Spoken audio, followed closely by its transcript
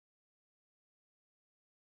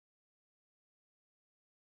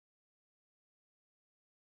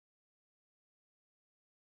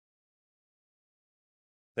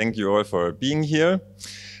Thank you all for being here.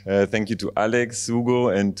 Thank you to Alex, Hugo,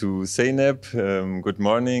 and to Zeynep. Good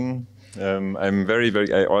morning.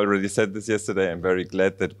 I already said this yesterday, I'm very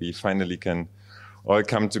glad that we finally can all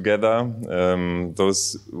come together.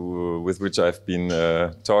 Those with which I've been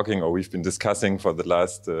talking or we've been discussing for the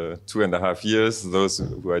last 2.5 years, those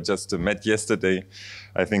who I just met yesterday,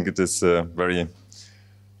 I think it is very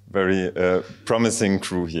promising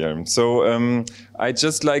crew here. So I'd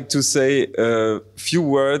just like to say a few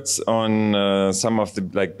words on some of the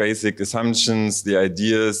basic assumptions, the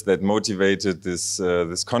ideas that motivated this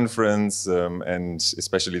conference and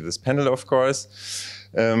especially this panel, of course.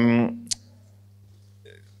 I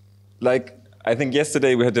think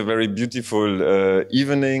yesterday we had a very beautiful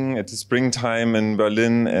evening at the springtime in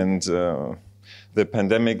Berlin, and the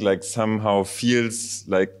pandemic somehow feels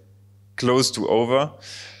close to over.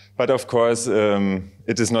 But of course,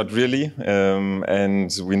 it is not really,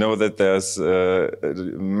 and we know that there's a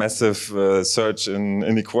massive surge in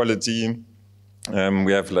inequality.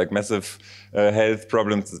 We have massive health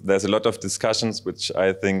problems. There's a lot of discussions which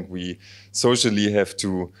I think we socially have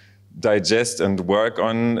to digest and work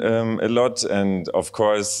on a lot. And of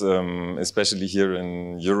course, especially here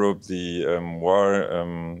in Europe, the war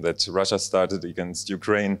that Russia started against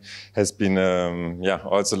Ukraine has been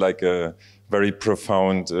also a very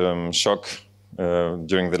profound shock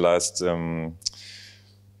during the last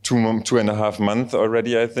 2.5 months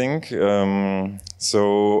already, I think.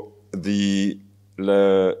 So the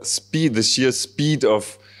sheer speed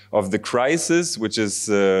of the crisis, which is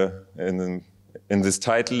in this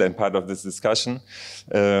title and part of this discussion,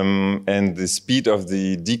 and the speed of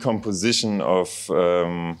the decomposition of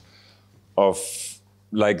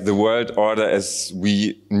the world order as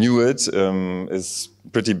we knew it is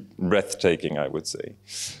pretty breathtaking, I would say.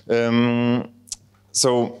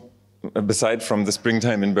 So beside from the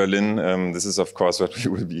springtime in Berlin, this is of course what we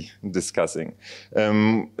will be discussing.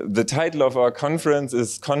 The title of our conference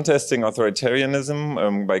is Contesting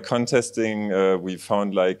Authoritarianism. By contesting, we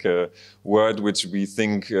found a word which we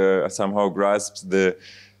think somehow grasps the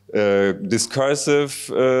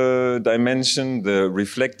discursive dimension, the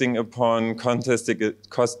reflecting upon,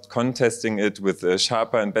 contesting it with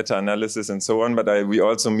sharper and better analysis and so on. But we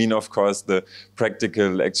also mean, of course, the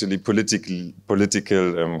practical, actually political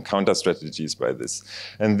counter-strategies by this.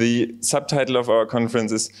 And the subtitle of our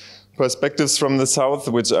conference is Perspectives from the South,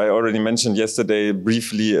 which I already mentioned yesterday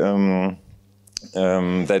briefly.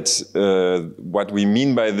 What we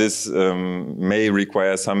mean by this may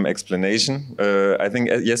require some explanation. I think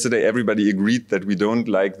yesterday everybody agreed that we don't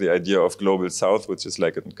like the idea of global south, which is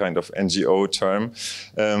a kind of NGO term.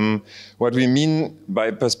 What we mean by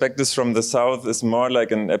perspectives from the south is more like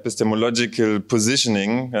an epistemological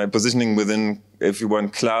positioning within, if you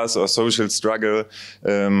want, class or social struggle,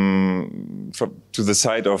 to the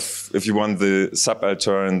side of, if you want, the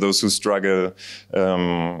subaltern, those who struggle,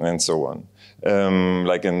 and so on.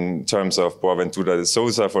 In terms of Boaventura de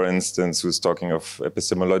Souza, for instance, who's talking of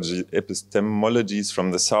epistemologies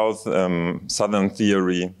from the South, Southern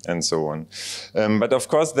theory, and so on. But of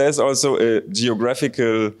course, there's also a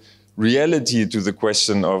geographical reality to the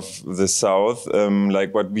question of the South,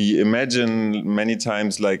 what we imagine many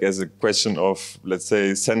times as a question of, let's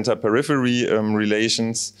say, center-periphery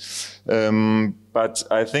relations. But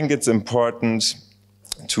I think it's important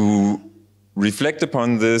to reflect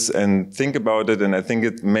upon this and think about it, and I think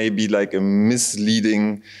it may be a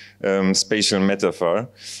misleading spatial metaphor.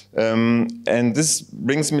 And this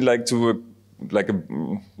brings me to a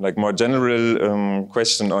more general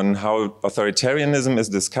question on how authoritarianism is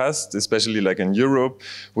discussed, especially in Europe,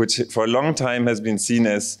 which for a long time has been seen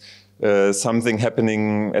as something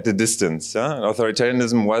happening at a distance.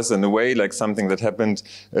 Authoritarianism was, in a way, something that happened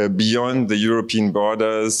beyond the European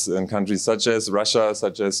borders in countries such as Russia,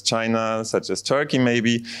 such as China, such as Turkey,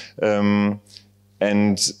 maybe. And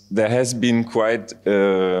there has been quite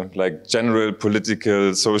general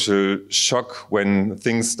political, social shock when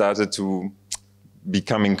things started to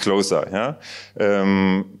becoming closer.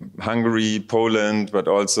 Hungary, Poland, but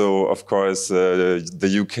also, of course,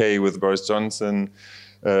 the UK with Boris Johnson,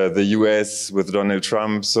 the US with Donald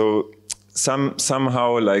Trump. So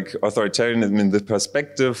somehow authoritarianism, in the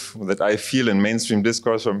perspective that I feel in mainstream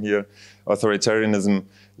discourse from here, authoritarianism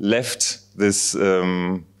left this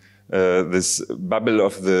this bubble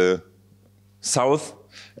of the South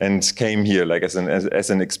and came here like as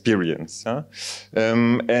an experience.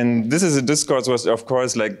 And this is a discourse which, of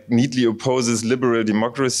course, like neatly opposes liberal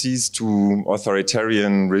democracies to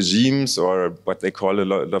authoritarian regimes, or what they call a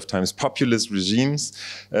lot of times populist regimes,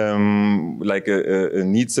 like a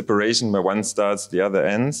neat separation where one starts, the other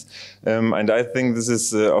ends. And I think this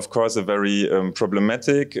is, of course, a very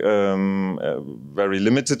problematic, very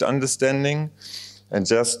limited understanding. And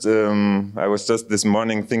just, I was just this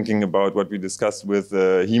morning thinking about what we discussed with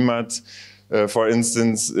Himat. For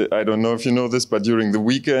instance, I don't know if you know this, but during the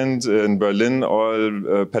weekend in Berlin,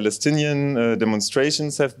 all Palestinian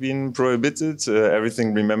demonstrations have been prohibited.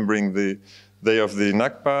 Everything remembering the day of the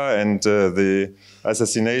Nakba and the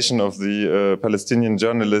assassination of the Palestinian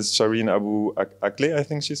journalist Shireen Abu Akleh, I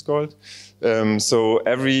think she's called. So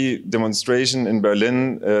every demonstration in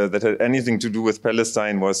Berlin that had anything to do with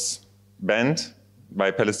Palestine was banned by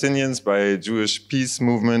Palestinians, by Jewish peace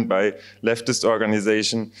movement, by leftist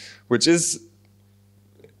organization, which is,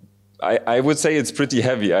 I would say it's pretty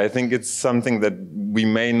heavy. I think it's something that we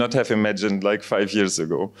may not have imagined like 5 years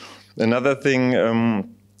ago. Another thing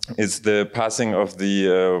is the passing of the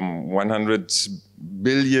 100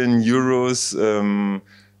 billion euros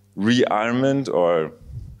rearmament or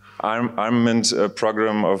armament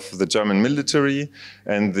program of the German military,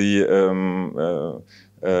 and the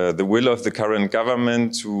will of the current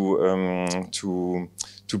government to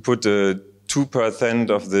put 2%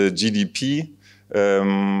 of the GDP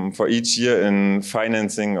for each year in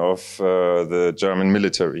financing of the German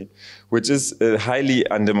military, which is a highly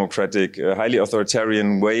undemocratic, highly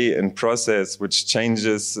authoritarian way and process, which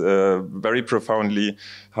changes very profoundly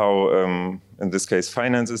how, in this case,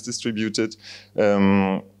 finance is distributed,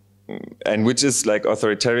 and which is like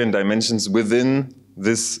authoritarian dimensions within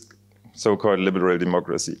this so-called liberal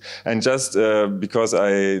democracy. And just because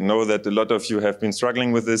I know that a lot of you have been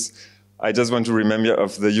struggling with this, I just want to remind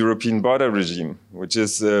of the European border regime, which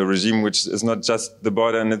is a regime which is not just the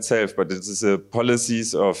border in itself, but it is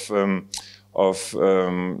policies of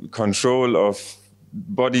control of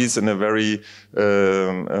bodies in a very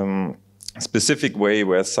specific way,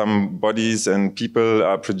 where some bodies and people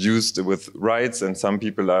are produced with rights and some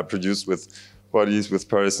people are produced with bodies, with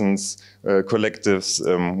persons, collectives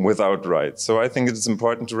without rights. So I think it's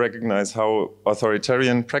important to recognize how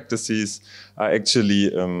authoritarian practices are actually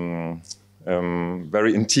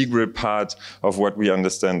very integral part of what we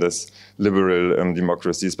understand as liberal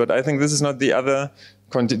democracies. But I think this is not the other,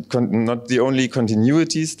 not the only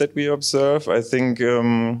continuities that we observe. I think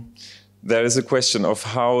there is a question of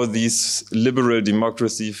how these liberal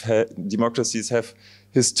democracies have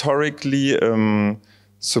historically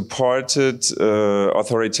supported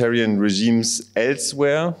authoritarian regimes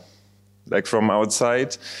elsewhere, like from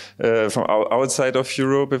outside of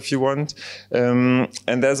Europe, if you want. And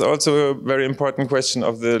there's also a very important question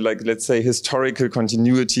of the, like, let's say, historical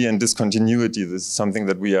continuity and discontinuity. This is something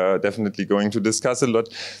that we are definitely going to discuss a lot.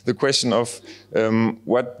 The question of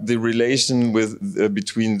what the relation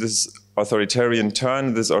between this authoritarian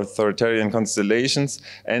turn, this authoritarian constellations,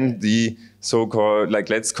 and the so-called, like,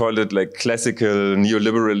 let's call it like classical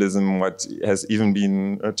neoliberalism, what has even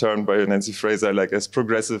been termed by Nancy Fraser like as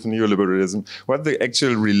progressive neoliberalism, what the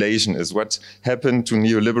actual relation is, what happened to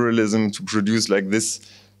neoliberalism to produce like this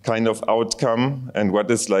kind of outcome, and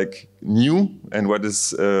what is like new and what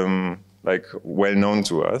is like well known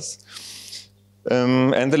to us.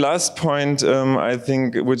 And the last point, I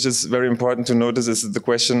think, which is very important to notice, is the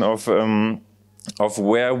question of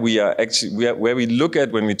where we are actually, where we look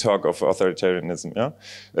at when we talk of authoritarianism. Yeah?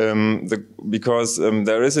 Because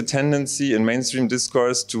there is a tendency in mainstream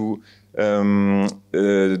discourse to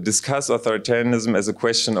discuss authoritarianism as a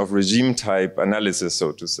question of regime type analysis,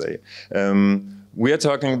 so to say. We are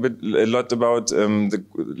talking a lot about,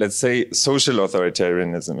 let's say, social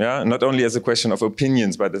authoritarianism, yeah? Not only as a question of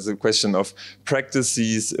opinions, but as a question of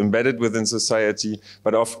practices embedded within society,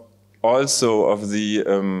 but also of the,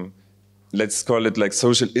 let's call it like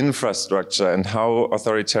social infrastructure, and how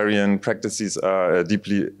authoritarian practices are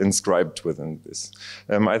deeply inscribed within this.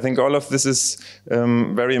 I think all of this is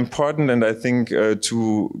very important, and I think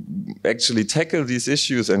to actually tackle these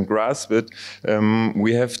issues and grasp it,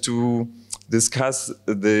 we have to discuss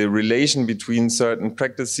the relation between certain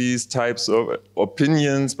practices, types of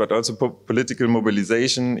opinions, but also political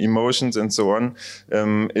mobilization, emotions, and so on,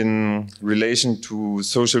 in relation to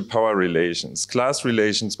social power relations, class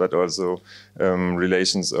relations, but also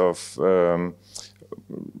relations of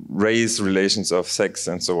race, relations of sex,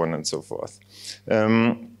 and so on and so forth.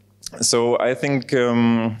 So I think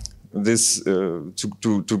this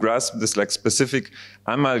to grasp this like specific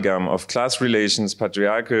amalgam of class relations,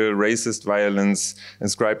 patriarchal, racist violence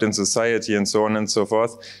inscribed in society, and so on and so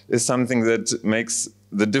forth, is something that makes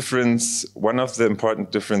the difference, one of the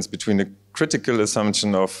important difference between a critical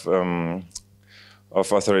assumption of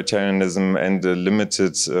authoritarianism and a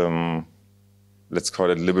limited, let's call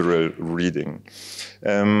it liberal reading.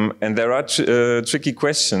 And there are tricky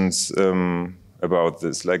questions about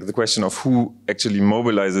this, like the question of who actually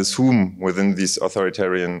mobilizes whom within these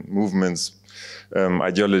authoritarian movements,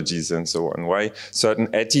 ideologies and so on. Why certain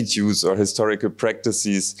attitudes or historical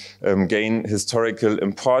practices gain historical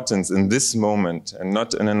importance in this moment and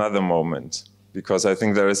not in another moment. Because I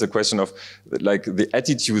think there is a question of, like, the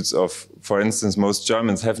attitudes of, for instance, most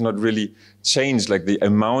Germans have not really changed. Like, the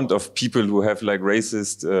amount of people who have like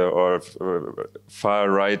racist or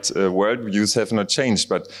far-right worldviews have not changed.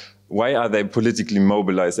 But why are they politically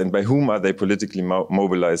mobilized, and by whom are they politically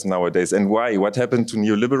mobilized nowadays? And why? What happened to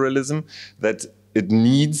neoliberalism that it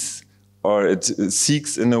needs, or it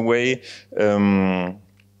seeks in a way,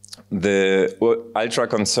 the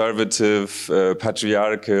ultra-conservative,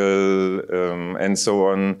 patriarchal, and so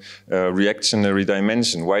on, reactionary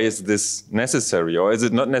dimension? Why is this necessary? Or is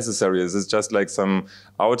it not necessary? Is it just like some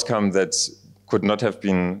outcome that could not have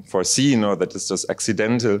been foreseen, or that is just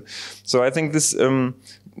accidental? So I think this,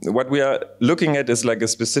 what we are looking at is like a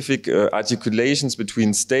specific articulations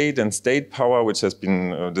between state and state power, which has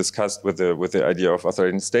been discussed with the idea of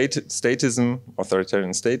authoritarian statism,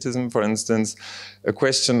 for instance. A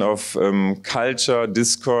question of culture,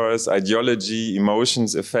 discourse, ideology,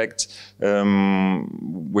 emotions, effect,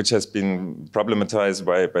 which has been problematized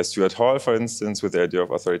by Stuart Hall, for instance, with the idea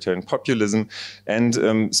of authoritarian populism,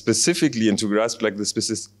 and specifically, and to grasp like the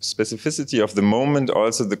specificity of the moment,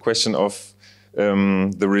 also the question of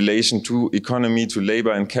the relation to economy, to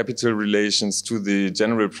labor and capital relations, to the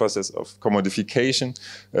general process of commodification,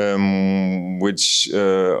 which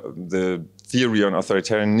the theory on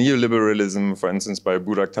authoritarian neoliberalism, for instance, by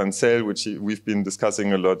Burak Tansel, which we've been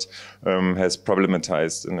discussing a lot, has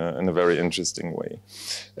problematized in a very interesting way.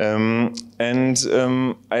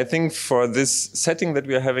 I think for this setting that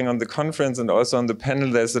we are having on the conference and also on the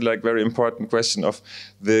panel, there's a like very important question of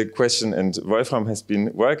the question, and Wolfram has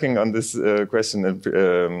been working on this question and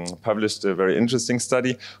published a very interesting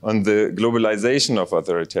study on the globalization of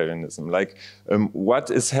authoritarianism. Like,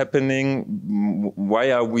 what is happening?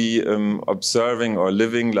 Why are we observing or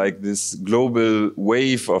living like this global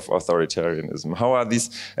wave of authoritarianism? How are these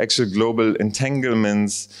actual global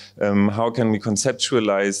entanglements? How can we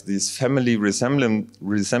conceptualize these family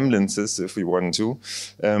resemblances, if we want to?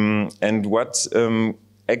 And what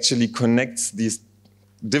actually connects these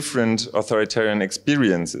different authoritarian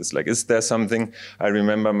experiences? Like, is there something? I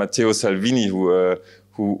remember Matteo Salvini, who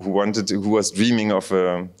was dreaming of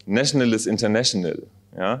a nationalist international.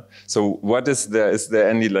 Yeah. So what is there? Is there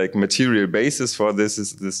any like material basis for this?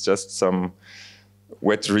 Is this just some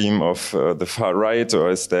wet dream of the far right, or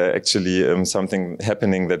is there actually something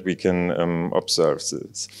happening that we can observe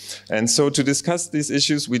this? And so to discuss these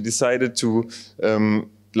issues, we decided to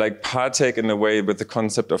like partake in a way with the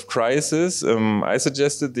concept of crisis. I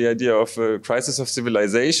suggested the idea of a crisis of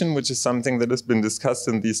civilization, which is something that has been discussed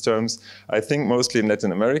in these terms, I think mostly in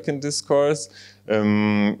Latin American discourse.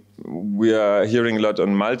 We are hearing a lot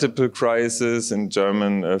on multiple crises, in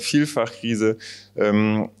German Vielfachkrise.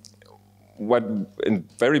 What, in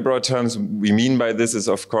very broad terms, we mean by this is,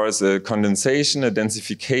 of course, a condensation, a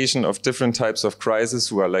densification of different types of crises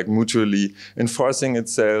who are like mutually enforcing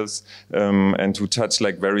itself, and who touch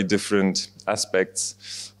like very different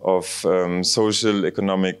aspects of social,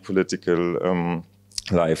 economic, political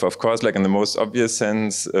life. Of course, like in the most obvious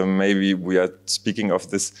sense, maybe we are speaking of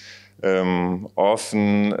this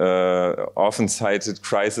often cited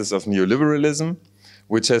crisis of neoliberalism,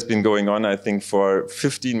 which has been going on, I think, for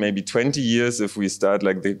 15, maybe 20 years, if we start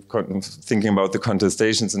like thinking about the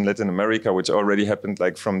contestations in Latin America, which already happened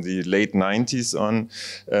like from the late 90s on.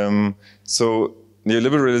 So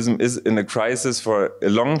neoliberalism is in a crisis for a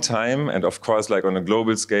long time, and of course, like on a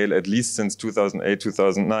global scale, at least since 2008,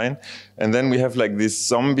 2009. And then we have like this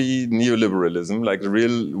zombie neoliberalism, like a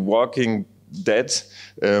real walking dead,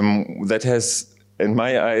 that has, in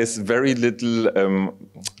my eyes, very little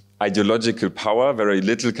ideological power, very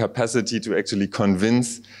little capacity to actually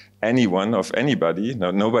convince anyone of anybody.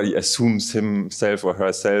 Now, nobody assumes himself or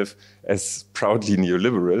herself as proudly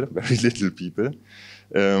neoliberal, very little people.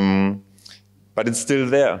 but it's still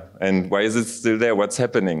there. And why is it still there? What's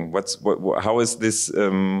happening? How is this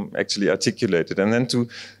actually articulated? And then to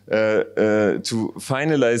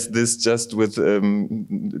finalize this just with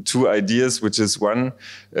two ideas, which is one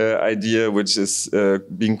idea which is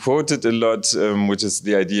being quoted a lot, which is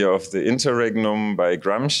the idea of the interregnum by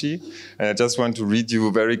Gramsci. And I just want to read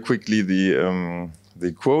you very quickly the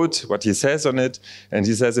quote, what he says on it. And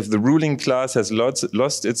he says, if the ruling class has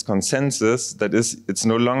lost its consensus, that is, it's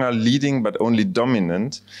no longer leading but only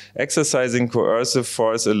dominant, exercising coercive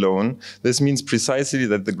force alone, this means precisely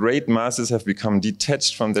that the great masses have become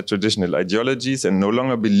detached from their traditional ideologies and no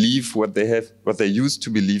longer believe what they used to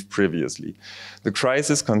believe previously. The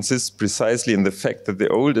crisis consists precisely in the fact that the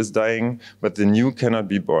old is dying, but the new cannot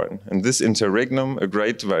be born. In this interregnum, a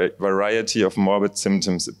great variety of morbid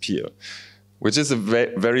symptoms appear. Which is a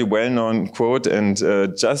very well-known quote, and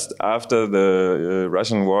just after the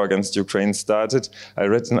Russian war against Ukraine started, I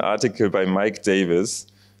read an article by Mike Davis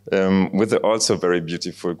with an also very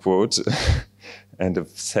beautiful quote, and a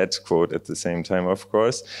sad quote at the same time, of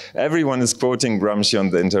course. Everyone is quoting Gramsci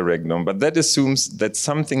on the interregnum, but that assumes that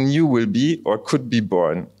something new will be or could be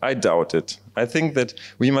born. I doubt it. I think that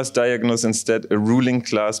we must diagnose instead a ruling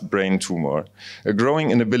class brain tumor, a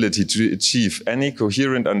growing inability to achieve any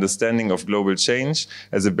coherent understanding of global change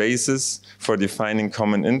as a basis for defining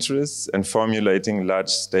common interests and formulating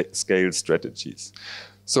large-scale strategies.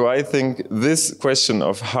 So I think this question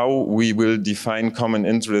of how we will define common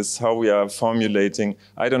interests, how we are formulating,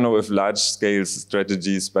 I don't know if large-scale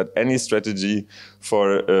strategies, but any strategy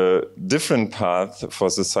for a different path for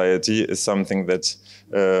society is something that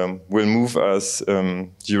will move us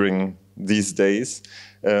during these days,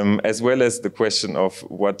 as well as the question of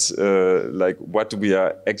what we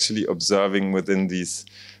are actually observing within these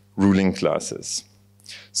ruling classes.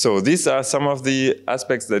 So these are some of the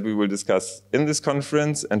aspects that we will discuss in this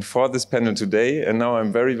conference and for this panel today. And now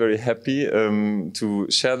I'm very, very happy to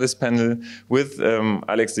share this panel with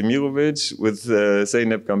Alex Demirovic, with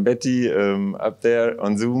Zeynep Gambetti up there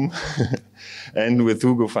on Zoom, and with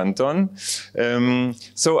Hugo Fanton.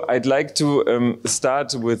 So I'd like to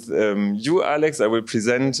start with you, Alex. I will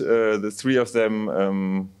present the three of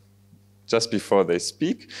them just before they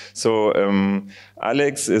speak. So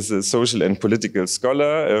Alex is a social and political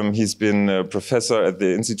scholar. He's been a professor at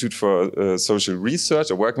the Institute for Social Research,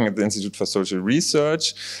 or working at the Institute for Social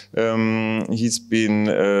Research. He's been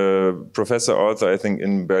a professor also, I think,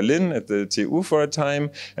 in Berlin at the TU for a time,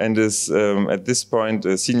 and is at this point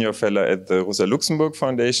a senior fellow at the Rosa-Luxemburg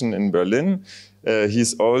Foundation in Berlin.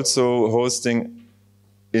 He's also hosting,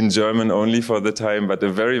 in German only for the time, but a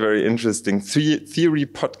very, very interesting theory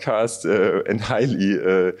podcast and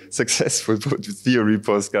highly successful theory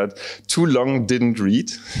postcard. Too Long Didn't Read,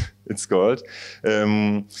 it's called.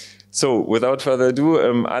 So without further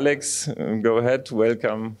ado, Alex, go ahead,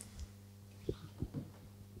 welcome.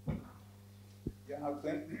 Yeah,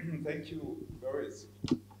 thank you, Börries.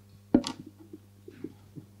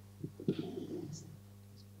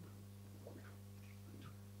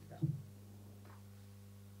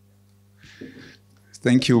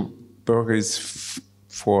 Thank you, Börries,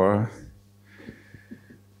 for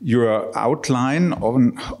your outline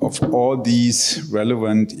of all these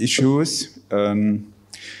relevant issues.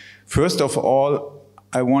 First of all,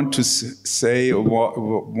 I want to say a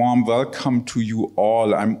warm welcome to you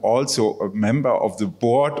all. I'm also a member of the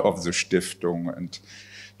board of the Stiftung, and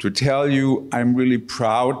to tell you, I'm really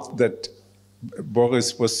proud that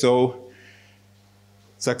Börries was so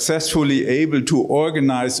successfully able to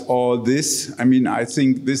organize all this. I mean, I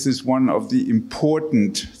think this is one of the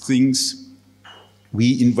important things.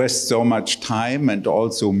 We invest so much time, and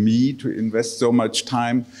also me to invest so much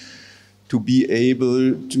time to be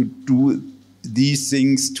able to do these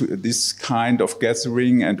things, to this kind of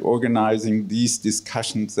gathering and organizing these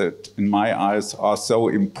discussions that in my eyes are so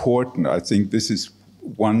important. I think this is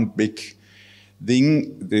one big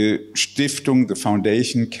thing the Stiftung, the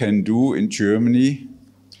foundation, can do in Germany.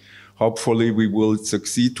 Hopefully we will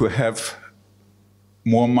succeed to have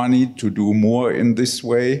more money to do more in this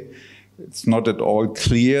way. It's not at all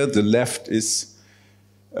clear. The left is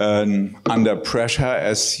under pressure,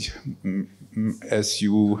 as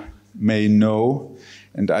you may know.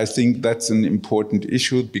 And I think that's an important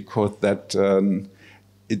issue, because that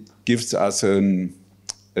it gives us a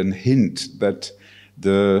hint that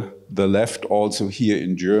the left also here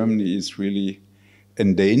in Germany is really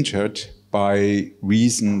endangered by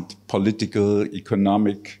recent political,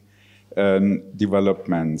 economic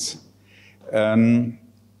developments.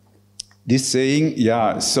 This saying,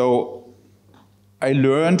 yeah, so I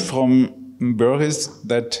learned from Börries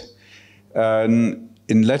that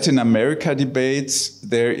in Latin America debates,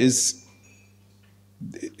 there is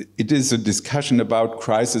it is a discussion about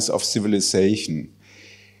crisis of civilization.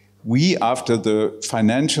 We, after the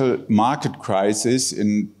financial market crisis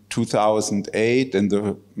in 2008 and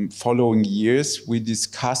the following years, we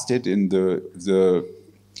discussed it in the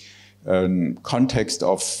context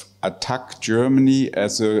of attack Germany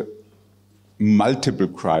as a multiple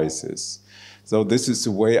crisis. So this is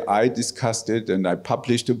the way I discussed it, and I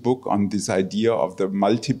published a book on this idea of the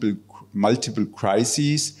multiple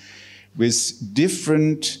crises with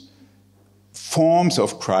different forms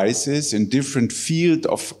of crisis in different fields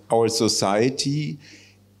of our society,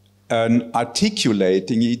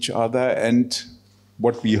 articulating each other, and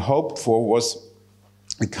what we hoped for was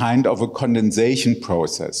a kind of a condensation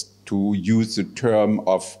process, to use the term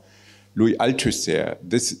of Louis Althusser.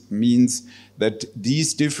 This means that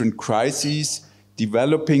these different crises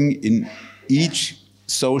developing in each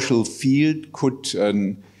social field could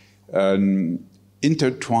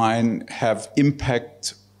intertwine, have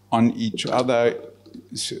impact on each other,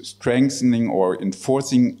 strengthening or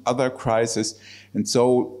enforcing other crises. And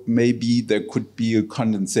so maybe there could be a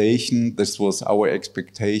condensation, this was our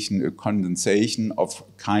expectation, a condensation of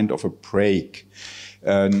kind of a break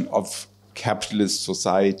of capitalist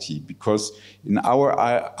society, because in our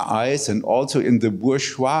eyes and also in the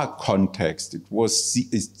bourgeois context, it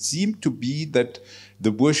seemed to be that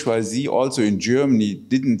the bourgeoisie also in Germany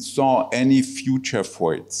didn't saw any future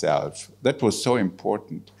for itself. That was so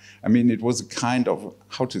important. I mean, it was a kind of,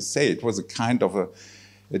 how to say, it was a kind of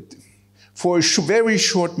for a very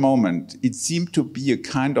short moment, it seemed to be a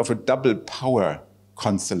kind of a double power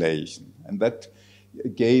constellation. And that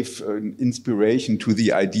gave an inspiration to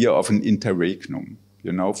the idea of an interregnum,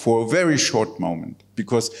 you know, for a very short moment.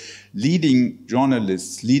 Because leading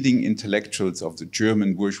journalists, leading intellectuals of the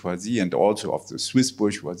German bourgeoisie and also of the Swiss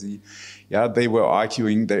bourgeoisie, yeah, they were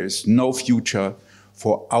arguing there is no future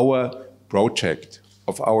for our project,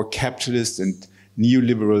 of our capitalist and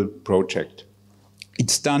neoliberal project.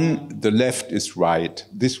 It's done, the left is right.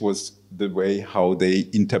 This was the way how they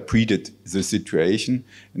interpreted the situation.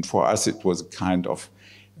 And for us, it was a kind of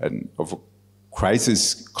a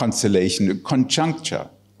crisis constellation, a conjuncture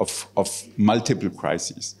of multiple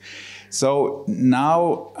crises. So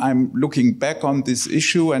now I'm looking back on this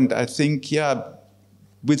issue, and I think, yeah,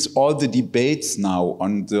 with all the debates now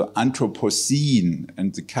on the Anthropocene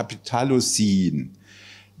and the Capitalocene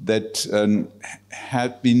that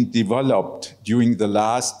had been developed during the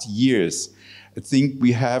last years, I think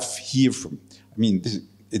we have here,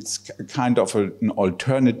 it's kind of an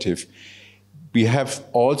alternative. We have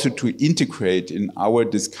also to integrate in our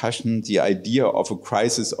discussion the idea of a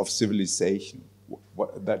crisis of civilization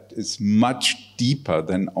that is much deeper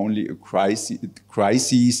than only a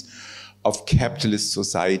crisis of capitalist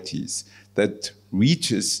societies, that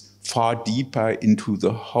reaches far deeper into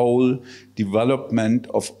the whole development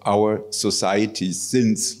of our societies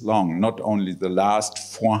since long, not only the last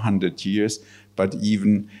 400 years, but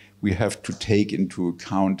even we have to take into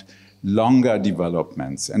account longer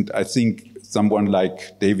developments. And I think someone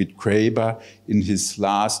like David Graeber, in his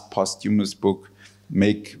last posthumous book,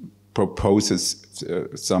 proposes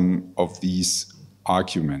some of these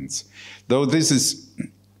arguments. Though this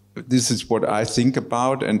is what I think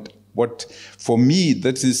about, and what, for me,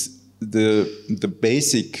 that is the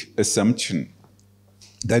basic assumption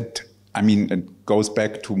that, it goes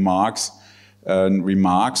back to Marx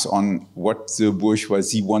remarks on what the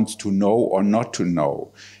bourgeoisie wants to know or not to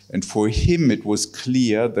know. And for him, it was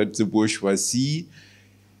clear that the bourgeoisie,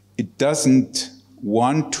 it doesn't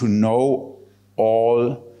want to know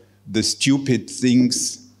all the stupid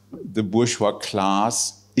things the bourgeois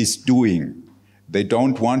class is doing. They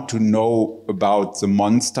don't want to know about the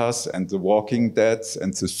monsters and the walking deads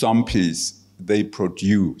and the zombies they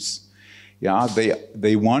produce. Yeah,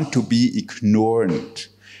 they want to be ignorant.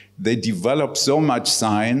 They develop so much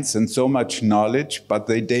science and so much knowledge, but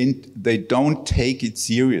they don't take it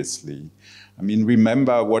seriously.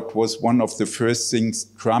 Remember what was one of the first things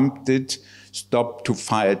Trump did? Stop to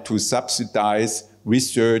subsidize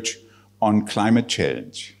research on climate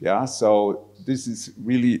change. Yeah, so this is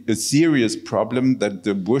really a serious problem, that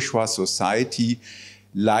the bourgeois society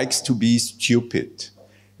likes to be stupid.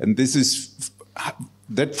 And this is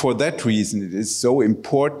that for that reason it is so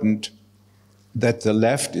important that the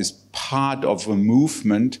left is part of a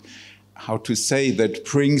movement, how to say, that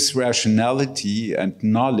brings rationality and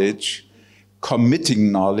knowledge,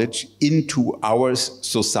 committing knowledge into our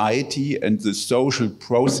society and the social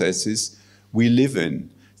processes we live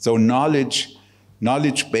in. So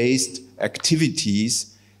knowledge-based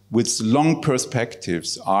activities with long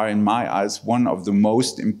perspectives are, in my eyes, one of the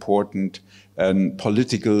most important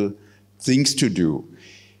political things to do.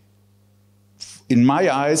 in my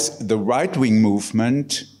eyes, the right-wing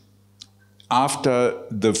movement after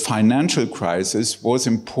the financial crisis was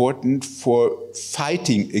important for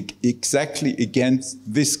fighting exactly against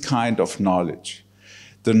this kind of knowledge.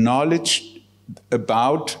 The knowledge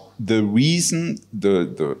about the reason,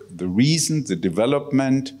 the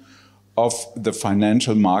development of the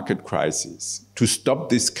financial market crisis, to stop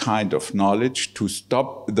this kind of knowledge, to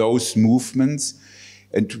stop those movements,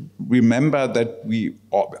 and to remember that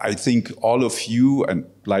I think all of you and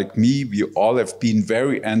like me, we all have been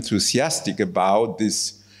very enthusiastic about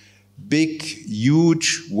this big,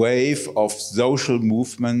 huge wave of social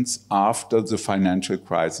movements after the financial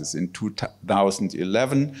crisis in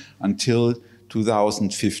 2011 until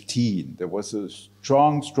 2015. There was a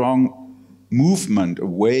strong movement, a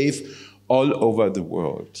wave all over the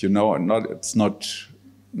world. You know, it's not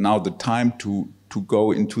now the time to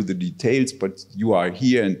go into the details, but you are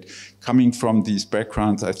here and coming from these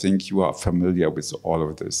backgrounds, I think you are familiar with all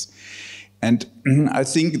of this. And I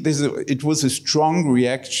think it was a strong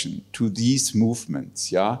reaction to these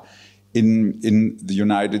movements, yeah. In the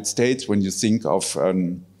United States, when you think of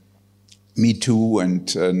Me Too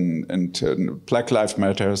and Black Lives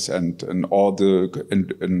Matters and all the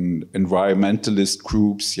environmentalist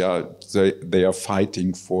groups, yeah, they are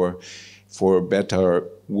fighting for a better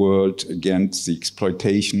world against the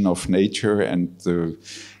exploitation of nature and the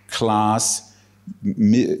class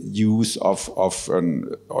use of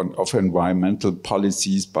environmental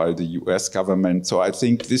policies by the US government. So I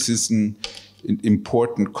think this is an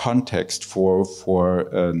important context for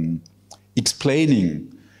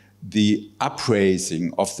explaining the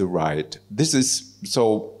upraising of the right. This is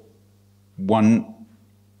so one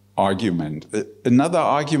argument. Another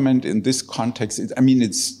argument in this context is, I mean,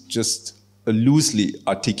 it's just loosely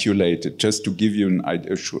articulated, just to give you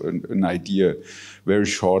an idea very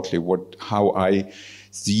shortly how I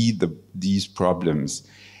see these problems.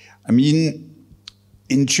 I mean,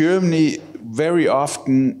 in Germany, very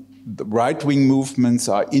often the right-wing movements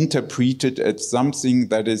are interpreted as something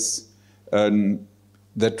that is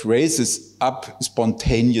that raises up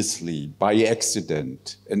spontaneously by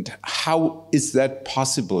accident. And how is that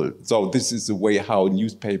possible? So this is the way how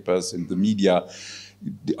newspapers and the media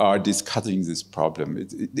are discussing this problem.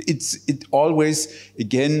 It always,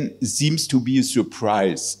 again, seems to be a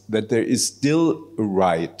surprise that there is still a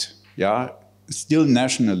right, yeah, still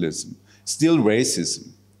nationalism, still racism.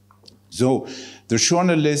 So the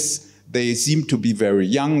journalists, they seem to be very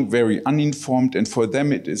young, very uninformed, and for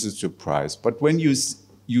them it is a surprise. But when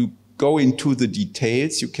you go into the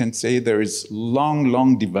details, you can say there is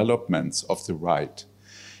long developments of the right.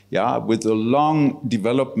 Yeah, with a long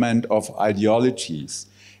development of ideologies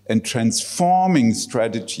and transforming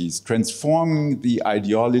strategies, transforming the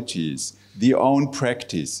ideologies, the own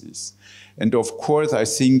practices. And of course, I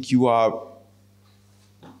think you are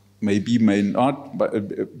maybe, may not,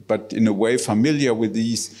 but in a way familiar with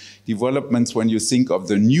these developments when you think of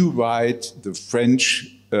the new right, the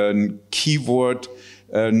French keyword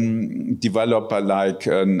developer like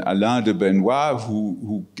Alain de Benoit,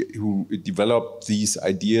 who developed these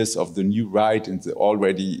ideas of the new right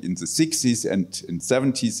already in the 60s and in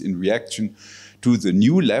 70s in reaction to the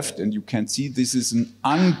new left. And you can see this is an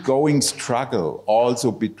ongoing struggle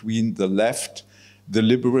also between the left, the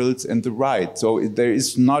liberals, and the right. So there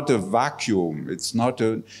is not a vacuum. It's not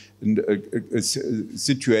a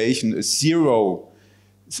situation, a zero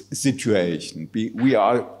situation. We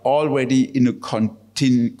are already in a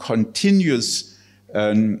continuous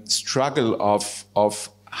struggle of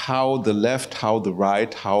how the left, how the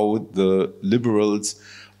right, how the liberals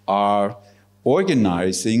are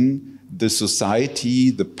organizing the society,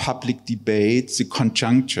 the public debates, the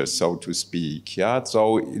conjuncture, so to speak. Yeah.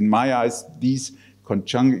 So in my eyes, these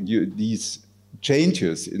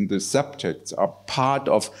changes in the subjects are part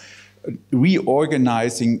of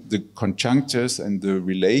reorganizing the conjunctures and the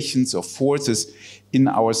relations of forces in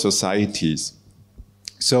our societies.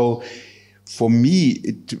 So for me,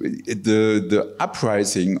 the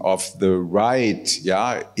uprising of the right,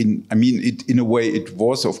 yeah, in a way, it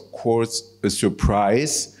was, of course, a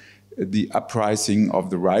surprise. The uprising of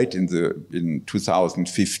the right in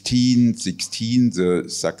 2015, 16, the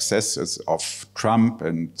successes of Trump,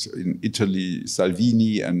 and in Italy,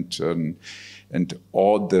 Salvini, and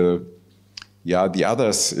all the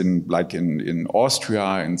others in Austria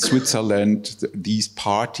and Switzerland. These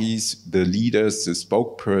parties, the leaders, the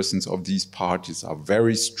spokespersons of these parties are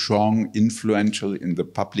very strong, influential in the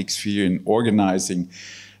public sphere in organizing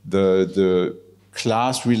the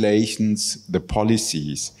class relations, the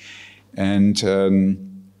policies. And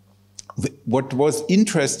what was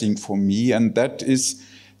interesting for me, and that is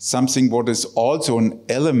something what is also an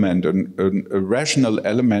element, a rational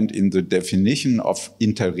element in the definition of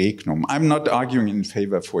interregnum. I'm not arguing in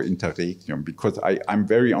favor for interregnum because I'm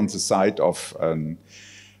very on the side of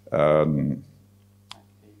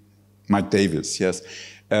Mike Davis, yes.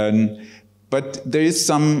 But there is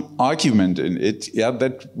some argument in it, yeah,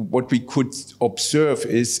 that what we could observe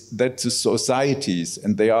is that the societies,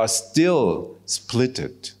 and they are still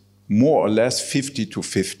splitted, more or less 50 to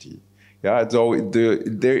 50. Yeah, so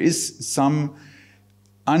there is some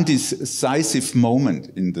undecisive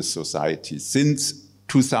moment in the society since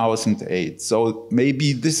 2008. So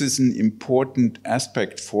maybe this is an important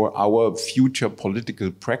aspect for our future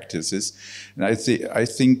political practices. And I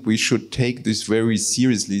think we should take this very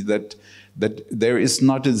seriously, that there is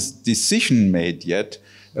not a decision made yet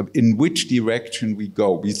in which direction we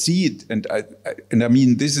go. We see it, and I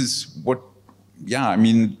mean, this is what, yeah, I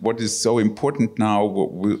mean, what is so important now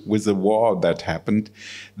with the war that happened,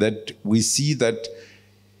 that we see that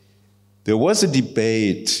there was a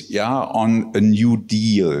debate, yeah, on a New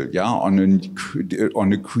Deal, yeah, on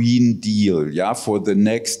a Green Deal, yeah, for the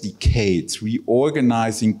next decades,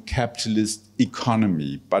 reorganizing capitalist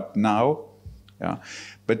economy. But now, yeah,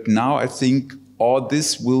 I think all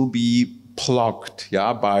this will be blocked,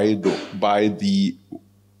 yeah, by the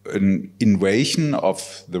invasion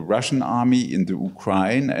of the Russian army in the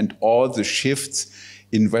Ukraine and all the shifts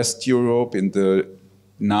in West Europe, in the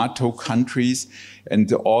NATO countries,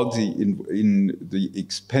 and all in the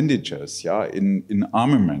expenditures, yeah, in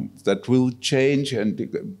armament that will change and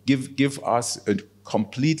give us a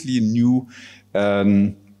completely new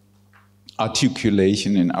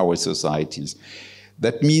articulation in our societies.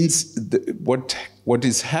 That means what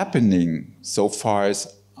is happening so far as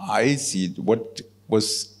I see it, what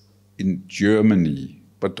was in Germany,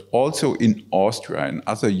 but also in Austria and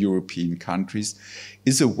other European countries,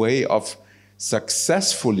 is a way of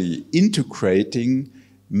successfully integrating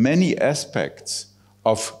many aspects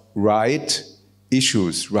of right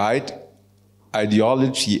issues, right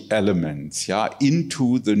ideology elements, yeah,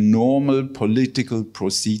 into the normal political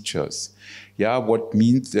procedures. Yeah, what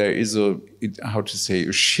means there is a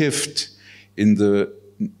shift in the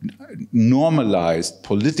normalized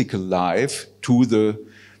political life to the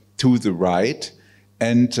right,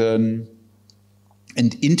 and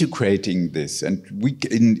integrating this. And we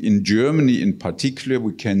in Germany in particular,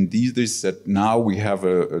 we can do this, that now we have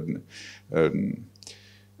a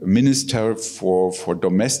minister for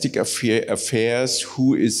domestic affairs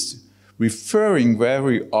who is referring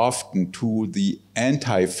very often to the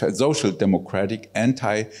social democratic,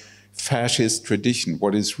 anti-fascist tradition.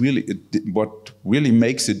 What really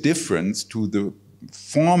makes a difference to the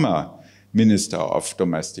former Minister of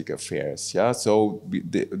Domestic Affairs. Yeah, so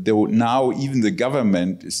now even the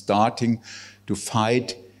government is starting to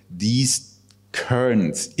fight these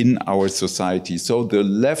currents in our society. So the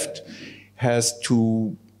left has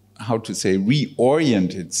to,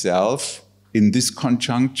 reorient itself in this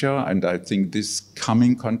conjuncture, and I think this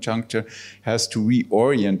coming conjuncture has to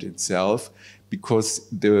reorient itself, because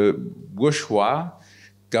the bourgeois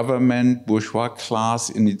government, bourgeois class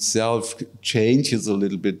in itself changes a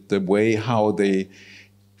little bit the way how they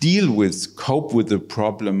cope with the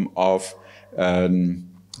problem of,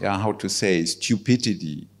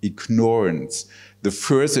 stupidity, ignorance. The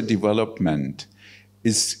further development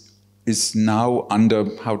is now under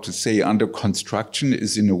construction,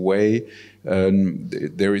 is in a way,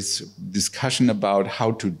 there is discussion about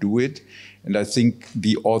how to do it. And I think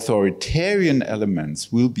the authoritarian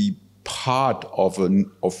elements will be part of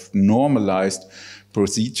normalized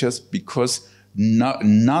procedures, because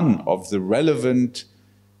none of the relevant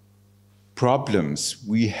problems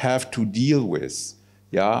we have to deal with,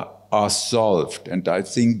 yeah, are solved. And I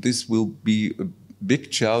think this will be a big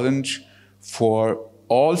challenge for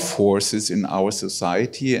all forces in our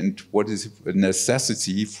society, and what is a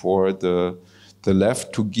necessity for the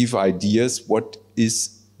left to give ideas what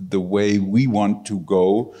is the way we want to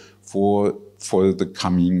go for the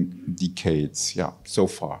coming decades. Yeah, so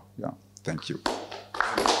far. Yeah, thank you.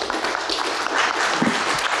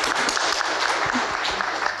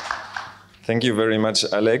 Thank you very much,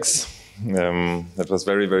 Alex. That was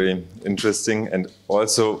very, very interesting, and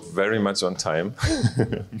also very much on time.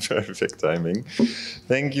 Perfect timing.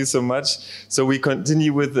 Thank you so much. So we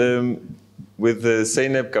continue with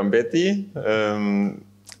Zeynep Gambetti.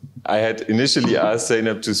 I had initially asked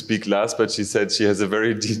Zeynep to speak last, but she said she has a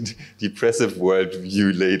very depressive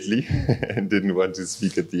worldview lately and didn't want to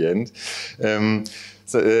speak at the end.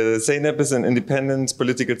 Zeynep is an independent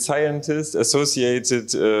political scientist associated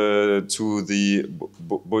to the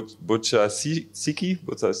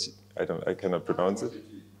I cannot pronounce it.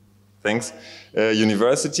 Thanks.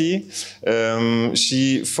 University.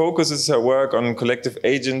 She focuses her work on collective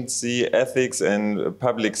agency, ethics, and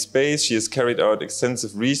public space. She has carried out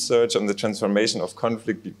extensive research on the transformation of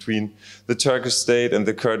conflict between the Turkish state and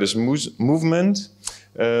the Kurdish movement.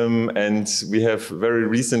 And we have very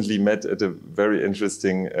recently met at a very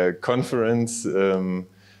interesting conference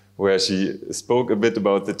where she spoke a bit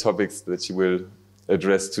about the topics that she will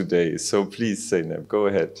address today. So please, Zeynep, go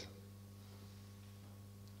ahead.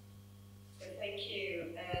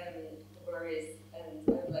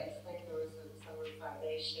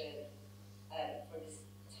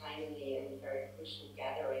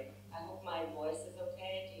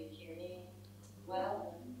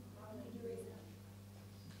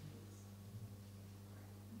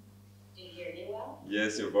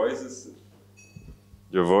 Yes, your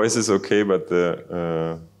voice is okay, but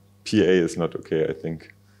the PA is not okay, I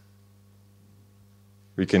think.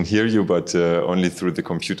 We can hear you, but only through the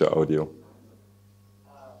computer audio.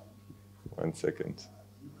 1 second.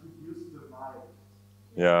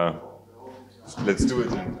 Yeah, let's do it.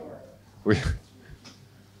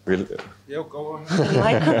 We'll yeah, go on.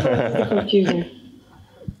 The computer.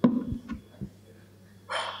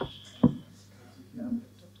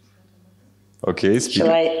 Okay, speak.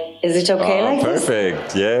 Is it okay like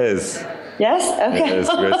perfect, this? Yes. Yes? Okay. Yes,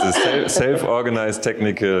 we're the self-organized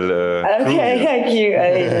technical okay, thank you.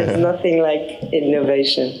 There's nothing like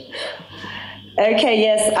innovation. Okay,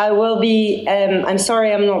 yes, I will be, I'm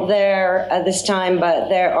sorry I'm not there at this time, but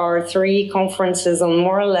there are 3 conferences on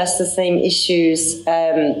more or less the same issues.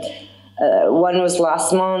 One was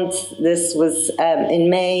last month, this was in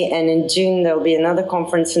May, and in June there'll be another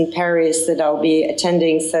conference in Paris that I'll be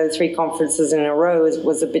attending, so 3 conferences in a row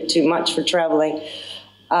was a bit too much for traveling.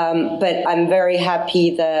 But I'm very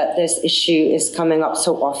happy that this issue is coming up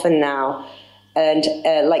so often now. And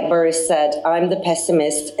like Börries said, I'm the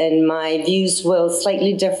pessimist, and my views will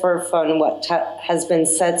slightly differ from what has been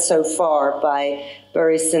said so far by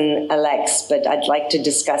Börries and Alex, but I'd like to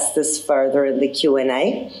discuss this further in the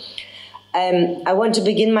Q&A. I want to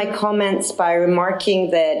begin my comments by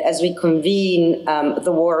remarking that as we convene,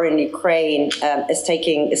 the war in Ukraine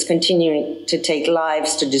is continuing to take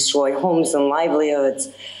lives, to destroy homes and livelihoods,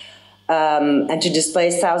 and to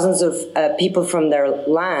displace thousands of people from their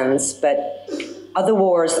lands. But other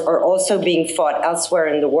wars are also being fought elsewhere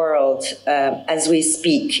in the world as we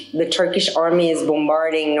speak. The Turkish army is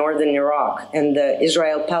bombarding northern Iraq, and the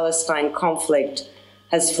Israel-Palestine conflict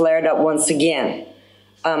has flared up once again.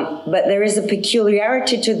 But there is a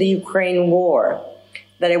peculiarity to the Ukraine war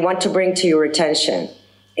that I want to bring to your attention.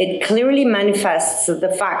 It clearly manifests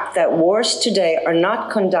the fact that wars today are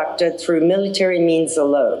not conducted through military means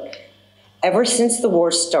alone. Ever since the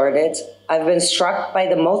war started, I've been struck by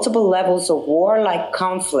the multiple levels of warlike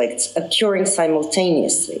conflicts occurring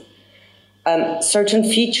simultaneously, certain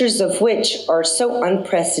features of which are so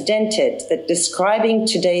unprecedented that describing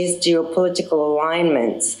today's geopolitical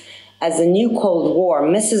alignments as a new Cold War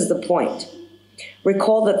misses the point.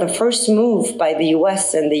 Recall that the first move by the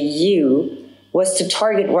US and the EU was to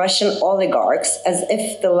target Russian oligarchs as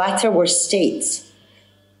if the latter were states.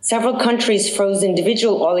 Several countries froze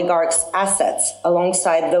individual oligarchs' assets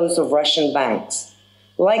alongside those of Russian banks.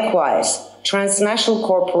 Likewise, transnational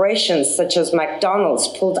corporations such as McDonald's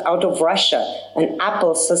pulled out of Russia and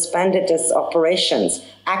Apple suspended its operations,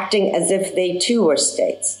 acting as if they too were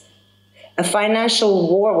states. A financial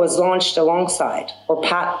war was launched alongside, or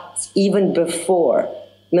perhaps even before,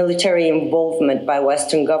 military involvement by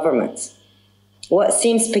Western governments. What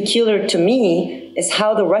seems peculiar to me is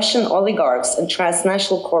how the Russian oligarchs and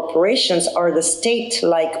transnational corporations are the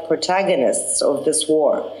state-like protagonists of this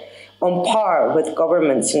war, on par with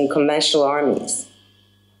governments and conventional armies.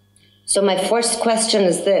 So my first question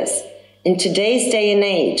is this: in today's day and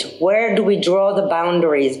age, where do we draw the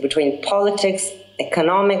boundaries between politics,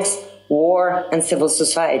 economics, war, and civil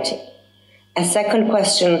society? A second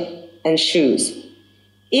question ensues.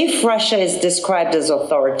 If Russia is described as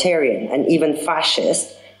authoritarian and even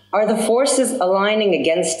fascist, are the forces aligning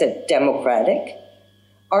against it democratic?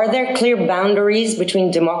 Are there clear boundaries between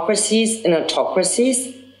democracies and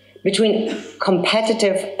autocracies, between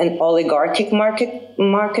competitive and oligarchic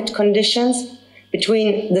market conditions,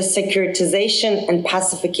 between the securitization and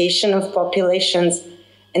pacification of populations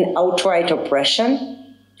and outright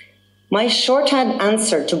oppression? My shorthand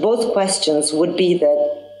answer to both questions would be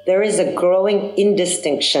that there is a growing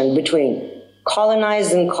indistinction between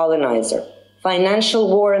colonized and colonizer, financial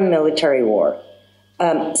war and military war,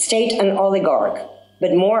 state and oligarch,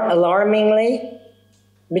 but more alarmingly,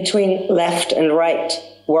 between left and right,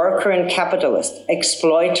 worker and capitalist,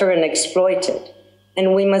 exploiter and exploited,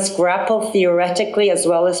 and we must grapple theoretically as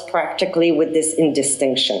well as practically with this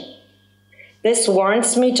indistinction. This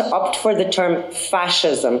warrants me to opt for the term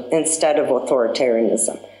fascism instead of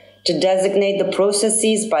authoritarianism, to designate the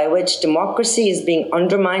processes by which democracy is being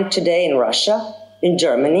undermined today in Russia, in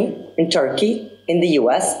Germany, in Turkey, in the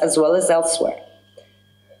US, as well as elsewhere.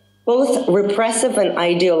 Both repressive and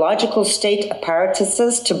ideological state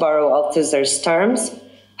apparatuses, to borrow Althusser's terms,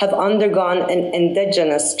 have undergone an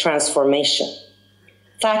endogenous transformation.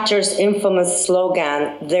 Thatcher's infamous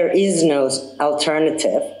slogan, "There is no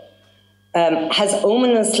alternative," has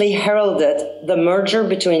ominously heralded the merger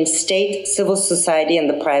between state, civil society, and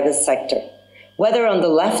the private sector. Whether on the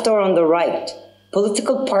left or on the right,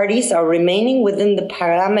 political parties are remaining within the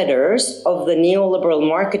parameters of the neoliberal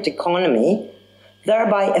market economy,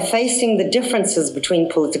 thereby effacing the differences between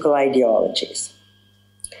political ideologies.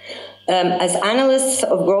 As analysts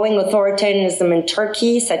of growing authoritarianism in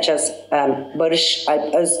Turkey, such as Barış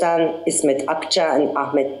Özden, İsmet Akça, and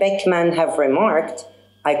Ahmet Bekman have remarked,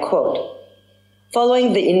 I quote,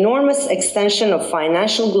 "Following the enormous extension of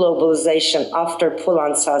financial globalization after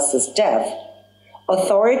Pulan Sas's death,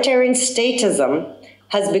 authoritarian statism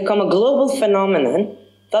has become a global phenomenon,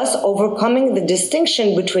 thus overcoming the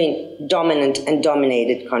distinction between dominant and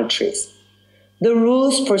dominated countries. The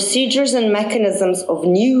rules, procedures, and mechanisms of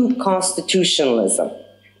new constitutionalism,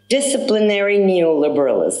 disciplinary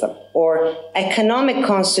neoliberalism, or economic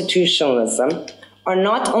constitutionalism are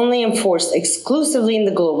not only enforced exclusively in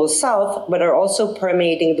the global south, but are also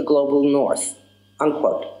permeating the global north,"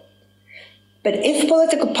 unquote. But if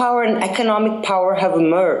political power and economic power have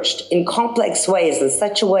emerged in complex ways in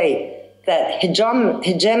such a way that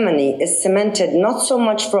hegemony is cemented not so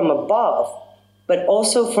much from above, but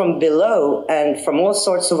also from below and from all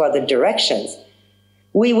sorts of other directions,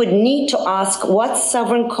 we would need to ask what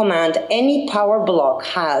sovereign command any power bloc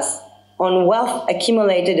has on wealth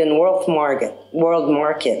accumulated in world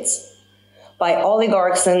markets by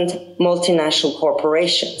oligarchs and multinational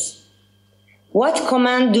corporations. What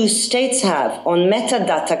command do states have on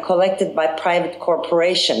metadata collected by private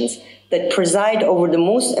corporations that preside over the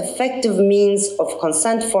most effective means of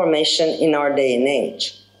consent formation in our day and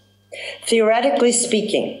age? Theoretically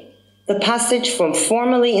speaking, the passage from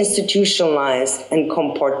formally institutionalized and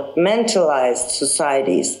compartmentalized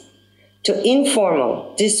societies to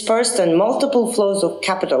informal, dispersed, and multiple flows of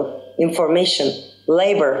capital, information,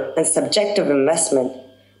 labor, and subjective investment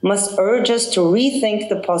must urge us to rethink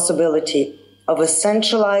the possibility of a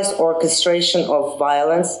centralized orchestration of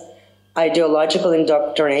violence, ideological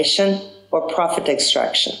indoctrination, or profit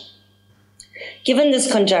extraction. Given this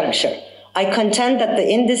conjuncture, I contend that the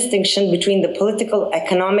indistinction between the political,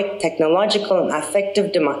 economic, technological, and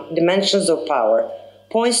affective dimensions of power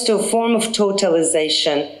points to a form of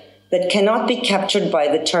totalization that cannot be captured by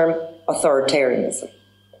the term authoritarianism.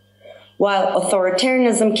 While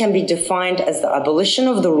authoritarianism can be defined as the abolition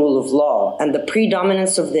of the rule of law and the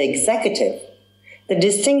predominance of the executive, the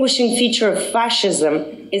distinguishing feature of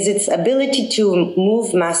fascism is its ability to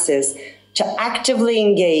move masses to actively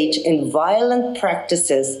engage in violent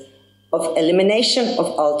practices of elimination of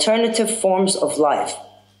alternative forms of life.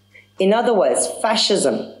 In other words,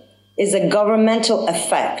 fascism is a governmental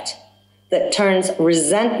effect that turns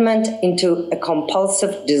resentment into a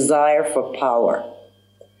compulsive desire for power.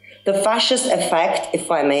 The fascist effect,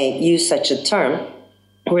 if I may use such a term,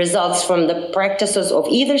 results from the practices of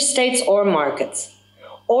either states or markets,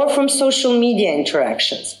 or from social media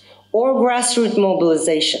interactions, or grassroots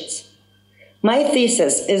mobilizations. My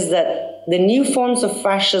thesis is that the new forms of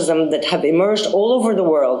fascism that have emerged all over the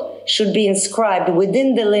world should be inscribed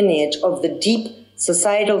within the lineage of the deep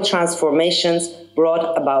societal transformations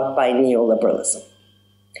brought about by neoliberalism.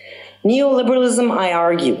 Neoliberalism, I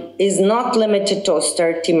argue, is not limited to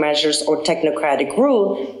austerity measures or technocratic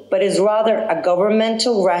rule, but is rather a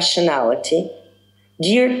governmental rationality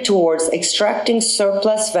geared towards extracting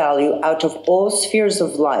surplus value out of all spheres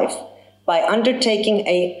of life by undertaking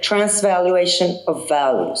a transvaluation of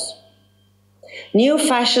values.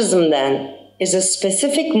 Neo-fascism, then, is a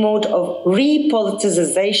specific mode of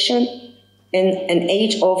repoliticization in an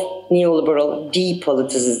age of neoliberal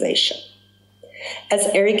depoliticization. As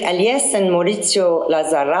Eric Aliès and Maurizio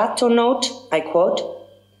Lazzarato note, I quote,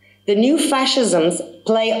 "The new fascisms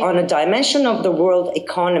play on a dimension of the world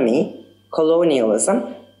economy,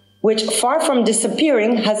 colonialism, which, far from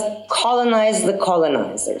disappearing, has colonized the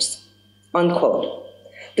colonizers," unquote.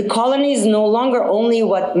 The colony is no longer only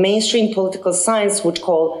what mainstream political science would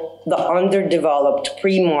call the underdeveloped,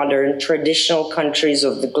 pre-modern, traditional countries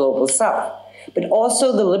of the global south, but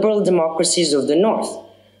also the liberal democracies of the north.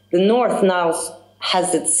 The north now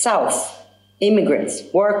has its south immigrants,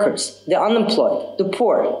 workers, the unemployed, the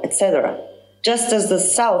poor, etc. Just as the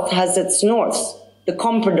South has its norths, the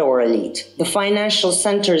comprador elite, the financial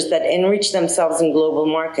centers that enrich themselves in global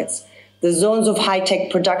markets, the zones of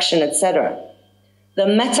high-tech production, etc. The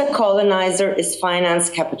meta-colonizer is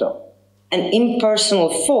finance capital, an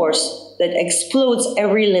impersonal force that explodes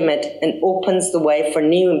every limit and opens the way for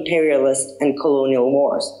new imperialist and colonial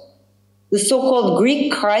wars. The so-called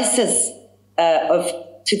Greek crisis of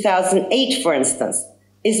 2008, for instance,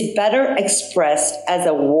 is better expressed as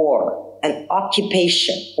a war, an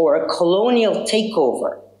occupation, or a colonial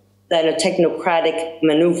takeover than a technocratic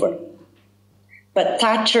maneuver. But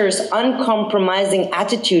Thatcher's uncompromising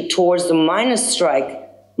attitude towards the miners' strike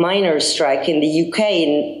in the UK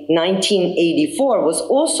in 1984 was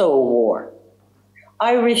also a war.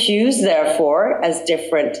 I refuse, therefore, as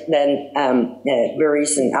different than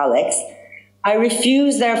Börries and Alex, I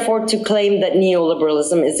refuse, therefore, to claim that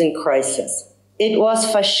neoliberalism is in crisis. It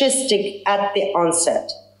was fascistic at the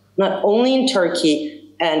onset, not only in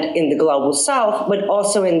Turkey and in the global South, but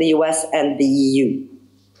also in the US and the EU.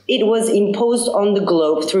 It was imposed on the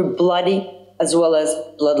globe through bloody as well as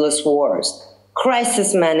bloodless wars,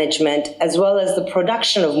 crisis management as well as the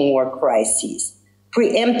production of more crises,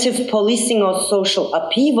 preemptive policing of social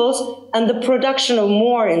upheavals, and the production of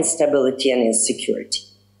more instability and insecurity.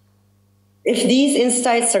 If these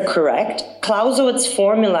insights are correct, Clausewitz's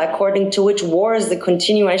formula according to which war is the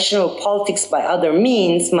continuation of politics by other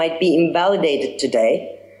means might be invalidated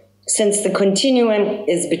today, since the continuum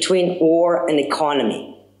is between war and economy.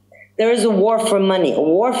 There is a war for money, a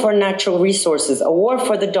war for natural resources, a war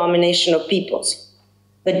for the domination of peoples.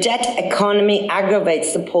 The debt economy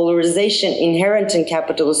aggravates the polarization inherent in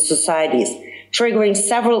capitalist societies, triggering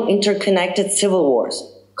several interconnected civil wars,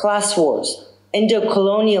 class wars,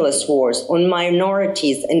 Indo-colonialist wars on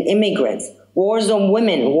minorities and immigrants, wars on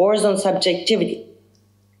women, wars on subjectivity.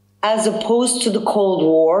 As opposed to the Cold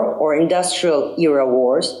War or industrial era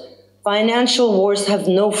wars, financial wars have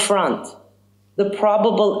no front. The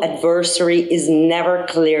probable adversary is never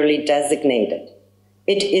clearly designated.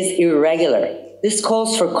 It is irregular. This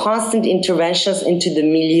calls for constant interventions into the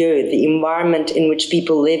milieu, the environment in which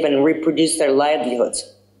people live and reproduce their livelihoods.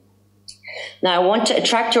 Now, I want to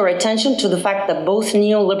attract your attention to the fact that both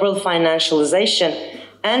neoliberal financialization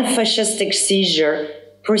and fascistic seizure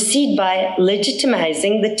proceed by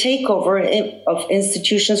legitimizing the takeover of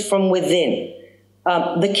institutions from within.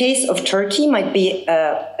 The case of Turkey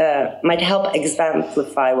might help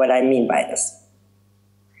exemplify what I mean by this.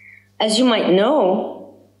 As you might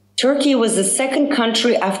know, Turkey was the second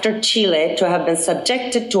country after Chile to have been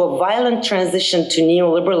subjected to a violent transition to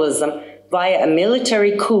neoliberalism via a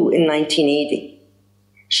military coup in 1980.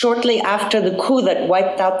 Shortly after the coup that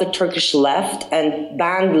wiped out the Turkish left and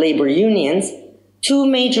banned labor unions, two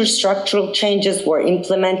major structural changes were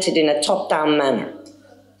implemented in a top-down manner.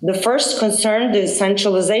 The first concerned the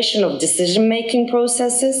centralization of decision-making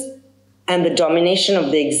processes and the domination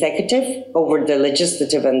of the executive over the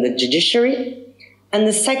legislative and the judiciary. And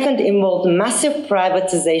the second involved massive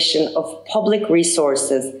privatization of public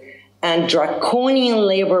resources and draconian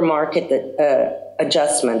labor market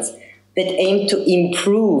adjustments that aimed to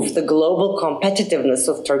improve the global competitiveness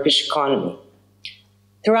of Turkish economy.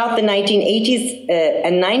 Throughout the 1980s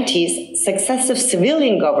and 90s, successive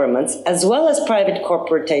civilian governments, as well as private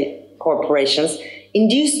corporations,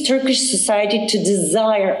 induced Turkish society to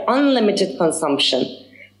desire unlimited consumption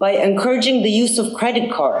by encouraging the use of credit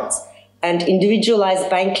cards and individualized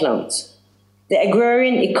bank loans. The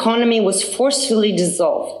agrarian economy was forcefully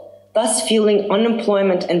dissolved, thus fueling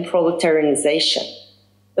unemployment and proletarianization.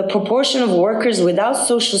 The proportion of workers without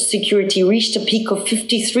social security reached a peak of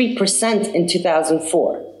 53% in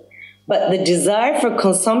 2004. But the desire for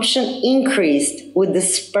consumption increased with the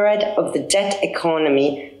spread of the debt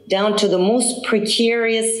economy down to the most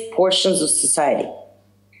precarious portions of society.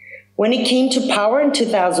 When it came to power in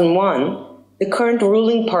 2001, the current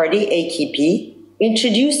ruling party, AKP,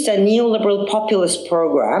 introduced a neoliberal populist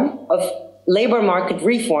program of labor market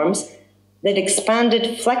reforms that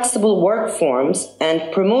expanded flexible work forms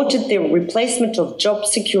and promoted the replacement of job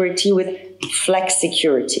security with flex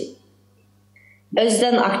security.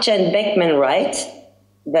 Özden Akça and Beckman write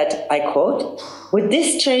that, I quote, "With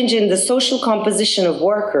this change in the social composition of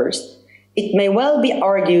workers, it may well be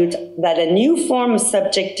argued that a new form of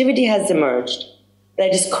subjectivity has emerged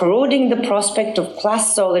that is corroding the prospect of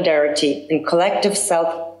class solidarity and collective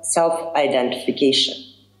self-identification,"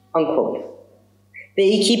 unquote. The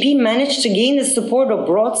AKP managed to gain the support of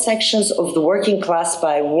broad sections of the working class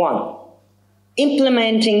by 1.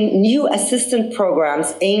 Implementing new assistance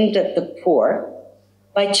programs aimed at the poor,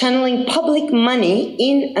 by channeling public money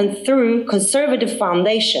in and through conservative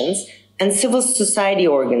foundations and civil society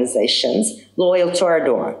organizations loyal to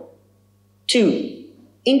Erdogan. 2,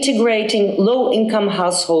 integrating low-income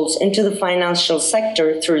households into the financial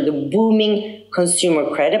sector through the booming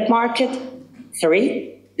consumer credit market.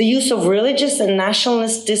 3, the use of religious and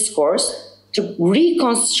nationalist discourse to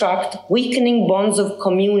reconstruct weakening bonds of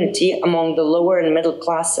community among the lower and middle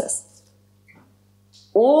classes.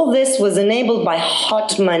 All this was enabled by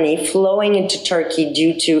hot money flowing into Turkey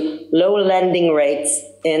due to low lending rates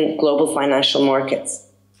in global financial markets.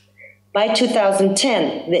 By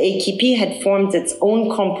 2010, the AKP had formed its own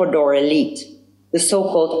comprador elite, the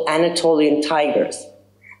so-called Anatolian Tigers,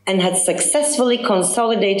 and had successfully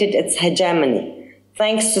consolidated its hegemony,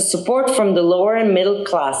 thanks to support from the lower and middle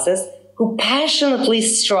classes who passionately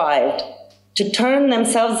strived to turn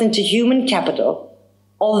themselves into human capital,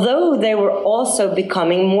 although they were also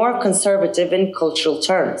becoming more conservative in cultural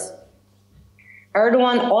terms.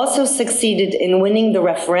 Erdogan also succeeded in winning the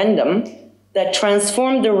referendum that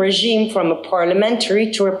transformed the regime from a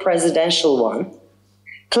parliamentary to a presidential one,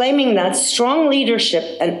 claiming that strong leadership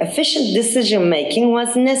and efficient decision-making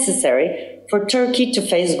was necessary for Turkey to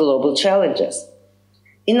face global challenges.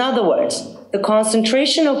 In other words, the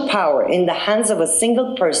concentration of power in the hands of a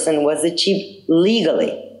single person was achieved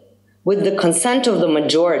legally, with the consent of the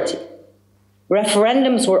majority.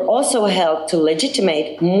 Referendums were also held to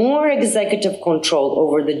legitimate more executive control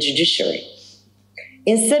over the judiciary.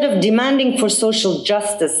 Instead of demanding for social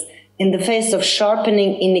justice in the face of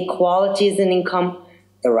sharpening inequalities in income,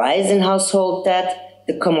 the rise in household debt,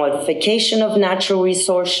 the commodification of natural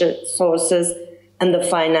resources, and the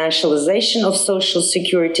financialization of social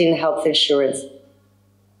security and health insurance,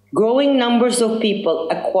 growing numbers of people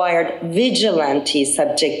acquired vigilante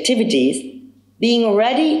subjectivities, being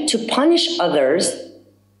ready to punish others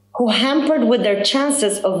who hampered with their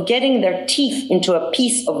chances of getting their teeth into a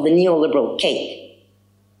piece of the neoliberal cake.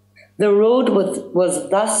 The road was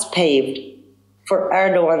thus paved for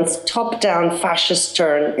Erdogan's top-down fascist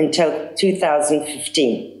turn until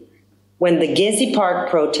 2015, when the Gezi Park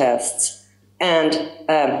protests and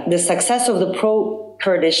the success of the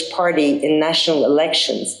pro-Kurdish party in national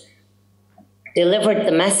elections delivered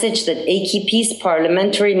the message that AKP's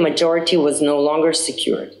parliamentary majority was no longer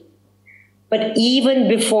secured. But even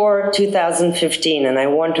before 2015, and I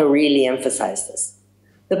want to really emphasize this,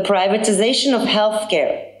 the privatization of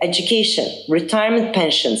healthcare, education, retirement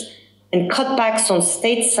pensions, and cutbacks on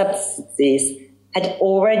state subsidies had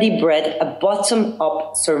already bred a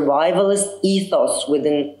bottom-up survivalist ethos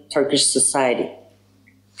within Turkish society.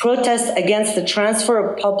 Protests against the transfer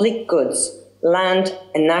of public goods, land,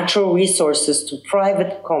 and natural resources to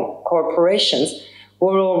private corporations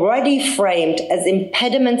were already framed as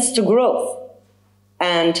impediments to growth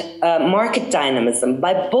and market dynamism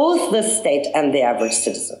by both the state and the average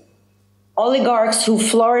citizen. Oligarchs who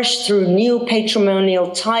flourished through new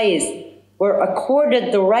patrimonial ties were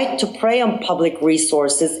accorded the right to prey on public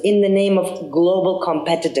resources in the name of global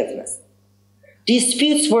competitiveness.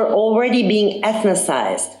 Disputes were already being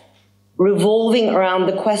ethnicized, revolving around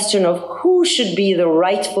the question of who should be the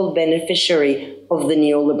rightful beneficiary of the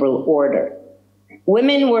neoliberal order.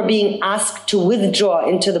 Women were being asked to withdraw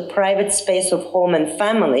into the private space of home and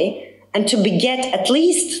family and to beget at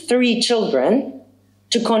least 3 children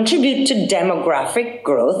to contribute to demographic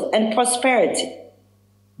growth and prosperity.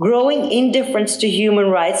 Growing indifference to human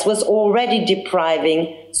rights was already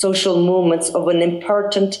depriving social movements of an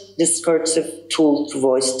important discursive tool to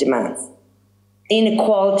voice demands.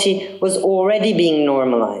 Inequality was already being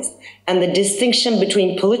normalized, and the distinction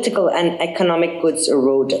between political and economic goods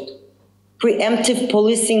eroded. Preemptive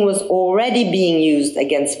policing was already being used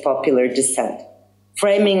against popular dissent,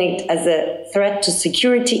 framing it as a threat to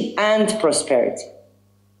security and prosperity.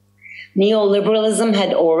 Neoliberalism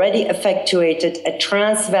had already effectuated a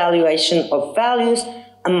transvaluation of values,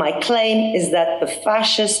 and my claim is that the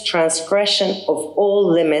fascist transgression of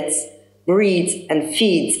all limits breeds and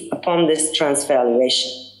feeds upon this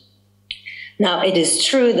transvaluation. Now, it is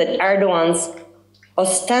true that Erdogan's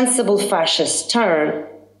ostensible fascist turn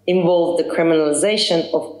involved the criminalization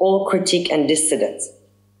of all critique and dissidents,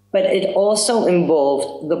 but it also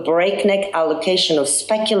involved the breakneck allocation of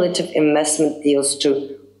speculative investment deals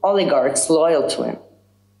to oligarchs loyal to him.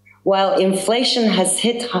 While inflation has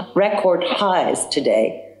hit record highs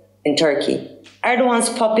today in Turkey, Erdogan's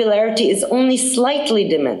popularity is only slightly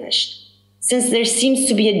diminished, since there seems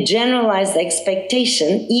to be a generalized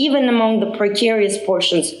expectation, even among the precarious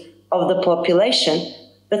portions of the population,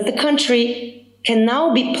 that the country can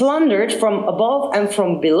now be plundered from above and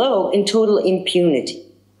from below in total impunity.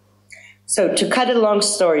 So to cut a long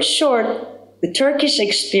story short, The Turkish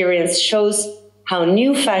experience shows how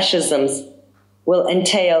new fascisms will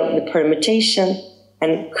entail the permutation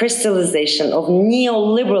and crystallization of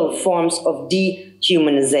neoliberal forms of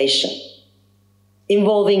dehumanization,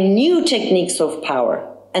 involving new techniques of power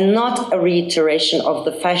and not a reiteration of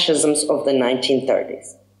the fascisms of the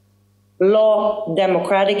 1930s. Law,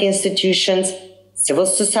 democratic institutions, civil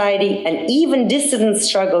society, and even dissident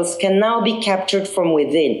struggles can now be captured from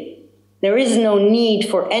within. There is no need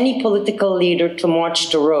for any political leader to march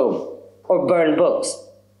to Rome or burn books.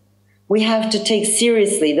 We have to take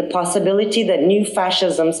seriously the possibility that new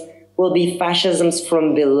fascisms will be fascisms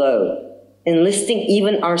from below, enlisting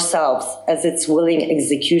even ourselves as its willing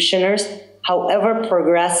executioners, however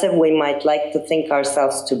progressive we might like to think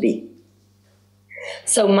ourselves to be.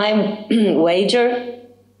 So my wager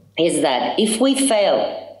is that if we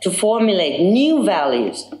fail to formulate new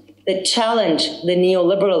values that challenge the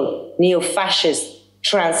neoliberal, neo-fascist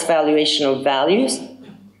transvaluation of values,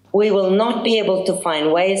 we will not be able to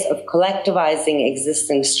find ways of collectivizing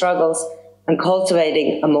existing struggles and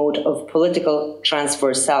cultivating a mode of political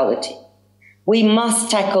transversality. We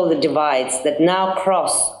must tackle the divides that now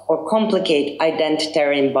cross or complicate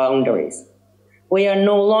identitarian boundaries. We are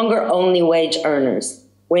no longer only wage earners,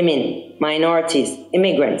 women, minorities,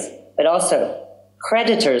 immigrants, but also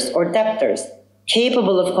creditors or debtors,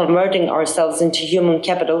 capable of converting ourselves into human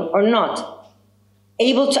capital or not,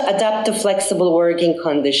 able to adapt to flexible working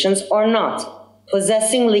conditions or not,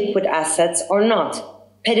 possessing liquid assets or not,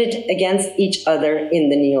 pitted against each other in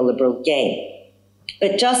the neoliberal game.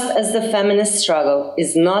 But just as the feminist struggle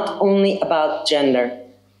is not only about gender,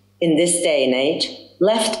 in this day and age,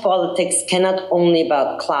 left politics cannot only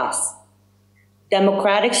about class.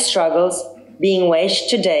 Democratic struggles being waged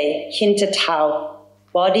today hint at how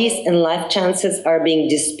bodies and life chances are being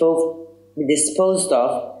disposed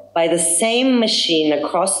of by the same machine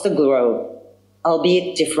across the globe,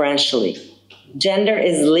 albeit differentially. Gender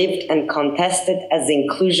is lived and contested as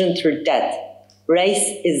inclusion through death.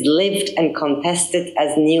 Race is lived and contested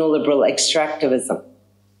as neoliberal extractivism.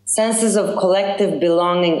 Senses of collective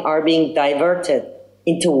belonging are being diverted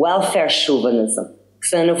into welfare chauvinism,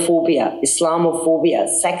 xenophobia, Islamophobia,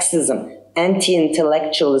 sexism,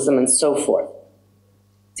 anti-intellectualism, and so forth.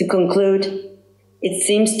 To conclude, it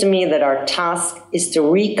seems to me that our task is to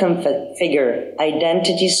reconfigure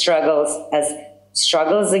identity struggles as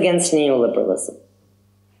struggles against neoliberalism,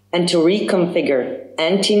 and to reconfigure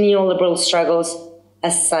anti-neoliberal struggles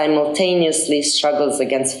as simultaneously struggles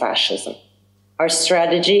against fascism. Our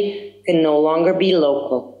strategy can no longer be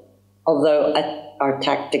local, although our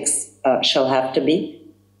tactics shall have to be,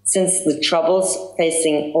 since the troubles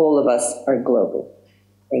facing all of us are global.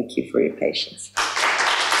 Thank you for your patience.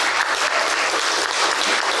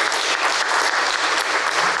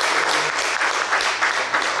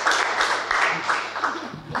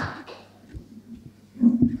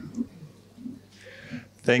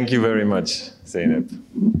 Thank you very much, Zeynep.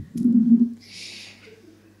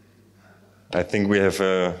 I think we have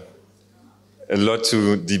a lot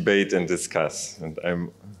to debate and discuss, and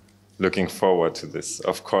I'm looking forward to this,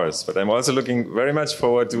 of course. But I'm also looking very much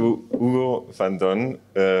forward to Hugo Fanton.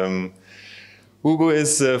 Hugo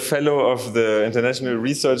is a fellow of the International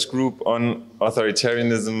Research Group on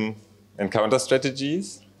Authoritarianism and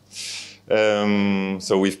Counterstrategies.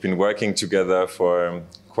 So we've been working together for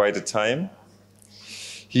quite a time.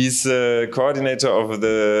 He's coordinator of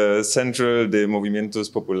the Central de Movimentos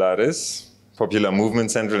Populares, Popular Movement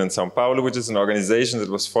Central in Sao Paulo, which is an organization that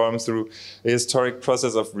was formed through a historic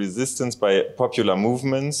process of resistance by popular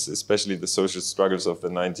movements, especially the social struggles of the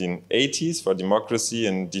 1980s for democracy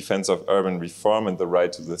and defense of urban reform and the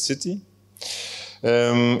right to the city.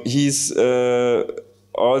 He's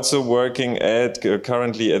also working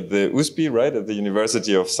currently at the USP, right, at the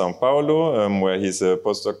University of Sao Paulo, where he's a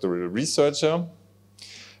postdoctoral researcher.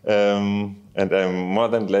 And I'm more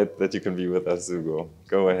than glad that you can be with us, Hugo.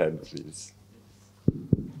 Go ahead, please.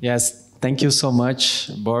 Yes, thank you so much,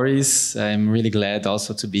 Börries. I'm really glad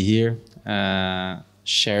also to be here,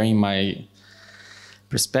 sharing my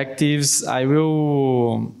perspectives. I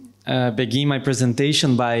will begin my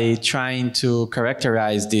presentation by trying to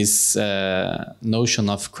characterize this notion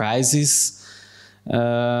of crisis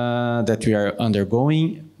that we are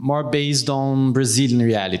undergoing, more based on Brazilian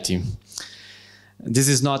reality. This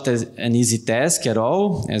is not an easy task at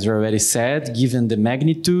all, as we already said, given the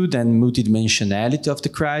magnitude and multidimensionality of the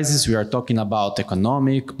crisis. We are talking about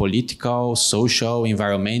economic, political, social,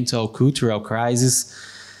 environmental, cultural crisis.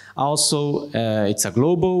 Also, it's a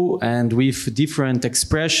global and with different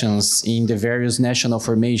expressions in the various national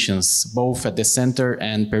formations, both at the center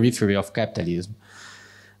and periphery of capitalism.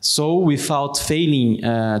 So without failing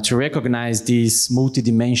to recognize this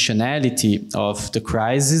multidimensionality of the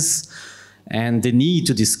crisis and the need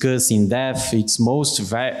to discuss in depth its most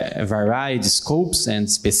varied scopes and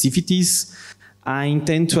specificities, I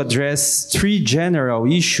intend to address three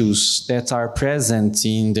general issues that are present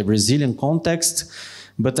in the Brazilian context,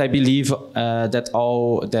 but I believe that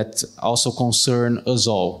also concern us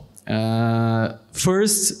all.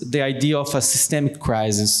 First, the idea of a systemic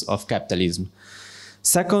crisis of capitalism.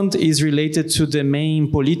 Second is related to the main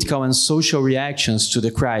political and social reactions to the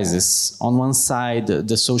crisis. On one side,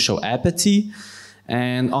 the social apathy,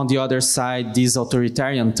 and on the other side, this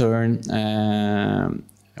authoritarian turn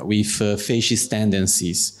with fascist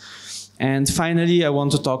tendencies. And finally, I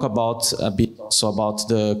want to talk about a bit also about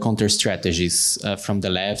the counter-strategies from the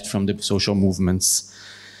left, from the social movements.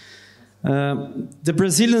 The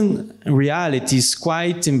Brazilian reality is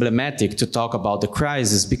quite emblematic to talk about the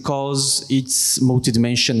crisis because its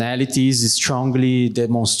multidimensionality is strongly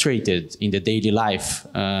demonstrated in the daily life.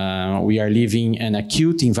 We are living an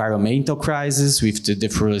acute environmental crisis with the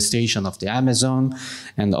deforestation of the Amazon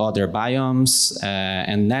and other biomes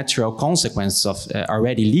and natural consequences of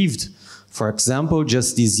already lived. For example,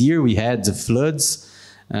 just this year we had the floods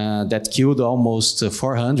that killed almost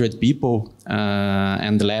 400 people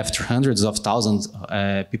and left hundreds of thousands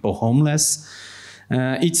of people homeless.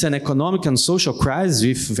 It's an economic and social crisis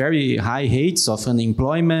with very high rates of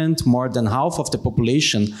unemployment, more than half of the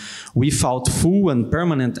population without full and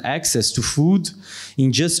permanent access to food.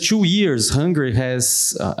 In just 2 years, hunger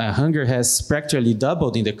has practically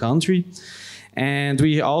doubled in the country. And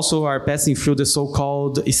we also are passing through the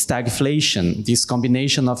so-called stagflation, this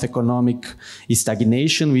combination of economic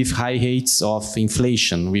stagnation with high rates of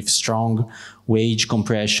inflation, with strong wage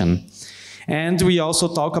compression. And we also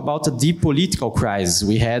talk about a deep political crisis.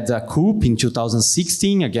 We had a coup in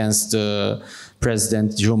 2016 against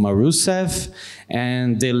President Dilma Rousseff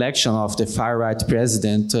and the election of the far-right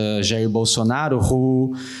president Jair Bolsonaro,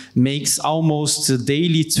 who makes almost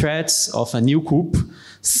daily threats of a new coup,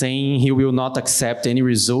 saying he will not accept any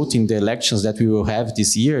result in the elections that we will have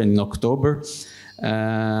this year in October.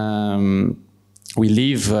 We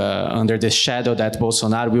live under the shadow that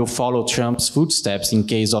Bolsonaro will follow Trump's footsteps in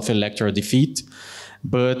case of electoral defeat,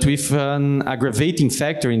 but with an aggravating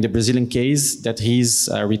factor in the Brazilian case that he's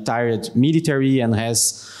retired military and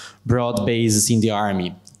has broad bases in the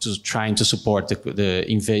army trying to support the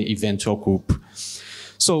eventual coup.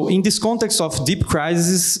 So in this context of deep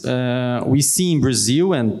crisis, we see in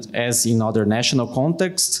Brazil and as in other national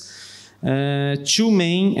contexts, two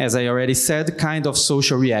main, as I already said, kind of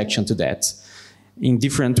social reaction to that. In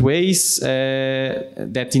different ways,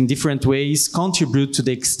 that in different ways contribute to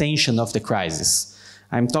the extension of the crisis.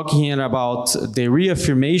 I'm talking here about the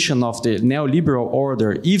reaffirmation of the neoliberal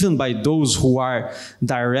order, even by those who are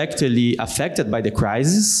directly affected by the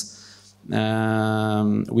crisis,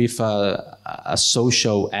 with a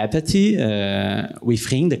social apathy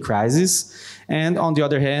within the crisis. And on the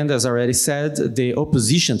other hand, as I already said, the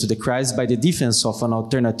opposition to the crisis by the defense of an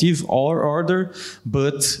alternative order,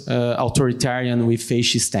 but authoritarian with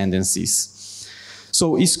fascist tendencies.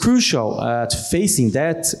 So it's crucial to facing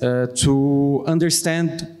that to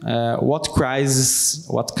understand what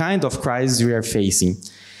kind of crisis we are facing.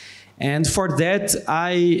 And for that,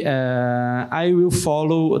 I will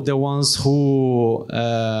follow the ones who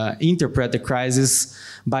interpret the crisis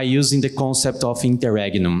by using the concept of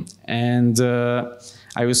interregnum. And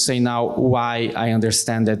I will say now why I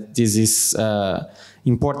understand that this is an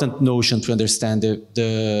important notion to understand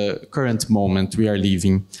the current moment we are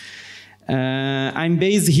living. I'm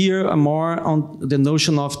based here more on the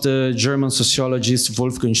notion of the German sociologist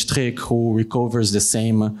Wolfgang Streeck, who recovers the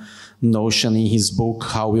same notion in his book,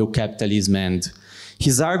 How Will Capitalism End?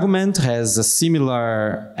 His argument has a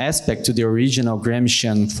similar aspect to the original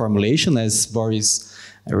Gramscian formulation, as Börries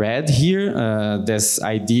read here, this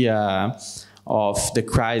idea of the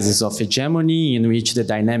crisis of hegemony in which the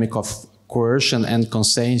dynamic of coercion and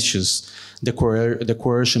consensus, the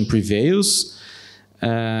coercion prevails.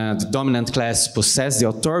 The dominant class possess the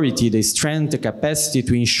authority, the strength, the capacity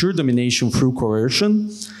to ensure domination through coercion.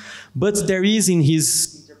 But there is in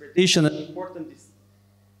his interpretation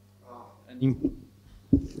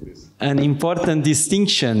an important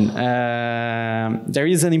distinction. There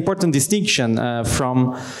is an important distinction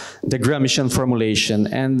from the Gramscian formulation.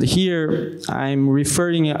 And here I'm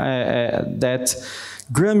referring that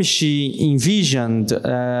Gramsci envisioned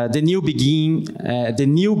the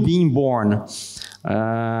new being born,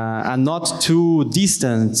 a not too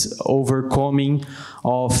distant overcoming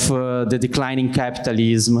of the declining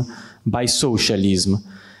capitalism by socialism.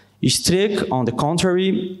 Struck, on the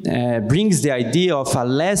contrary, brings the idea of a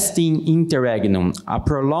lasting interregnum, a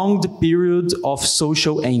prolonged period of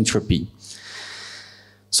social entropy.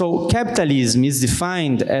 So capitalism is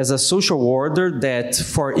defined as a social order that,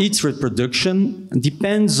 for its reproduction,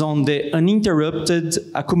 depends on the uninterrupted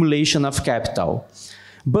accumulation of capital.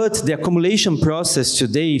 But the accumulation process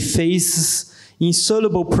today faces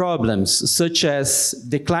insoluble problems such as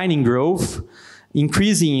declining growth,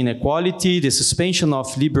 increasing inequality, the suspension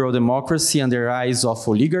of liberal democracy and the rise of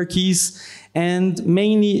oligarchies, and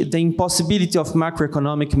mainly the impossibility of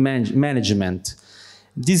macroeconomic management.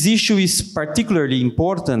 This issue is particularly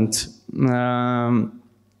important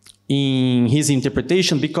in his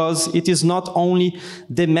interpretation because it is not only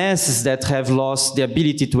the masses that have lost the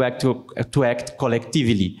ability to act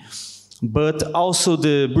collectively, but also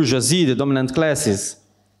the bourgeoisie, the dominant classes,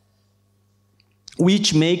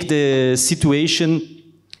 which make the situation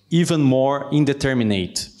even more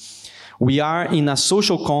indeterminate. We are in a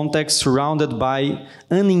social context surrounded by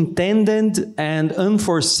unintended and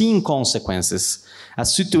unforeseen consequences, a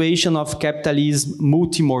situation of capitalism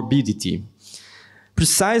multimorbidity.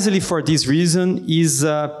 Precisely for this reason is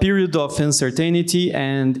a period of uncertainty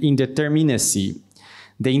and indeterminacy.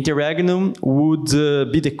 The interregnum would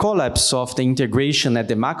be the collapse of the integration at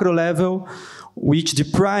the macro level, which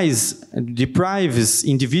deprives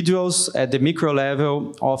individuals at the micro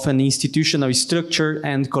level of an institutional structure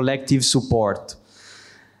and collective support.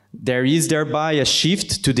 There is thereby a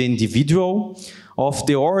shift to the individual of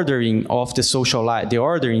the ordering of the social life, the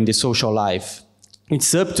order in the social life.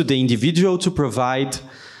 It's up to the individual to provide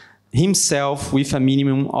himself with a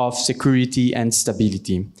minimum of security and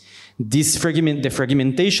stability. The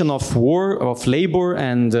fragmentation of labor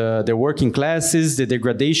and the working classes, the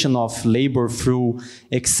degradation of labor through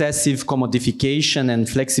excessive commodification and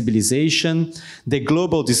flexibilization, the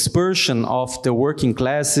global dispersion of the working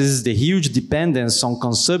classes, the huge dependence on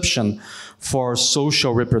consumption for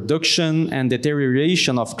social reproduction and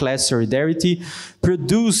deterioration of class solidarity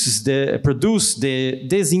produce the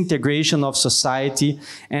disintegration of society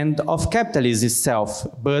and of capitalism itself,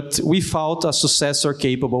 but without a successor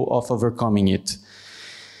capable of overcoming it.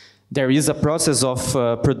 There is a process of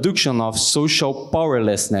production of social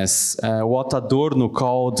powerlessness, what Adorno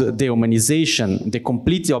called dehumanization, the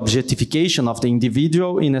complete objectification of the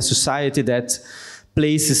individual in a society that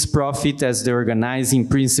places profit as the organizing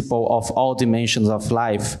principle of all dimensions of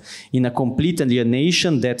life, in a complete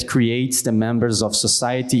alienation that creates the members of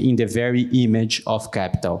society in the very image of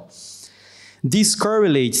capital. This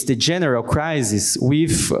correlates the general crisis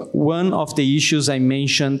with one of the issues I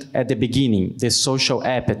mentioned at the beginning, the social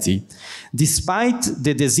apathy. Despite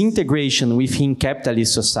the disintegration within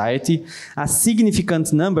capitalist society, a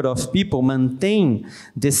significant number of people maintain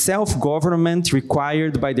the self-government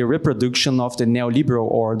required by the reproduction of the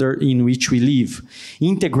neoliberal order in which we live,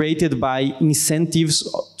 integrated by incentives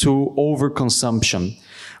to overconsumption.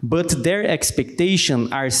 But their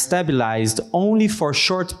expectations are stabilized only for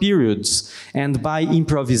short periods and by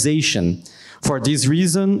improvisation. For this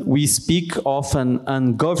reason, we speak of an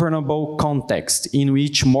ungovernable context in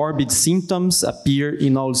which morbid symptoms appear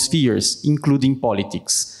in all spheres, including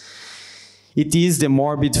politics. It is the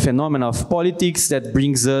morbid phenomenon of politics that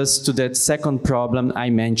brings us to that second problem I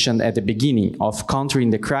mentioned at the beginning, of countering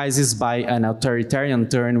the crisis by an authoritarian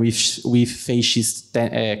turn with fascist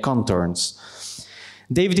contours.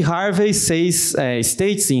 David Harvey states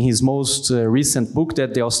in his most recent book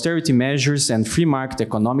that the austerity measures and free market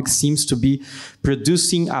economics seems to be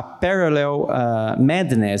producing a parallel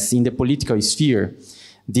madness in the political sphere.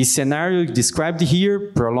 This scenario described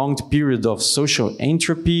here, prolonged period of social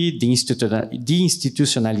entropy,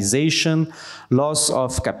 deinstitutionalization, loss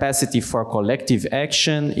of capacity for collective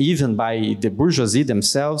action, even by the bourgeoisie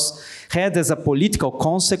themselves, had as a political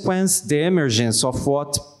consequence the emergence of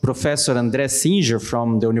what Professor André Singer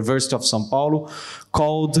from the University of São Paulo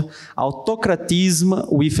called autocratism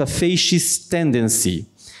with a fascist tendency.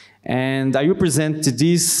 And I will present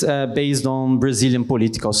this based on Brazilian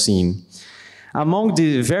political scene. Among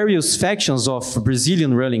the various factions of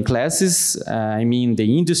Brazilian ruling classes, I mean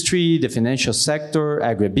the industry, the financial sector,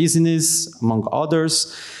 agribusiness, among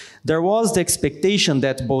others, there was the expectation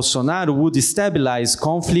that Bolsonaro would stabilize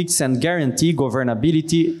conflicts and guarantee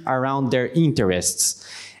governability around their interests.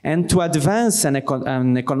 And to advance an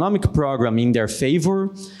economic program in their favor,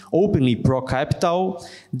 openly pro-capital,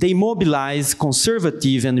 they mobilize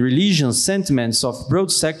conservative and religious sentiments of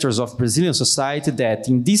broad sectors of Brazilian society that,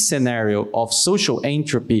 in this scenario of social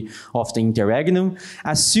entropy of the interregnum,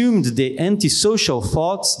 assumed the antisocial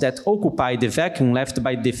thoughts that occupy the vacuum left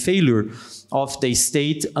by the failure of the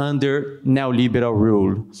state under neoliberal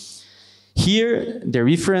rule. Here, the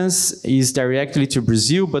reference is directly to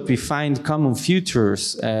Brazil, but we find common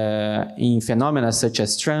features in phenomena such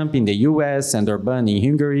as Trump in the US and Orbán in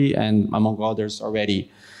Hungary, and among others already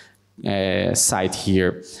cited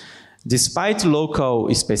here. Despite local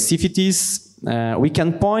specificities, we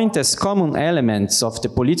can point as common elements of the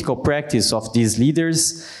political practice of these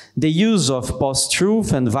leaders the use of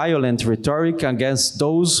post-truth and violent rhetoric against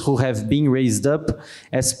those who have been raised up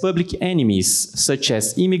as public enemies, such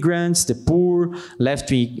as immigrants, the poor,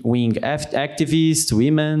 left-wing activists,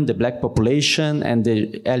 women, the black population, and the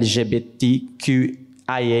LGBTQIA+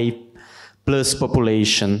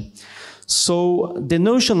 population. So the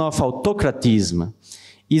notion of autocratism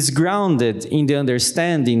is grounded in the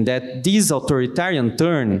understanding that this authoritarian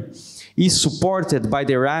turn is supported by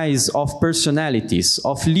the rise of personalities,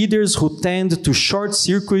 of leaders who tend to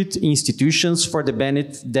short-circuit institutions for the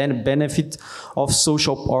benefit of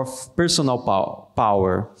personal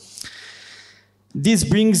power. This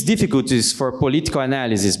brings difficulties for political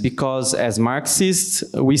analysis because, as Marxists,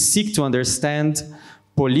 we seek to understand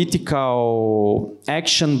political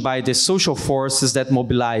action by the social forces that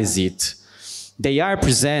mobilize it. They are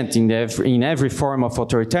present in every form of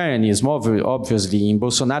authoritarianism, obviously. In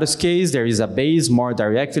Bolsonaro's case, there is a base more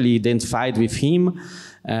directly identified with him,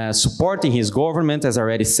 supporting his government, as I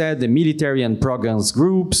already said, the military and pro-guns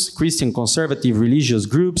groups, Christian conservative religious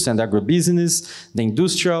groups and agribusiness, the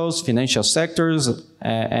industrials, financial sectors,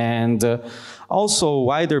 and also a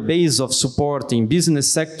wider base of support in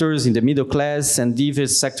business sectors, in the middle class, and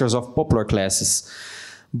diverse sectors of popular classes.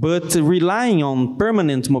 But relying on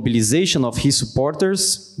permanent mobilization of his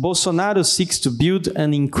supporters, Bolsonaro seeks to build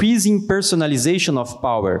an increasing personalization of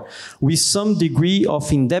power with some degree of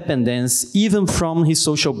independence even from his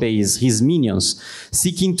social base, his minions,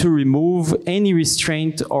 seeking to remove any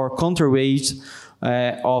restraint or counterweight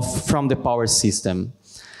from the power system.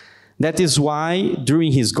 That is why,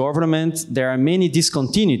 during his government, there are many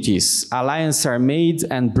discontinuities. Alliances are made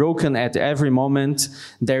and broken at every moment.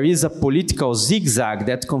 There is a political zigzag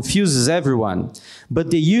that confuses everyone. But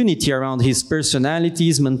the unity around his personality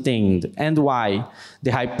is maintained. And why?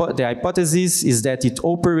 The hypothesis is that it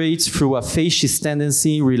operates through a fascist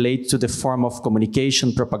tendency related to the form of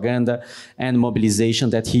communication, propaganda, and mobilization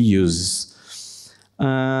that he uses.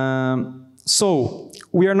 So,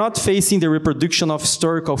 we are not facing the reproduction of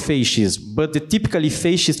historical fascism, but the typically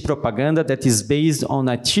fascist propaganda that is based on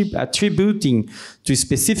attributing to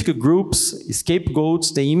specific groups,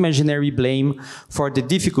 scapegoats, the imaginary blame for the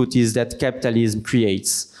difficulties that capitalism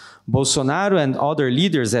creates. Bolsonaro and other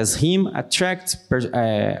leaders as him attract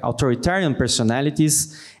authoritarian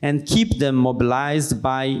personalities and keep them mobilized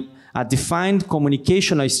by a defined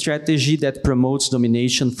communicational strategy that promotes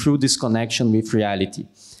domination through disconnection with reality.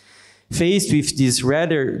 Faced with this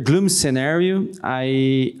rather gloomy scenario,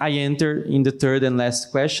 I enter in the third and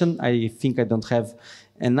last question. I think I don't have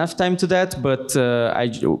enough time to that, but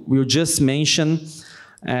I will just mention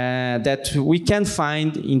that we can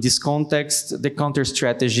find in this context the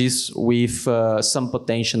counter-strategies with some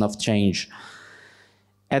potential of change.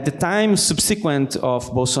 At the time subsequent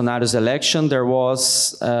of Bolsonaro's election, there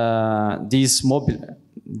was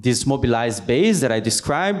this mobilized base that I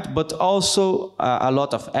described, but also a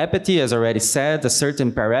lot of apathy, as I already said, a certain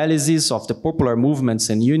paralysis of the popular movements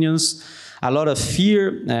and unions, a lot of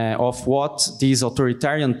fear of what this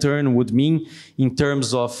authoritarian turn would mean in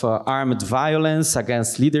terms of armed violence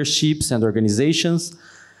against leaderships and organizations.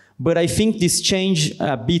 But I think this changed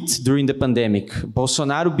a bit during the pandemic.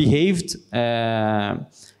 Bolsonaro behaved,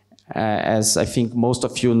 as I think most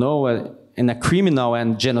of you know, in a criminal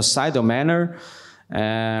and genocidal manner,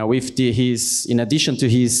 in addition to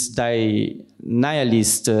his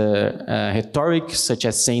nihilist rhetoric, such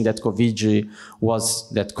as saying that COVID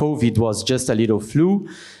was just a little flu,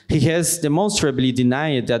 he has demonstrably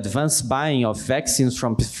denied the advanced buying of vaccines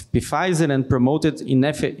from Pfizer and promoted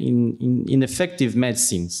ineffective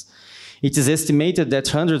medicines. It is estimated that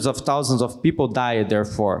hundreds of thousands of people died,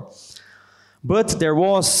 therefore. But there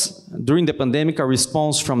was, during the pandemic, a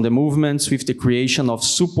response from the movements with the creation of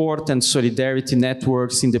support and solidarity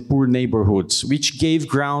networks in the poor neighborhoods, which gave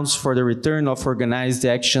grounds for the return of organized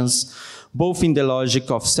actions, both in the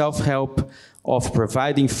logic of self-help, of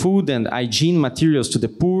providing food and hygiene materials to the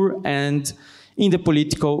poor, and in the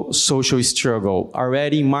political social struggle.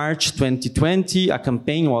 Already in March 2020, a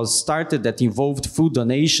campaign was started that involved food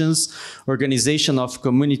donations, organization of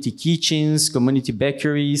community kitchens, community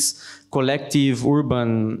bakeries, collective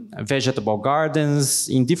urban vegetable gardens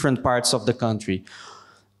in different parts of the country.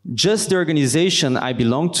 Just the organization I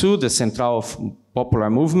belong to, the Central of Popular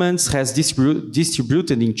Movements, has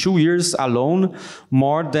distributed in 2 years alone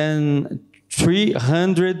more than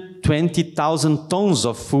 320,000 tons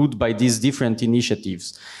of food by these different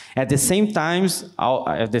initiatives. At the same time,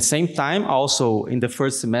 also in the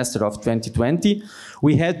first semester of 2020,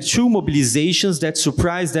 we had 2 mobilizations that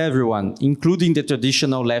surprised everyone, including the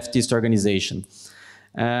traditional leftist organization.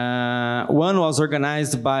 One was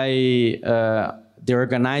organized by the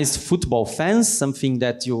organized football fans, something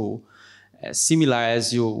that similar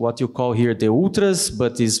as what you call here the ultras,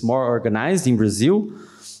 but is more organized in Brazil.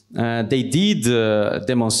 They did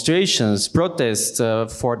demonstrations, protests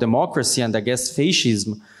for democracy and against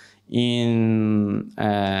fascism in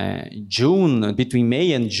June, between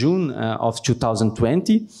May and June of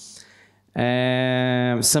 2020.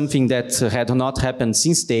 Something that had not happened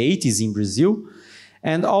since the 80s in Brazil.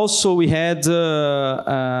 And also we had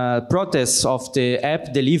protests of the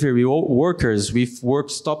app delivery workers with work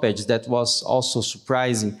stoppage. That was also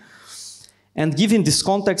surprising. And given this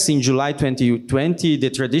context, in July 2020, the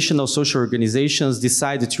traditional social organizations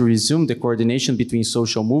decided to resume the coordination between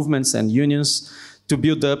social movements and unions to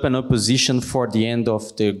build up an opposition for the end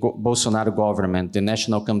of the Bolsonaro government. The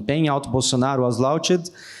national campaign Out Bolsonaro was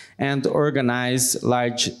launched and organized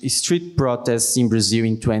large street protests in Brazil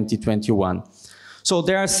in 2021. So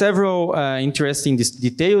there are several interesting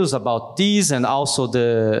details about this, and also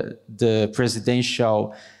the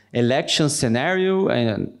presidential election scenario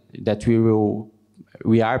that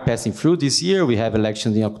we are passing through this year. We have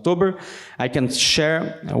elections in October. I can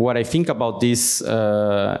share what I think about this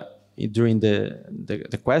during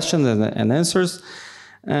the questions and answers.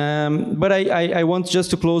 But I want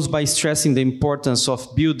just to close by stressing the importance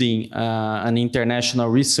of building an international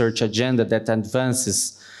research agenda that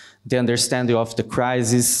advances the understanding of the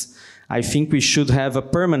crisis. I think we should have a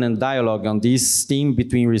permanent dialogue on this theme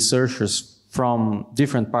between researchers from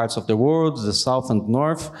different parts of the world, the South and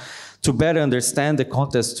North, to better understand the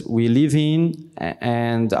context we live in,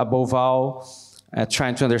 and above all,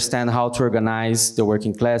 trying to understand how to organize the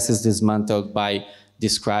working classes dismantled by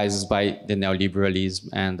this crisis, by the neoliberalism.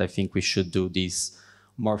 And I think we should do this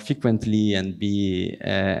more frequently and be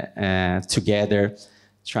together,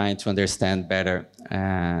 trying to understand better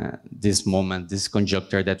this moment, this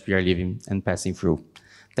conjuncture that we are living and passing through.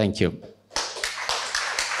 Thank you.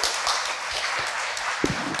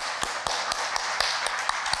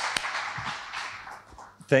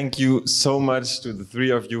 Thank you so much to the three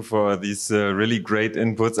of you for these really great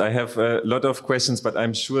inputs. I have a lot of questions, but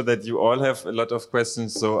I'm sure that you all have a lot of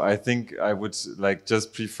questions. So I think I would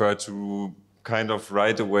just prefer to kind of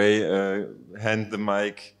right away hand the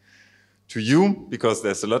mic to you, because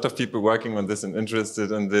there's a lot of people working on this and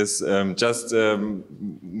interested in this.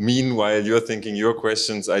 Meanwhile you're thinking your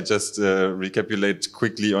questions, I just recapitulate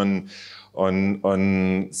quickly on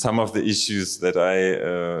some of the issues that I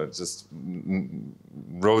just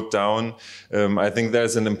wrote down. I think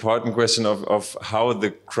there's an important question of how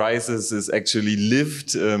the crisis is actually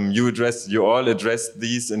lived. You all addressed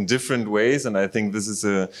these in different ways, and I think this is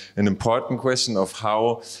an important question of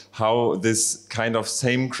how this kind of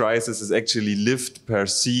same crisis is actually lived,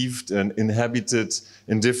 perceived, and inhabited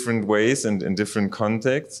in different ways and in different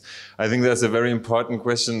contexts. I think there's a very important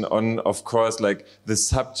question on, of course, the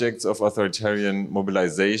subjects of authoritarian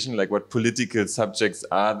mobilization, what political subjects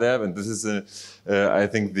are there, and this is I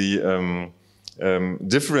think the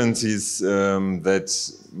differences that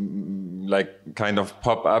kind of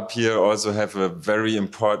pop up here also have a very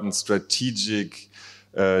important strategic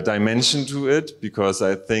dimension to it, because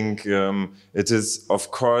I think it is,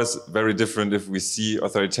 of course, very different if we see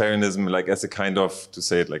authoritarianism as a kind of, to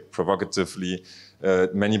say it provocatively,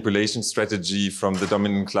 manipulation strategy from the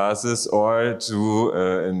dominant classes, or to,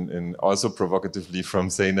 and also provocatively from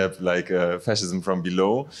Zeynep, fascism from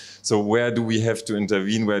below. So where do we have to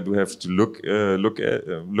intervene? Where do we have to look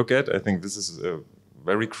at? I think this is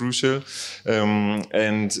very crucial.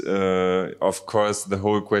 And of course, the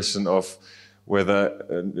whole question of whether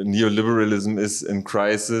neoliberalism is in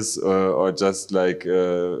crisis or just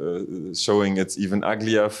showing its even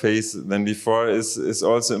uglier face than before is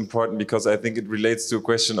also important, because I think it relates to a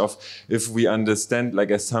question of if we understand,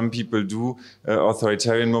 as some people do,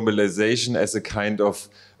 authoritarian mobilization as a kind of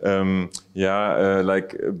a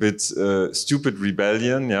bit stupid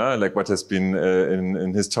rebellion, what has been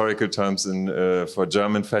in historical terms for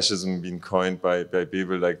German fascism been coined by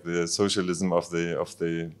people like the socialism of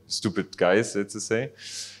the stupid guys, let's say.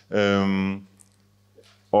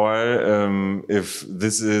 Or if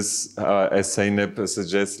this is, as Zeynep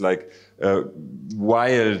suggests,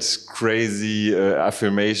 wild, crazy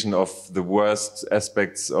affirmation of the worst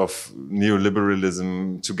aspects of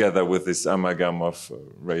neoliberalism together with this amalgam of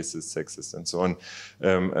racist, sexist, and so on,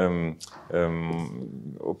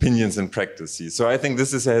 opinions and practices. So I think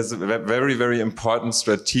this has very, very important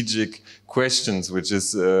strategic questions, which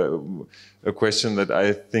is a question that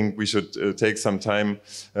I think we should take some time,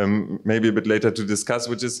 maybe a bit later, to discuss,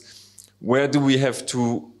 which is, where do we have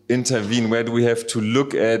to intervene? Where do we have to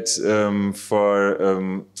look at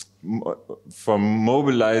for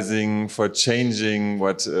mobilizing, for changing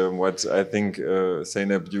what I think,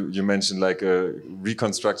 Zeynep, you mentioned, like a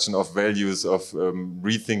reconstruction of values, of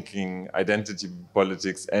rethinking identity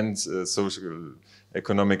politics and social,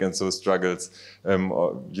 economic and social struggles.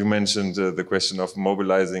 You mentioned the question of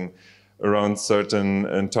mobilizing around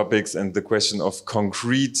certain topics, and the question of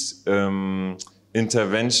concrete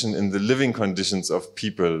intervention in the living conditions of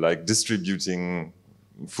people, like distributing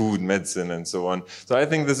food, medicine, and so on. So I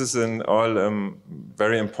think this is all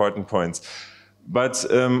very important points. But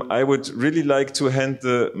I would really like to hand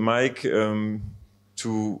the mic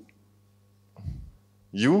to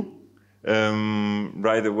you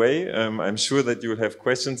right away. I'm sure that you will have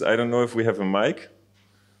questions. I don't know if we have a mic.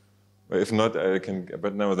 If not, I can.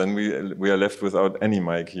 But no, then we are left without any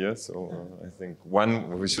mic here. So I think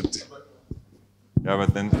one we should. Yeah,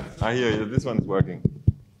 but then here this one's working.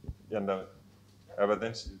 Yeah, no. But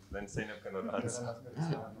then Zeynep cannot answer.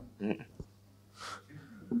 Yeah.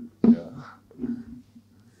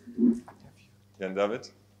 Jan David.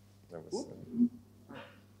 That was,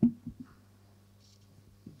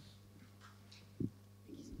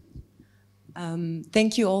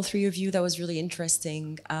 thank you, all three of you. That was really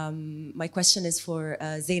interesting. My question is for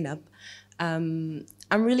Zeynep.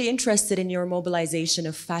 I'm really interested in your mobilization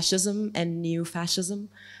of fascism and neo-fascism.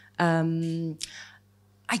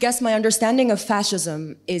 I guess my understanding of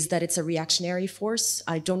fascism is that it's a reactionary force.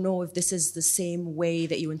 I don't know if this is the same way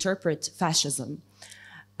that you interpret fascism.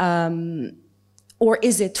 Or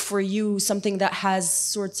is it for you something that has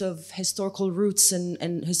sorts of historical roots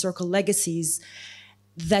and historical legacies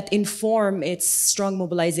that inform its strong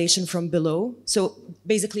mobilization from below? So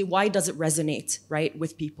basically, why does it resonate, right,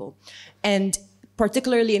 with people? And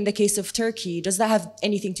particularly in the case of Turkey, does that have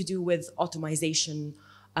anything to do with Ottomanization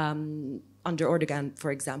under Erdogan,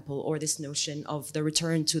 for example, or this notion of the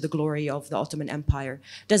return to the glory of the Ottoman Empire?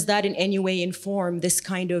 Does that in any way inform this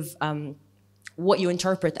kind of what you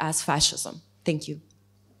interpret as fascism? Thank you.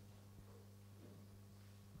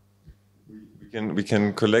 We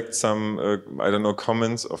can collect some, I don't know,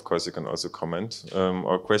 comments. Of course, you can also comment,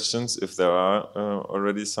 or questions if there are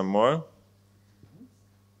already some more.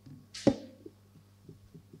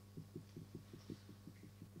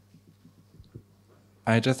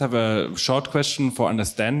 I just have a short question for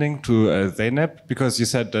understanding to Zeynep, because you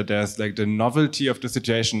said that there's like the novelty of the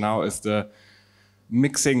situation now is the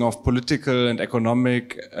mixing of political and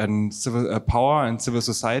economic and civil power and civil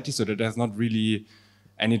society, so that there's not really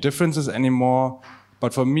any differences anymore.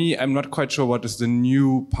 But for me, I'm not quite sure what is the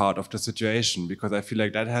new part of the situation, because I feel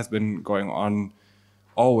like that has been going on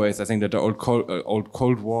always. I think that the old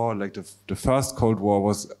Cold War, like the first Cold War,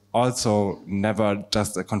 was also never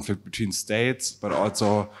just a conflict between states, but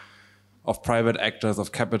also of private actors,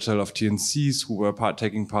 of capital, of TNCs who were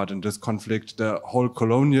taking part in this conflict. The whole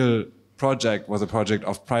colonial project was a project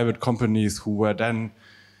of private companies who were then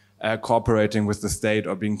cooperating with the state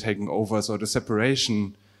or being taken over. So the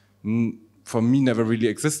separation, for me, never really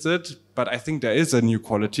existed. But I think there is a new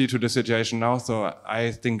quality to the situation now. So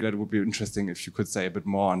I think that would be interesting if you could say a bit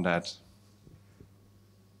more on that.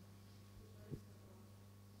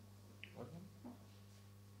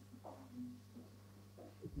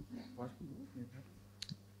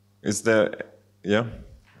 Is there, yeah,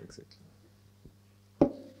 exactly.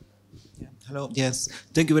 Yeah. Hello, yes,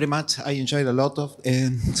 thank you very much. I enjoyed a lot of,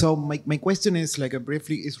 so my question is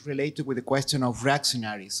briefly is related with the question of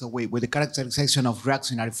reactionary. So with the characterization of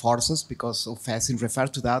reactionary forces, because of Fanton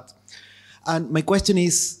refers to that. And my question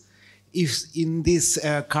is, if in this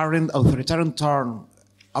current authoritarian turn,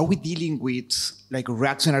 are we dealing with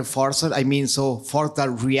reactionary forces? I mean, so forces that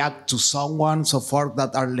react to someone, so forces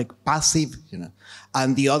that are passive,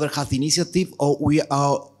 and the other has the initiative, or we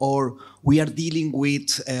are dealing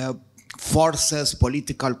with forces,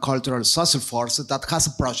 political, cultural, social forces that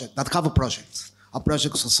have a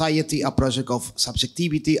project, of society, a project of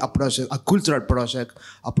subjectivity, a cultural project,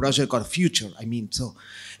 a project of future. I mean, so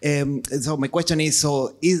my question is,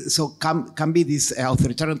 can be this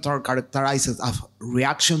authoritarian turn characterized as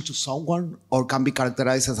reaction to someone, or can be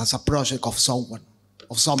characterized as a project of someone,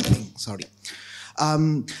 of something? Sorry.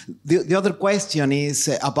 The other question is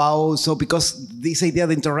about, so because this idea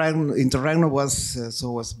of interregnum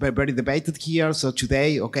was very debated here, so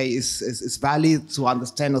today, okay, is valid to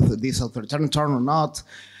understand if this authoritarian term or not.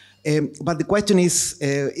 But the question is,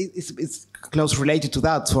 it's close related to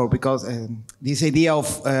that, because this idea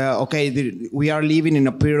of, okay, we are living in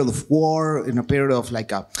a period of war, in a period of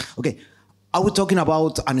like, okay, are we talking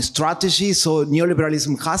about a strategy? So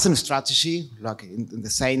neoliberalism has a strategy, like in the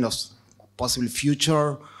sense of possible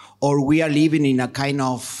future, or we are living in a kind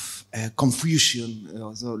of confusion,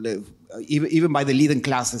 even by the leading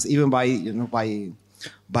classes, even by,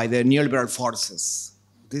 by the neoliberal forces.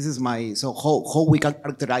 This is my, so how we can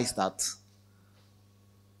characterize that?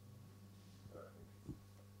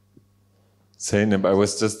 Zeynep, I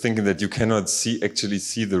was just thinking that you cannot actually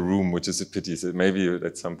see the room, which is a pity. So maybe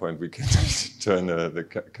at some point we can turn the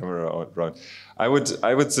camera around. I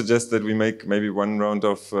would suggest that we make maybe one round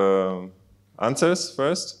of answers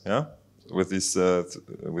first, yeah, with these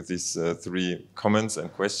three comments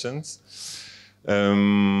and questions.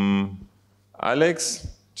 Alex,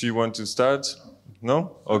 do you want to start?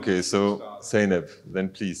 No? Okay, so Zeynep, then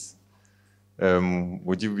please,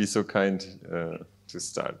 would you be so kind to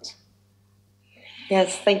start?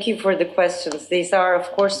 Yes, thank you for the questions. These are,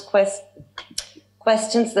 of course,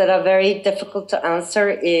 questions that are very difficult to answer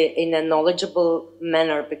in a knowledgeable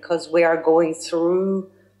manner, because we are going through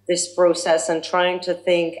this process and trying to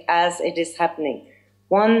think as it is happening.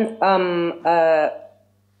 One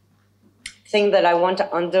thing that I want to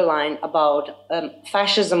underline about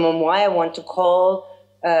fascism and why I want to call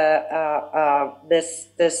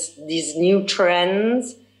these new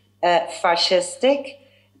trends fascistic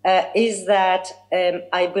is that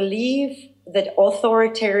I believe that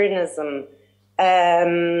authoritarianism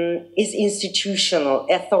is institutional.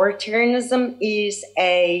 Authoritarianism is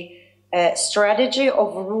a strategy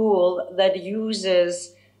of rule that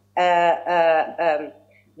uses, that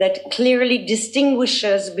clearly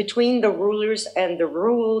distinguishes between the rulers and the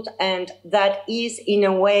ruled, and that is in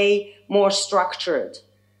a way more structured.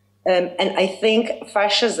 And I think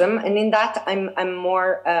fascism, and in that I'm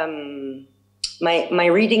more, my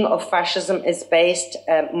reading of fascism is based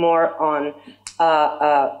more on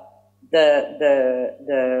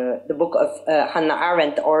the book of Hannah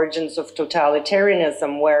Arendt, Origins of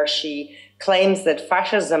Totalitarianism, where she claims that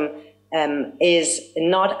fascism is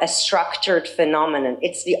not a structured phenomenon.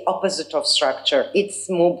 It's the opposite of structure. It's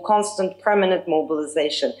constant, permanent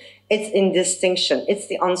mobilization. It's indistinction. It's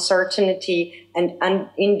the uncertainty and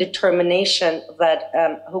indetermination that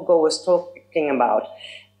Hugo was talking about.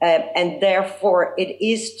 And therefore, it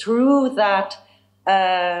is through that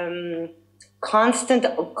constant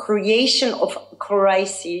creation of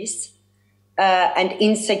crises and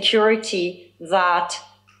insecurity that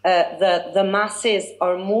the masses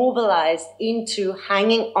are mobilized into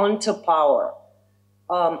hanging on to power.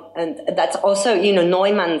 And that's also,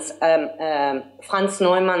 Neumann's, Franz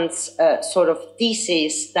Neumann's sort of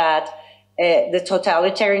thesis that the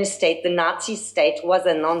totalitarian state, the Nazi state, was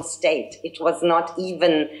a non-state. It was not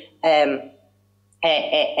even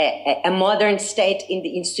a modern state in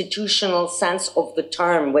the institutional sense of the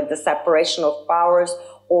term, with the separation of powers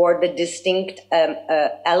or the distinct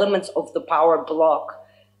elements of the power block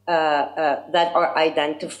that are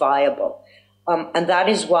identifiable. And that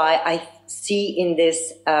is why I see in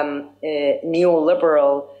this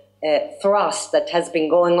neoliberal thrust that has been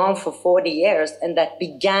going on for 40 years and that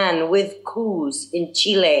began with coups in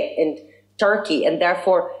Chile and Turkey, and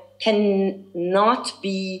therefore cannot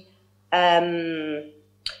be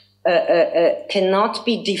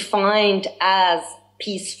defined as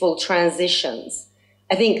peaceful transitions.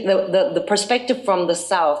 I think the perspective from the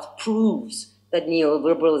South proves that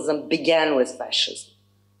neoliberalism began with fascism,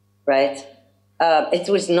 right? It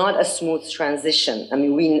was not a smooth transition. I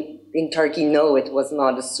mean, we in Turkey know it was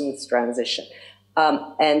not a smooth transition.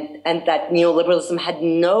 And that neoliberalism had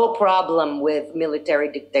no problem with military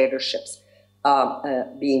dictatorships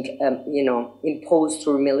being, imposed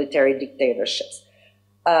through military dictatorships.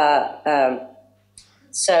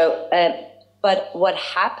 But what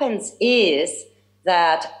happens is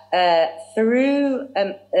that through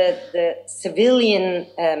the civilian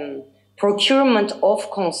procurement of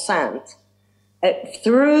consent,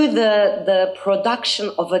 through the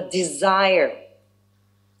production of a desire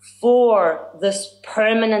for this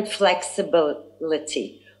permanent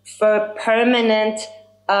flexibility, for permanent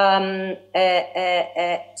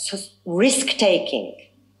risk-taking,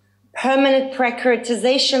 permanent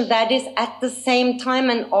precaritization that is at the same time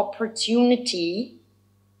an opportunity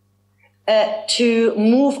to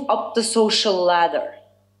move up the social ladder.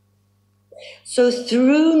 So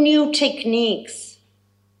through new techniques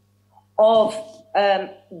of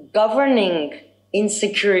governing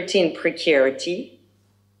insecurity and precarity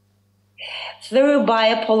through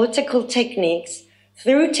biopolitical techniques,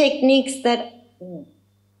 through techniques that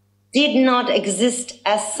did not exist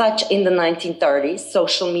as such in the 1930s,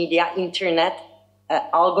 social media, internet,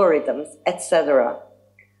 algorithms, etc.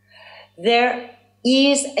 There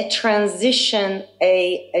is a transition,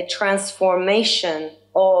 a transformation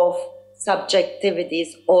of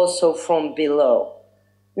subjectivities also from below.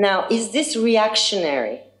 Now, is this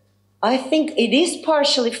reactionary? I think it is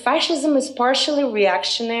partially, fascism is partially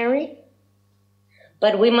reactionary,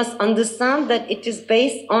 but we must understand that it is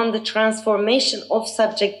based on the transformation of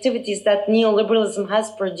subjectivities that neoliberalism has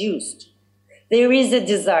produced. There is a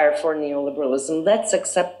desire for neoliberalism, let's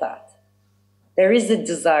accept that. There is a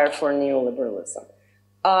desire for neoliberalism.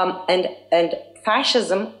 And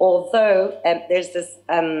fascism, although there's this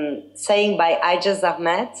saying by Aijaz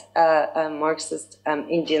Ahmed, a Marxist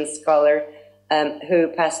Indian scholar who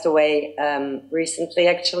passed away recently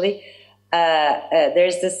actually,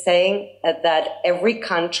 there's this saying that every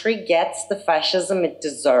country gets the fascism it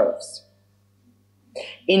deserves,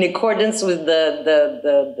 in accordance with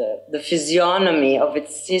the physiognomy of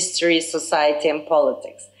its history, society, and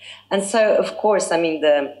politics. And so, of course, I mean,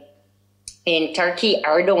 in Turkey,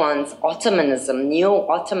 Erdogan's Ottomanism,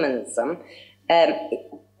 neo-Ottomanism,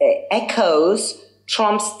 echoes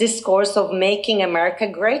Trump's discourse of making America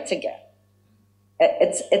great again.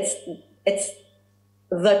 It's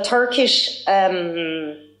the Turkish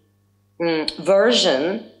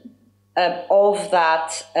version of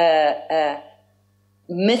that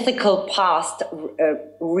mythical past,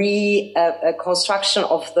 reconstruction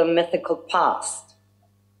of the mythical past.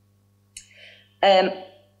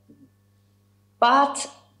 But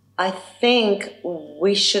I think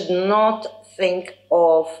we should not think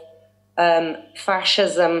of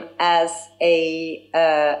fascism as a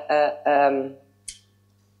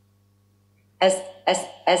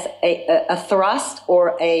thrust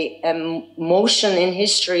or a motion in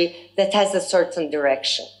history that has a certain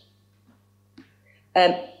direction.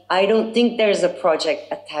 I don't think there's a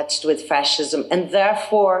project attached with fascism, and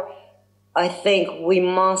therefore I think we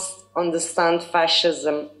must understand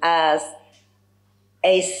fascism as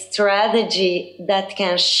a strategy that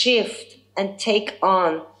can shift and take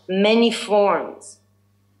on many forms.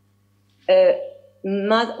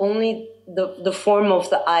 Not only the form of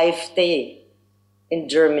the AfD in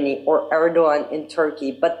Germany or Erdogan in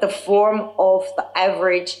Turkey, but the form of the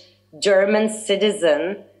average German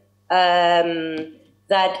citizen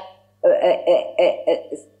that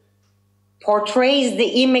portrays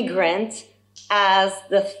the immigrant as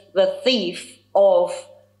the thief of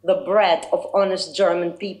the bread of honest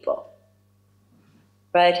German people,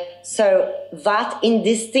 right? So that in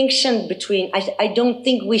distinction between, I don't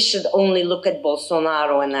think we should only look at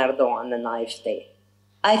Bolsonaro and Erdogan and AfD.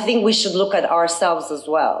 I think we should look at ourselves as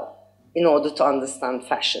well in order to understand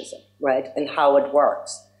fascism, right? And how it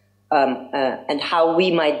works, and how we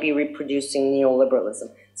might be reproducing neoliberalism.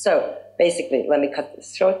 So basically, let me cut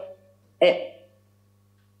this short.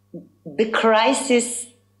 The crisis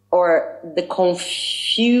or the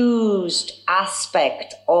confused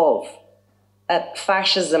aspect of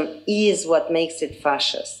fascism is what makes it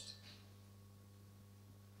fascist.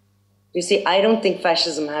 You see, I don't think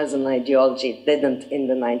fascism has an ideology. It didn't in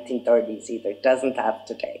the 1930s either. It doesn't have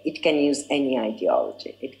today. It can use any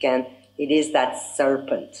ideology. It is that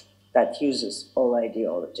serpent that uses all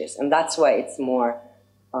ideologies. And that's why it's more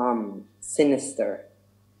sinister.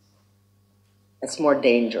 It's more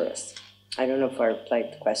dangerous. I don't know if I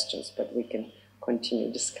replied to questions, but we can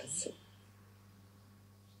continue discussing.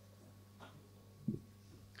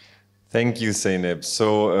 Thank you, Zeynep.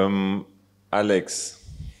 So, Alex,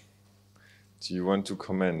 do you want to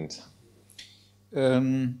comment?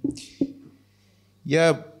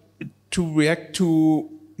 Yeah, to react to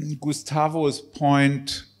Gustavo's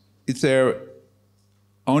point, is there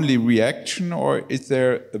only reaction or is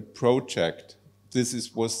there a project?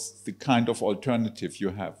 This was the kind of alternative you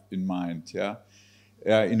have in mind, yeah,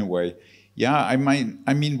 in a way. Yeah, I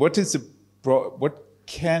mean, what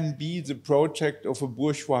can be the project of a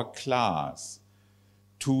bourgeois class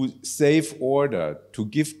to save order, to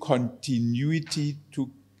give continuity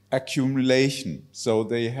to accumulation, so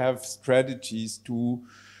they have strategies to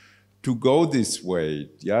go this way,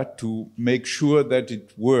 yeah, to make sure that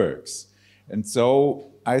it works. And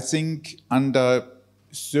so I think under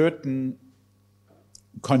certain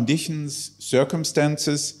conditions,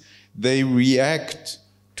 circumstances, they react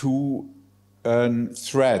to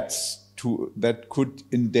threats that could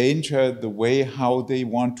endanger the way how they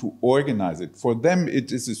want to organize it. For them,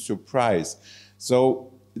 it is a surprise.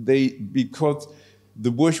 So because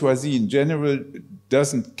the bourgeoisie in general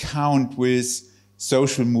doesn't count with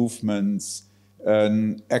social movements,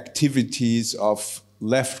 activities of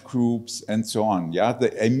left groups and so on. Yeah,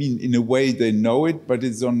 I mean, in a way they know it, but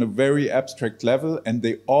it's on a very abstract level, and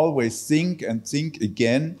they always think and think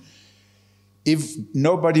again. If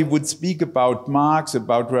nobody would speak about Marx,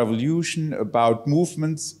 about revolution, about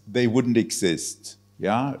movements, they wouldn't exist.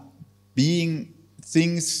 Yeah,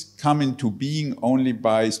 things come into being only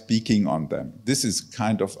by speaking on them. This is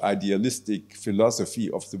kind of idealistic philosophy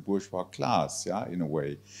of the bourgeois class, yeah, in a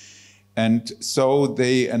way. And so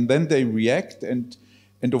then they react, and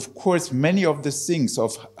of course, many of the things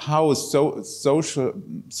of how social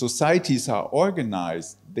societies are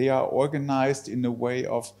organized, they are organized in a way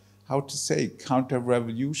of, how to say,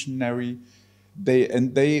 counter-revolutionary.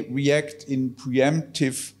 They react in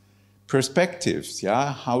preemptive perspectives,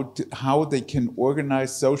 yeah, how they can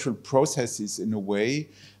organize social processes in a way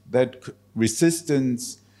that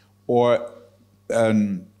resistance or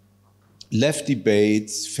left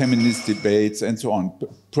debates, feminist debates, and so on,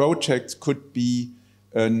 projects could be,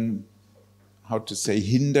 how to say,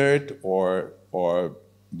 hindered or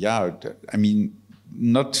yeah, I mean,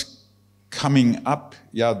 not coming up.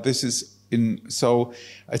 Yeah, this is so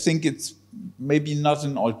I think it's maybe not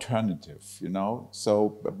an alternative, you know.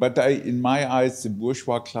 So, but in my eyes, the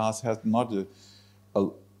bourgeois class has not a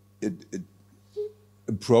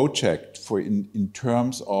project for in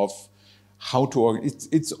terms of how to organize.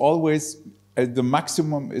 It's always the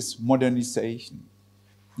maximum is modernization.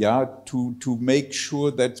 Yeah, to make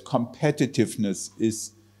sure that competitiveness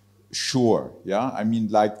is sure. Yeah, I mean,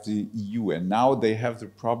 like the EU, and now they have the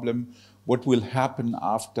problem: what will happen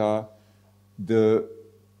after the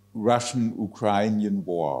Russian-Ukrainian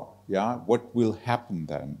war? Yeah, what will happen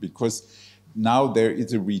then? Because now there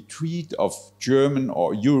is a retreat of German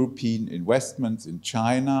or European investments in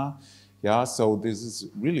China. Yeah, so this is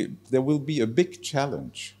really, there will be a big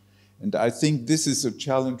challenge. And I think this is a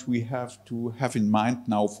challenge we have to have in mind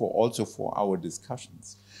now also for our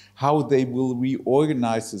discussions. How they will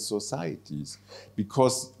reorganize the societies.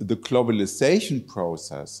 Because the globalization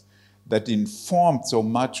process that informed so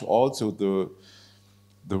much also the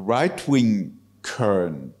right-wing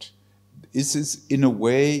current is in a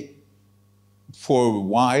way, for a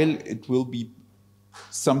while, it will be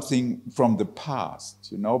something from the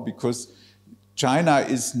past, you know, because China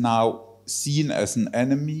is now seen as an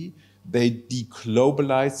enemy. They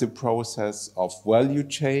deglobalize the process of value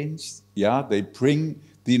change. Yeah, they bring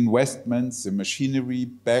the investments, the machinery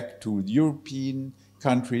back to European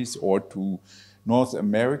countries or to North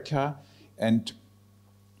America. And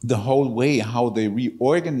the whole way how they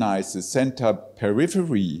reorganize the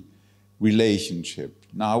center-periphery relationship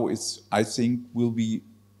now is, I think, will be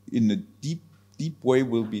in a deep way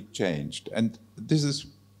will be changed. And this is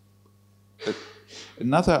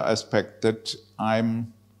another aspect that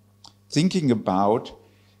I'm thinking about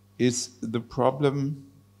is the problem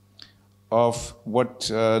of what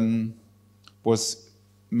was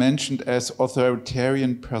mentioned as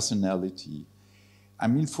authoritarian personality. I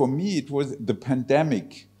mean, for me, it was the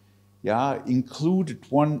pandemic, yeah, included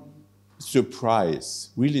one surprise,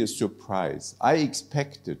 really a surprise. I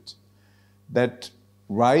expected that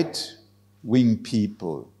right-wing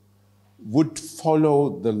people would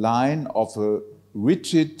follow the line of a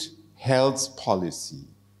rigid health policy,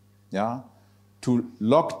 yeah, to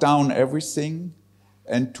lock down everything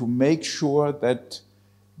and to make sure that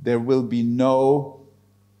there will be no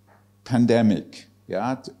pandemic,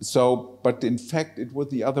 yeah. So, but in fact, it was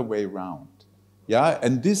the other way around, yeah.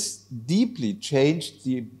 And this deeply changed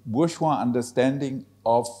the bourgeois understanding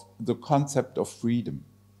of the concept of freedom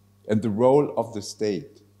and the role of the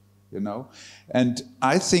state, you know. And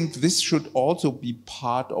I think this should also be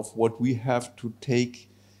part of what we have to take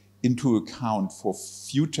into account for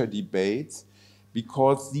future debates,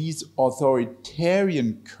 because these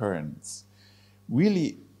authoritarian currents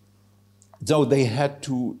really, though they had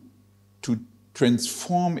to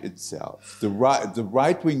transform itself, the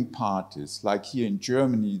right-wing parties, like here in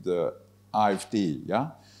Germany, the AfD,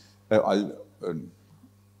 yeah,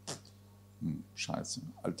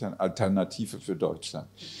 Alternative für Deutschland,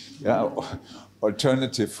 yeah,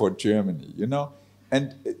 alternative for Germany, you know,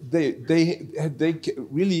 and they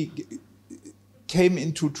really came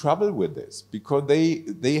into trouble with this because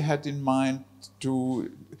they had in mind to,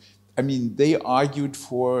 I mean, they argued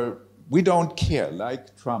for, we don't care,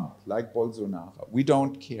 like Trump, like Bolsonaro, we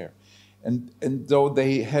don't care. And though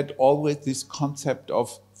they had always this concept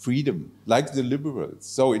of freedom, like the liberals.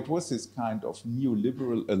 So it was this kind of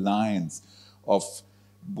neoliberal alliance of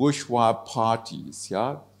bourgeois parties,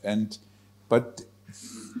 yeah? But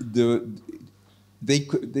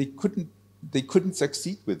they couldn't they couldn't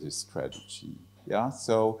succeed with this strategy. Yeah,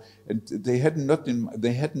 so and they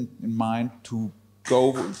hadn't in mind to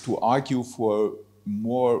argue for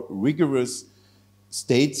more rigorous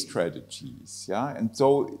state strategies. Yeah, and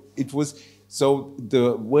so it was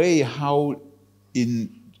the way how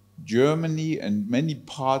in Germany and many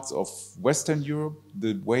parts of Western Europe,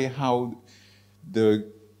 the way how the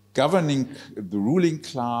ruling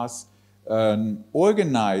class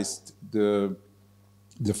organized the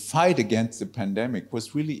fight against the pandemic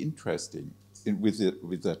was really interesting with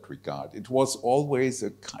that regard. It was always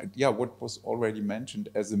what was already mentioned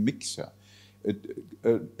as a mixture, a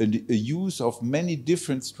use of many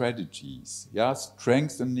different strategies,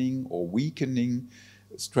 strengthening or weakening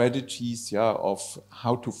strategies, of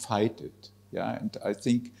how to fight it. And I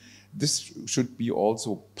think this should be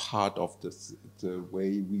also part of the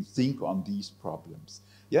way we think on these problems.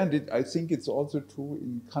 And I think it's also true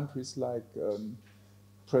in countries like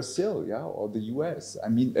Brazil, or the US. I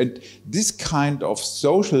mean, and this kind of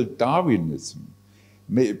social Darwinism,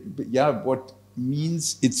 what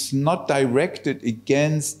means it's not directed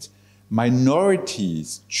against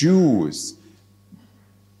minorities, Jews,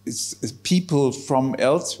 it's people from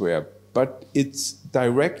elsewhere, but it's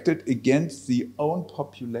directed against the own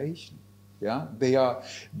population. They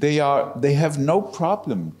have no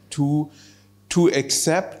problem to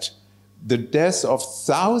accept the death of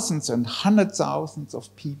thousands and hundred thousands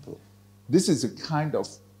of people. This is a kind of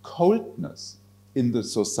coldness in the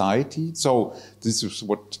society. So this is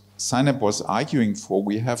what Zeynep was arguing for.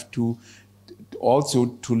 We have to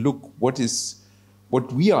also to look what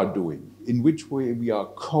we are doing, in which way we are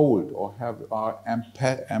cold or are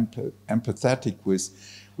empathetic with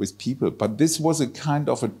people. But this was a kind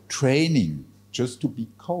of a training just to be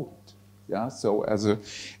cold. So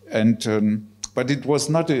but it was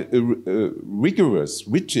not a rigorous,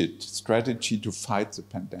 rigid strategy to fight the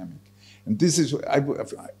pandemic. And this is, I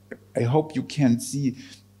hope you can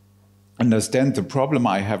understand the problem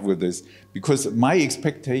I have with this, because my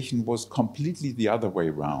expectation was completely the other way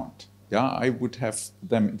around. I would have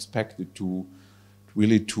them expected to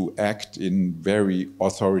act in very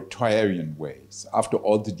authoritarian ways, after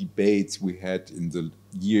all the debates we had in the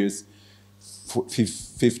years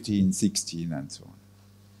 15, 16, and so on.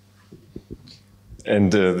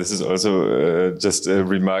 And this is also just a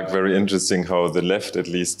remark, very interesting how the left, at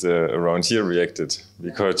least around here, reacted,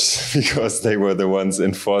 because they were the ones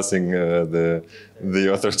enforcing the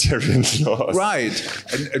authoritarian laws. Right,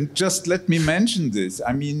 and just let me mention this.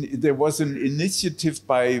 I mean, there was an initiative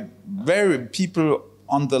by people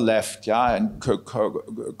on the left, and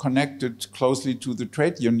connected closely to the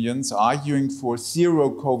trade unions, arguing for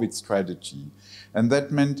zero COVID strategy. And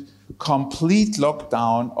that meant complete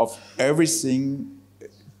lockdown of everything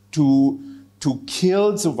to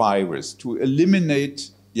kill the virus, to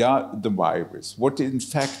eliminate the virus. What in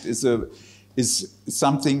fact is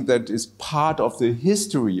something that is part of the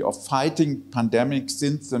history of fighting pandemics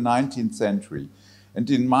since the 19th century. And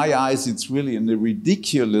in my eyes, it's really a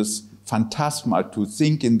ridiculous phantasma to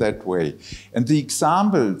think in that way. And the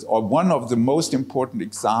examples, or one of the most important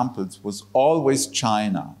examples, was always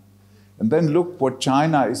China. And then look what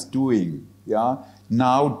China is doing, now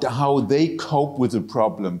how they cope with the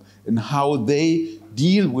problem and how they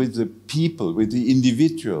deal with the people, with the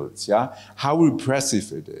individuals, how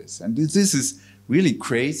repressive it is. And this is really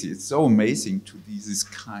crazy. It's so amazing to be this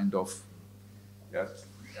kind of,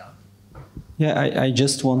 I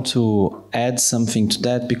just want to add something to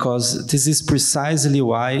that, because this is precisely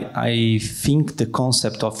why I think the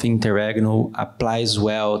concept of interregnum applies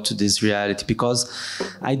well to this reality, because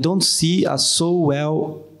I don't see a so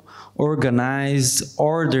well organized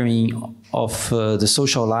ordering of the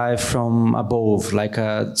social life from above, like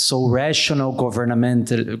a so rational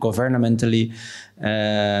governmentally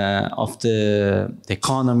of the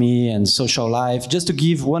economy and social life. Just to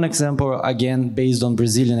give one example, again, based on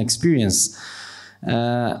Brazilian experience.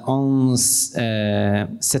 On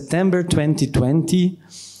September 2020,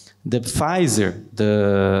 the Pfizer,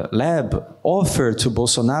 the lab, offered to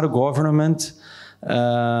Bolsonaro government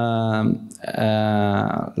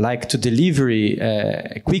like to deliver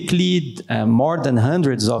quickly more than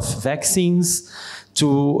hundreds of vaccines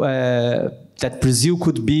to that Brazil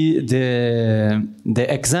could be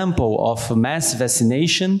the example of mass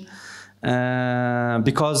vaccination,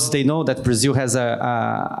 because they know that Brazil has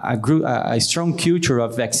a strong culture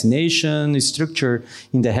of vaccination structure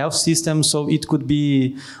in the health system, so it could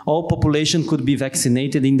be all population could be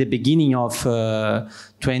vaccinated in the beginning of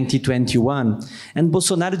 2021. And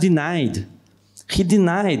Bolsonaro denied. He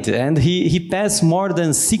denied, and he passed more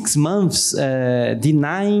than 6 months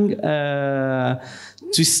denying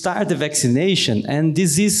to start the vaccination. And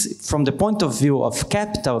this is, from the point of view of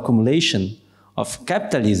capital accumulation, of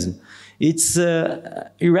capitalism, it's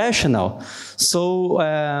irrational. So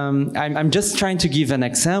I'm just trying to give an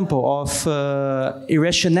example of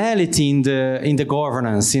irrationality in the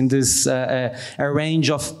governance, in this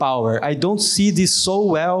range of power. I don't see this so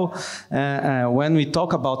well when we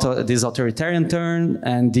talk about this authoritarian turn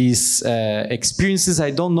and these experiences.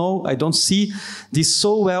 I don't see this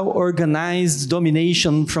so well organized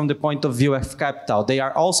domination from the point of view of capital. They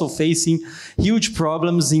are also facing huge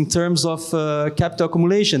problems in terms of capital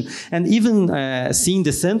accumulation. And even seeing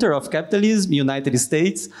the center of capitalism, United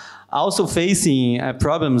States, also facing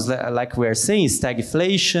problems like we're saying,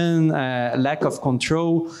 stagflation, lack of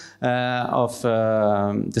control of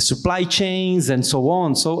the supply chains and so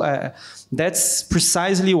on. So that's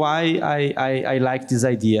precisely why I like this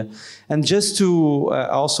idea. And just to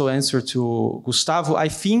also answer to Gustavo, I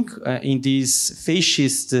think in these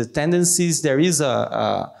fascist tendencies, there is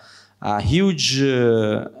a huge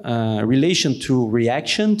relation to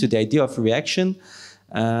reaction, to the idea of reaction.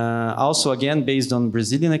 Also, again, based on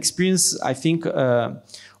Brazilian experience, I think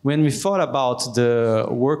when we thought about the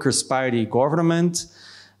Workers' Party government,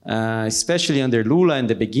 especially under Lula and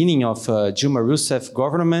the beginning of Dilma Rousseff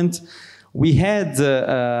government, we had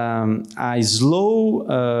a slow,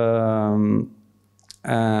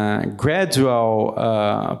 gradual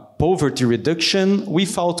poverty reduction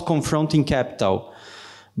without confronting capital.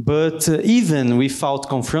 But even without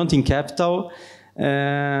confronting capital,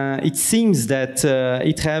 it seems that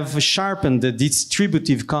it have sharpened the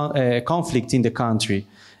distributive conflict in the country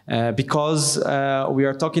because we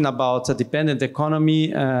are talking about a dependent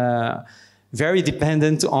economy, very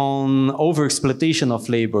dependent on overexploitation of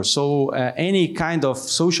labor. So any kind of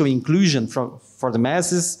social inclusion for the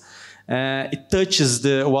masses, it touches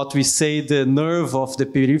what we say the nerve of the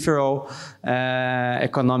peripheral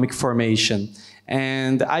economic formation.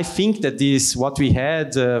 And I think that what we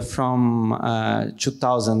had from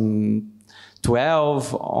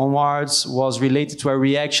 2012 onwards was related to a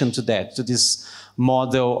reaction to that, to this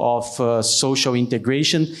model of social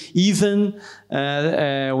integration, even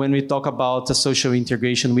when we talk about social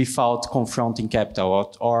integration without confronting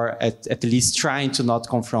capital, or at least trying to not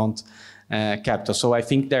confront capital. So I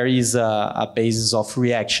think there is a basis of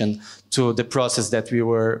reaction to the process that we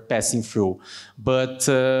were passing through. But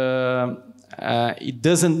it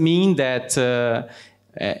doesn't mean that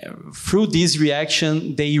through this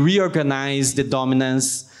reaction, they reorganize the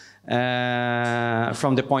dominance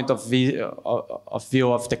from the point of view of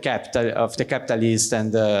the capitalist,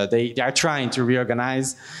 and they are trying to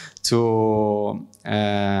reorganize to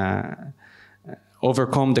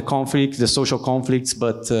overcome the conflict, the social conflicts,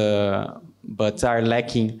 but are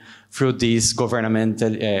lacking through this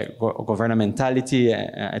governmentality.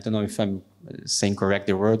 I don't know if I'm saying correct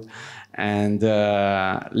the word. And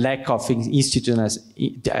lack of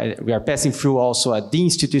institutionalization. We are passing through also a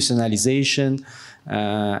deinstitutionalization,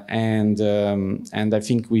 and I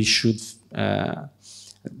think we should.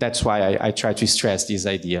 That's why I try to stress this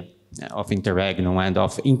idea of interregnum and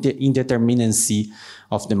of indeterminacy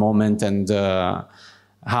of the moment, and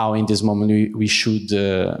how in this moment we should.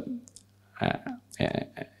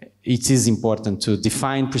 It is important to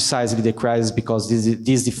define precisely the crisis, because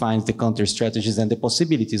this defines the counter-strategies and the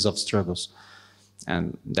possibilities of struggles.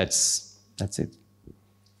 And that's it.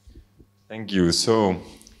 Thank you. So,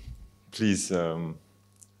 please, there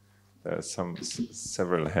are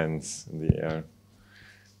several hands in the air.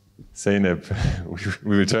 Zeynep,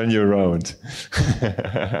 we will turn you around.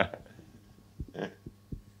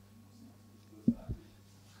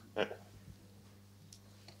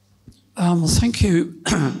 Thank you.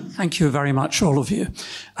 Thank you very much, all of you.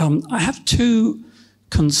 I have two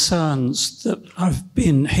concerns that I've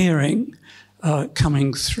been hearing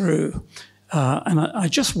coming through, and I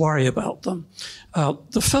just worry about them.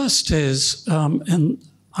 The first is, and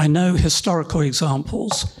I know historical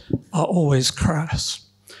examples are always crass.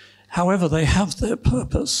 However, they have their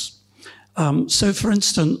purpose. So, for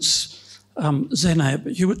instance,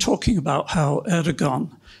 Zeynep, you were talking about how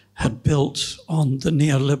Erdogan had built on the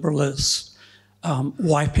neoliberalist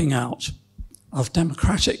wiping out of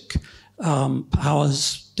democratic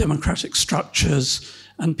powers, democratic structures,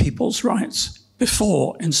 and people's rights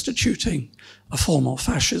before instituting a formal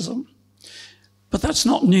fascism. But that's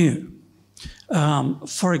not new.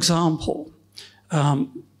 For example,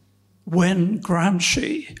 when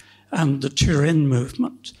Gramsci and the Turin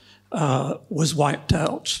movement was wiped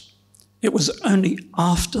out, it was only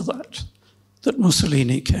after that that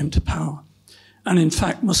Mussolini came to power. And in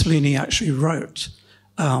fact, Mussolini actually wrote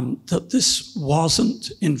that this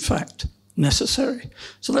wasn't, in fact, necessary.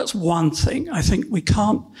 So that's one thing. I think we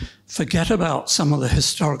can't forget about some of the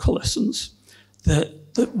historical lessons, that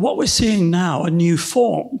what we're seeing now are new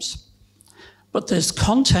forms, but there's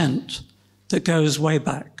content that goes way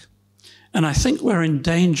back. And I think we're in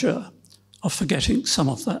danger of forgetting some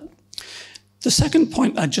of that. The second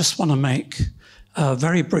point I just want to make,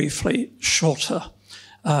 very briefly, shorter,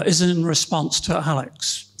 is in response to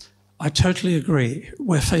Alex. I totally agree.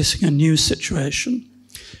 We're facing a new situation,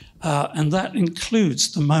 and that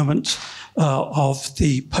includes the moment of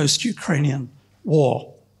the post-Ukrainian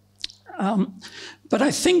war. But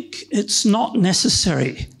I think it's not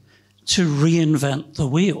necessary to reinvent the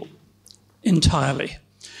wheel entirely.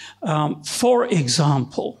 For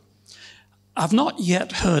example, I've not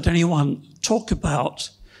yet heard anyone talk about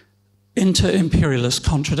inter-imperialist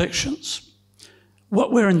contradictions.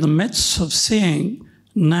 What we're in the midst of seeing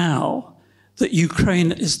now, that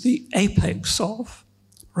Ukraine is the apex of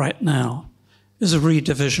right now, is a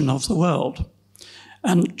redivision of the world.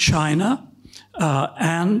 And China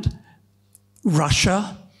and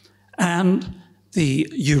Russia and the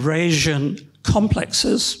Eurasian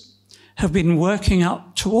complexes have been working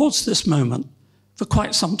up towards this moment for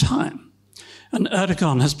quite some time. And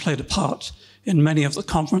Erdogan has played a part in many of the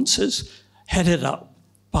conferences headed up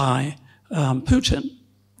by Putin.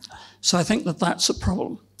 So I think that that's a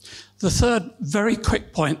problem. The third very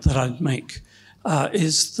quick point that I'd make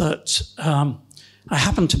is that I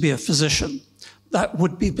happen to be a physician. That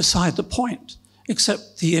would be beside the point,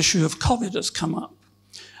 except the issue of COVID has come up.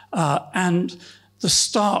 And the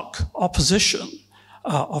stark opposition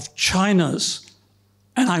of China's,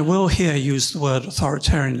 and I will here use the word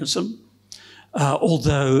authoritarianism,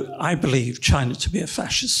 although I believe China to be a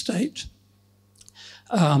fascist state.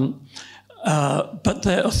 But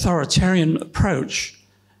their authoritarian approach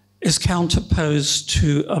is counterposed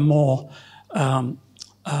to a more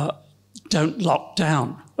don't lock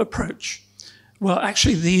down approach. Well,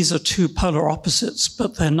 actually, these are two polar opposites,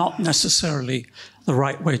 but they're not necessarily the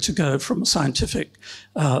right way to go from a scientific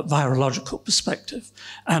virological perspective.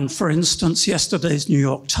 And for instance, yesterday's New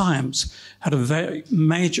York Times had a very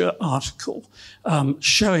major article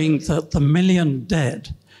showing that the 1 million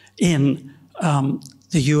dead in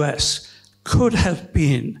the US could have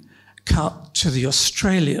been cut to the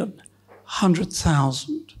Australian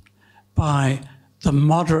 100,000 by the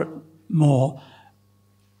moderate, more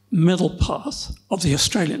middle path of the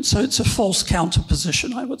Australian. So it's a false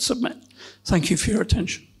counterposition, I would submit. Thank you for your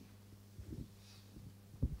attention.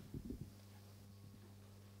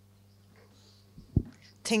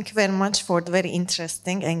 Thank you very much for the very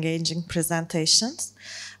interesting, engaging presentations.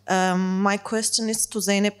 My question is to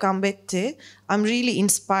Zeynep Gambetti. I'm really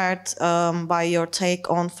inspired by your take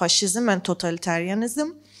on fascism and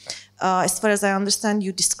totalitarianism. As far as I understand,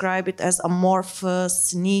 you describe it as amorphous,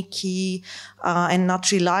 sneaky, and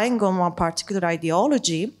not relying on one particular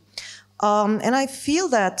ideology. And I feel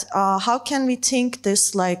that how can we think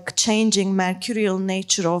this like changing mercurial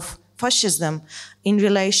nature of fascism in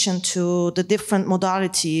relation to the different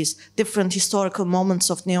modalities, different historical moments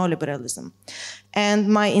of neoliberalism? And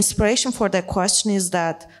my inspiration for that question is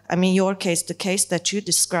that, I mean, your case, the case that you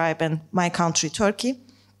describe, and my country, Turkey,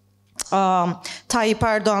 Tayyip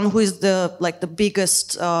Erdogan, who is the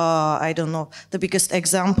biggest, I don't know, the biggest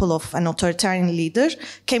example of an authoritarian leader,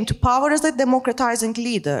 came to power as a democratizing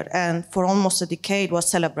leader, and for almost a decade was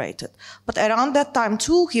celebrated. But around that time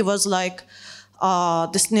too, he was like,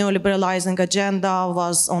 this neoliberalizing agenda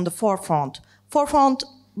was on the forefront,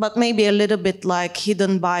 but maybe a little bit like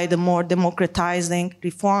hidden by the more democratizing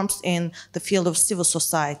reforms in the field of civil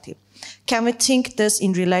society. Can we think this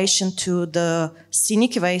in relation to the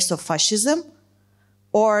cynic ways of fascism?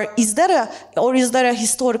 Or is there a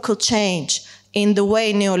historical change in the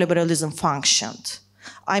way neoliberalism functioned?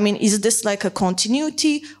 I mean, is this like a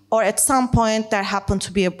continuity, or at some point there happened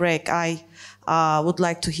to be a break? I would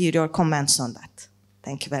like to hear your comments on that.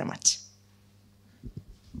 Thank you very much.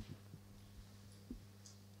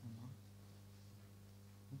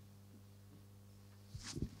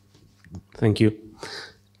 Thank you.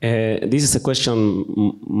 This is a question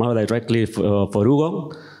more directly for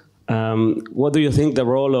Hugo. What do you think the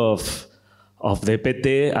role of the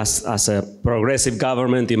PT as a progressive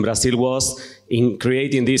government in Brazil was in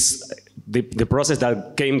creating the process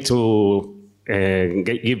that came to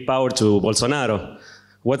give power to Bolsonaro?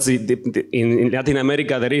 In Latin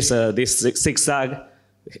America, there is this zigzag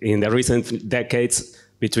in the recent decades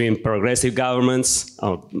between progressive governments,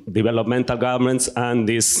 developmental governments, and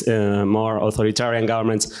these more authoritarian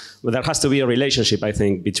governments. But there has to be a relationship, I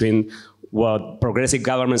think, between what progressive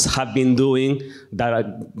governments have been doing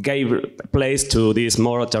that gave place to these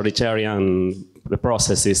more authoritarian the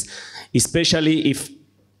processes, especially if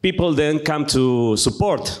people then come to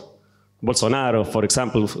support Bolsonaro, for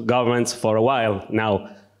example, governments for a while now.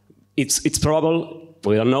 It's probable,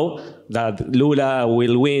 we don't know, that Lula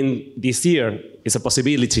will win this year. It's a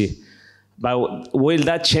possibility. But will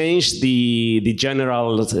that change the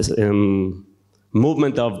general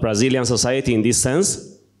movement of Brazilian society in this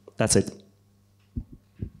sense? That's it.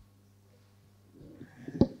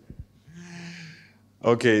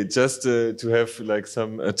 Okay, just to have like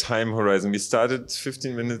some time horizon. We started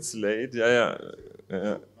 15 minutes late.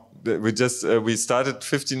 We started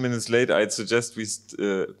 15 minutes late. I'd suggest we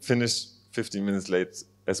finish 15 minutes late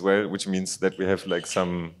as well, which means that we have like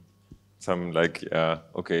some like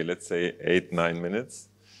okay, let's say 8-9 minutes,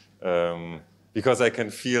 because I can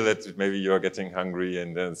feel that maybe you're getting hungry,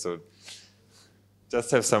 and then so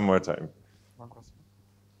just have some more time.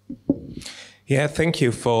 Yeah, thank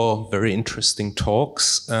you for very interesting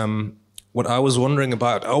talks. What I was wondering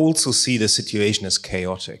about, I also see the situation as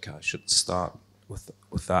chaotic. I should start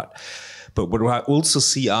with that. But what I also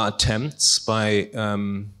see are attempts by,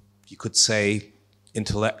 you could say,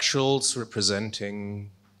 intellectuals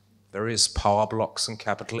representing various power blocks and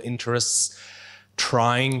capital interests,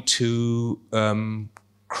 trying to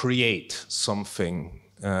create something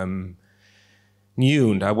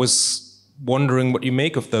new. And I was wondering what you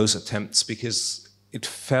make of those attempts, because it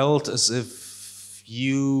felt as if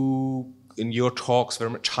you, in your talks, very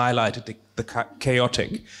much highlighted the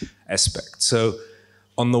chaotic aspect. So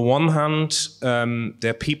on the one hand,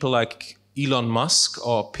 there are people like Elon Musk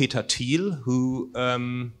or Peter Thiel who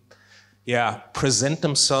present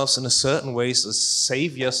themselves in a certain ways as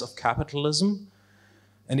saviors of capitalism.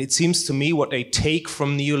 And it seems to me what they take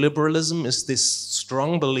from neoliberalism is this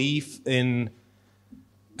strong belief in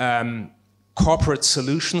corporate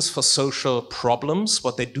solutions for social problems.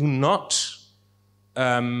 What they do not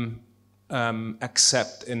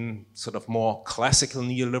accept in sort of more classical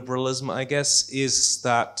neoliberalism, I guess, is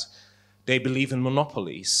that they believe in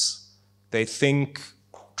monopolies. They think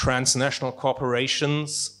transnational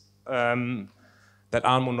corporations that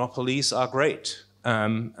are monopolies are great,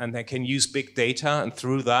 and they can use big data and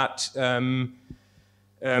through that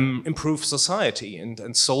improve society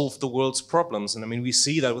and solve the world's problems. And I mean, we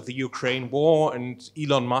see that with the Ukraine war and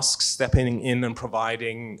Elon Musk stepping in and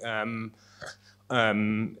providing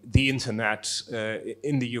the internet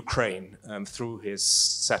in the Ukraine through his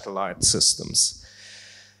satellite systems.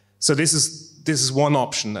 So this is one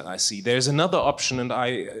option that I see. There's another option, and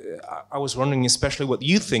I was wondering especially what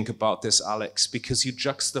you think about this, Alex, because you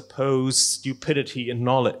juxtapose stupidity and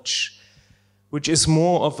knowledge, which is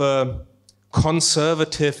more of a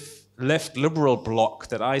conservative left liberal bloc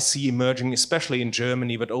that I see emerging, especially in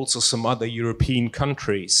Germany, but also some other European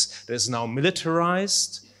countries, that is now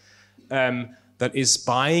militarized, that is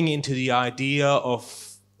buying into the idea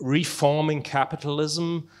of reforming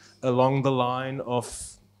capitalism along the line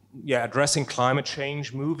of addressing climate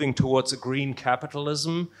change, moving towards a green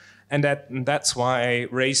capitalism. And that's why I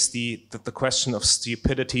raised the question of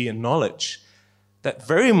stupidity and knowledge, that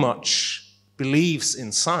very much believes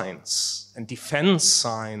in science and defends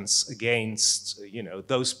science against,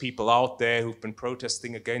 those people out there who've been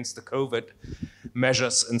protesting against the COVID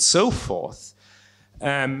measures and so forth.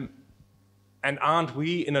 And aren't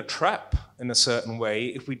we in a trap in a certain way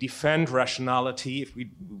if we defend rationality, if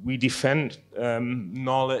we defend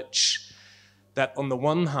knowledge, that on the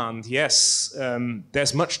one hand, yes,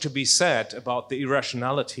 there's much to be said about the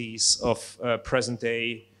irrationalities of present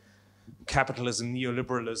day capitalism,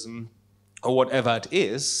 neoliberalism, or whatever it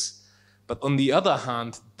is. But on the other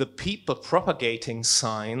hand, the people propagating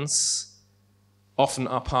science often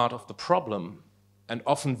are part of the problem and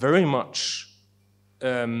often very much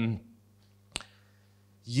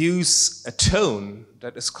use a tone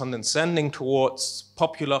that is condescending towards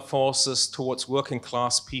popular forces, towards working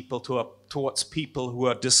class people, towards people who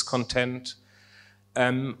are discontent,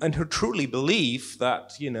 and who truly believe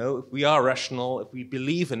that, if we are rational, if we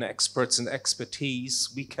believe in experts and expertise,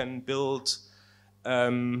 we can build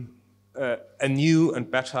a new and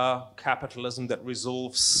better capitalism that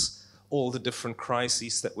resolves all the different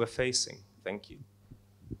crises that we're facing. Thank you.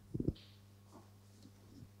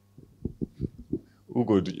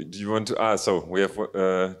 Hugo, do you want to? So we have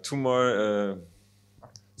two more.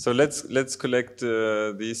 So let's collect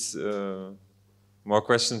these more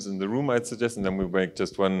questions in the room, I'd suggest, and then we'll make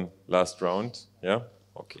just one last round. Yeah.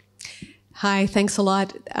 Okay. Hi. Thanks a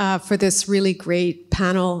lot for this really great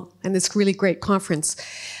panel and this really great conference.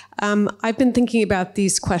 I've been thinking about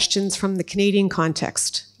these questions from the Canadian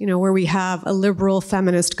context, where we have a liberal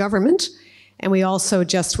feminist government, And we also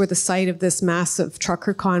just were the site of this massive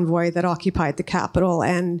trucker convoy that occupied the capital,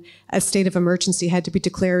 and a state of emergency had to be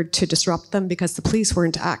declared to disrupt them because the police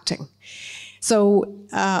weren't acting. So,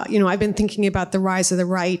 I've been thinking about the rise of the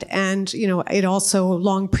right, and, it also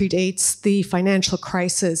long predates the financial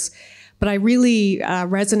crisis. But I really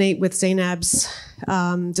resonate with Zeynep's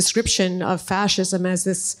description of fascism as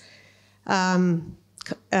this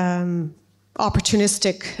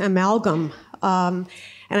opportunistic amalgam.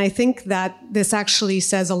 And I think that this actually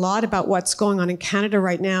says a lot about what's going on in Canada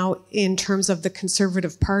right now in terms of the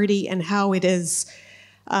Conservative Party and how it is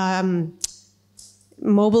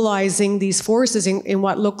mobilizing these forces in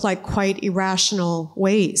what look like quite irrational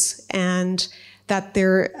ways. And that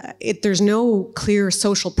there's no clear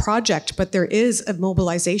social project, but there is a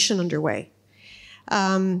mobilization underway.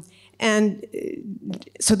 And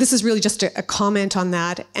so this is really just a comment on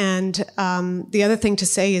that. And the other thing to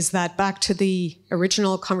say is that back to the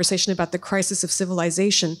original conversation about the crisis of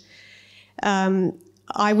civilization,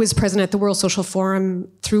 I was present at the World Social Forum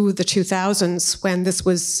through the 2000s when this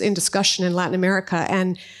was in discussion in Latin America.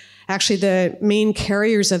 And actually the main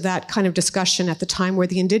carriers of that kind of discussion at the time were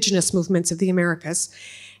the indigenous movements of the Americas.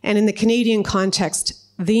 And in the Canadian context,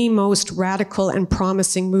 the most radical and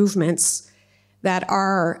promising movements that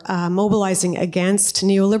are mobilizing against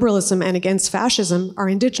neoliberalism and against fascism are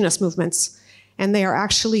indigenous movements. And they are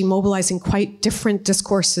actually mobilizing quite different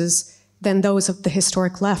discourses than those of the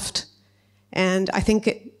historic left. And I think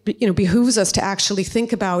it behooves us to actually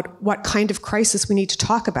think about what kind of crisis we need to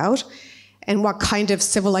talk about, and what kind of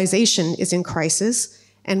civilization is in crisis,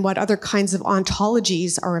 and what other kinds of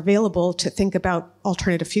ontologies are available to think about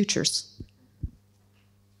alternative futures.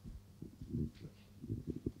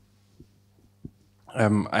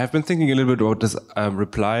 I have been thinking a little bit about this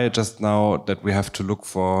reply just now, that we have to look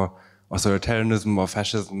for authoritarianism or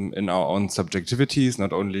fascism in our own subjectivities,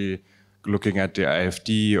 not only looking at the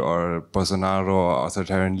AfD or Bolsonaro or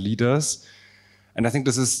authoritarian leaders. And I think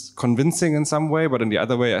this is convincing in some way, but in the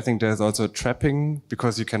other way, I think there's also a trapping,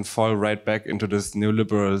 because you can fall right back into this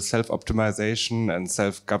neoliberal self-optimization and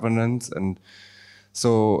self-governance. And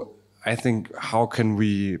so I think, how can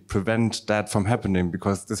we prevent that from happening?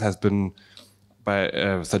 Because this has been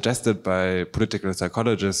suggested by political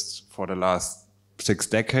psychologists for the last 6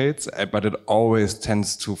 decades, but it always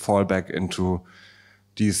tends to fall back into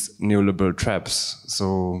these neoliberal traps.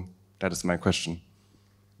 So that is my question.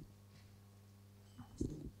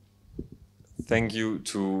 Thank you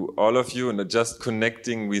to all of you. And just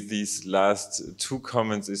connecting with these last 2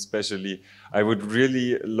 comments especially, I would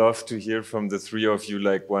really love to hear from the 3 of you,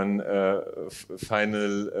 like one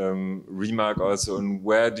final remark also on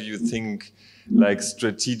where do you think like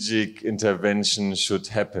strategic intervention should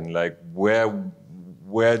happen? Like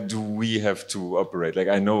where do we have to operate? Like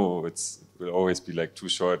I know it will always be like too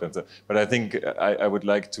short, and so, but I think I would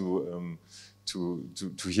like to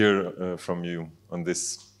hear from you on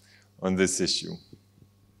this issue.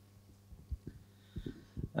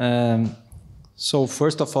 So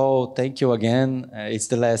first of all, thank you again. It's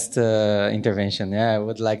the last intervention. Yeah, I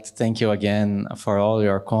would like to thank you again for all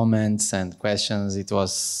your comments and questions. It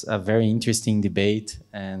was a very interesting debate,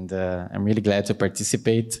 and I'm really glad to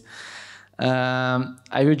participate.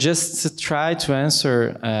 I will just try to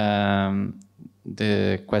answer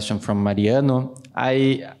the question from Mariano.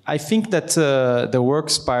 I think that the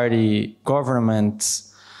Works Party government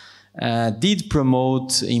did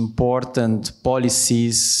promote important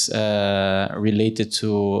policies related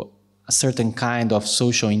to a certain kind of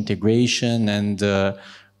social integration and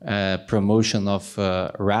promotion of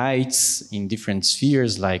rights in different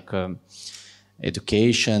spheres, like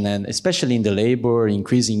education, and especially in the labor,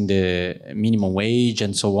 increasing the minimum wage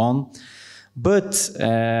and so on. But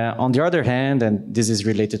on the other hand, and this is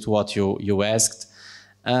related to what you asked,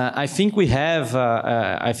 I think we have.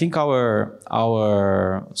 I think our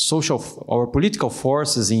political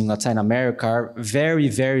forces in Latin America are very,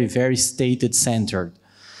 very, very state-centered,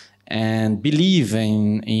 and believe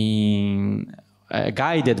in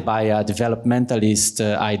guided by a developmentalist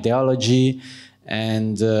ideology,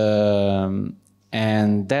 and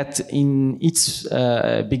that in its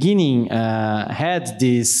beginning had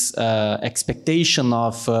this expectation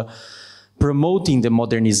of promoting the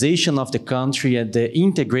modernization of the country and the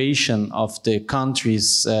integration of the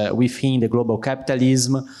countries within the global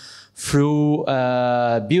capitalism through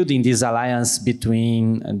building this alliance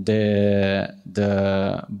between the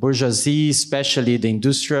bourgeoisie, especially the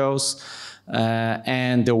industrials,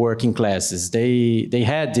 and the working classes. They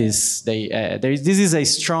had this. This is a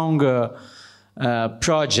strong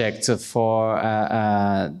project for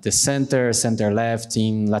the center-left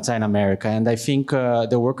in Latin America, and I think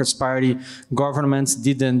the Workers' Party governments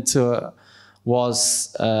didn't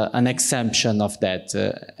was an exemption of that.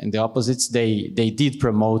 And the opposites, they did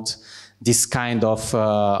promote this kind of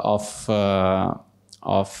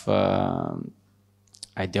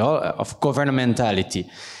governmentality.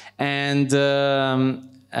 And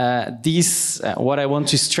what I want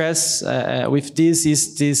to stress with this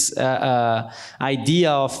is this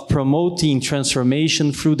idea of promoting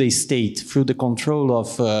transformation through the state, through the control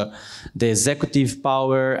of the executive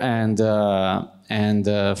power and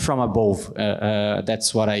from above.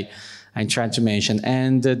 That's what I'm trying to mention.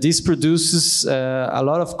 And this produces a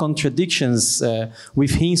lot of contradictions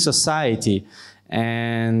within society.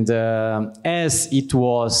 And as it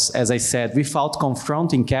was, as I said, without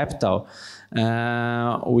confronting capital,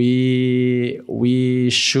 we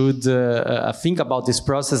should think about this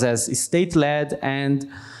process as state-led and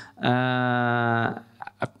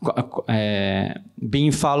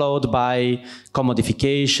being followed by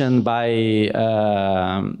commodification, by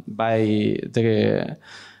the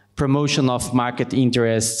promotion of market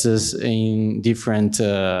interests in different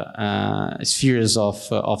spheres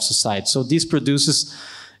of society. So this produces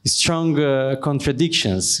strong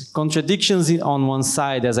contradictions. Contradictions on one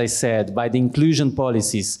side, as I said, by the inclusion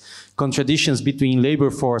policies, contradictions between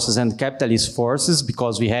labor forces and capitalist forces,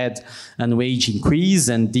 because we had a wage increase,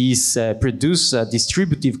 and these produce a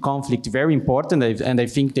distributive conflict, very important, and I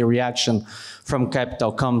think the reaction from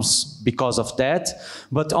capital comes because of that.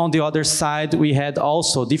 But on the other side, we had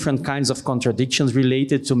also different kinds of contradictions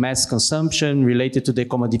related to mass consumption, related to the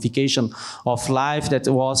commodification of life that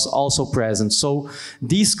was also present. So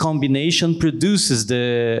this combination produces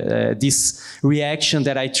this reaction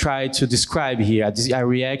that I tried to describe here, a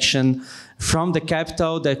reaction from the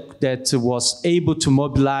capital that was able to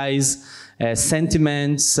mobilize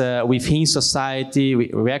sentiments within society,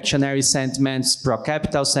 reactionary sentiments,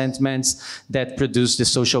 pro-capital sentiments that produce the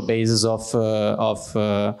social basis of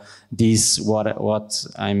this, what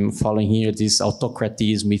I'm following here, this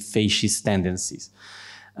autocratism with fascist tendencies.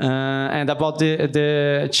 And about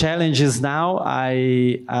the challenges now,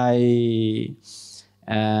 I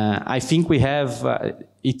think we have,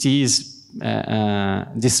 it is,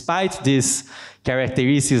 despite this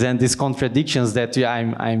characteristics and these contradictions that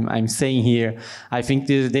I'm saying here, I think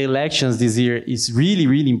the elections this year is really,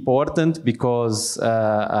 really important, because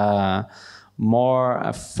 4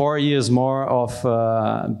 years more of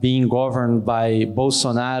being governed by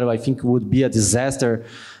Bolsonaro, I think would be a disaster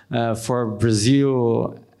for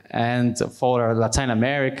Brazil and for Latin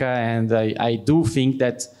America. And I do think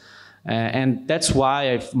that, and that's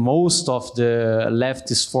why most of the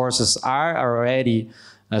leftist forces are already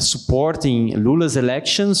supporting Lula's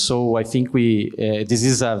election. So I think this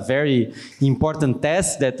is a very important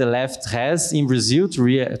test that the left has in Brazil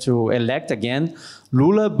to elect again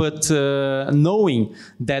Lula, but knowing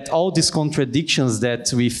that all these contradictions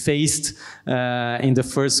that we faced in the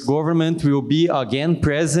first government will be again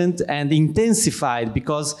present and intensified,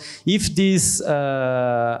 because if this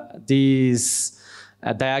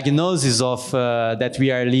diagnosis of that we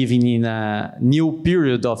are living in a new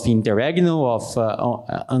period of interregnum, of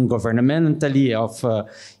ungovernmentality, of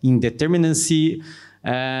indeterminacy,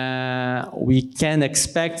 we can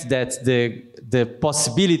expect that the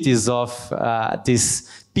possibilities of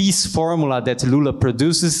this peace formula that Lula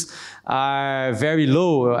produces are very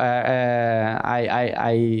low.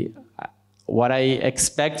 What I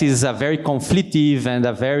expect is a very conflictive and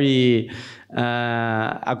a very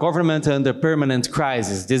a government under permanent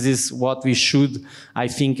crisis. This is what we should, I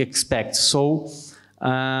think, expect. So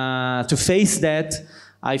to face that,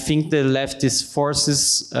 I think the leftist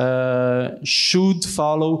forces should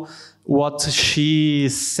follow what she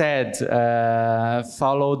said,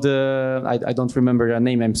 follow I don't remember her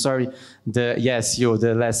name, I'm sorry, the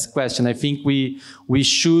last question. I think we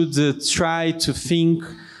should try to think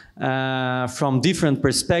from different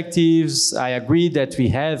perspectives. I agree that we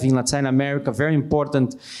have in Latin America very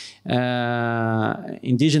important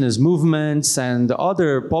indigenous movements and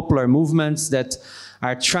other popular movements that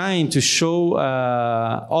are trying to show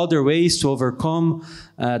other ways to overcome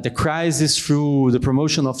the crisis through the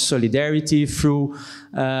promotion of solidarity, through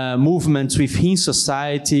movements within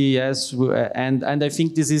society, and I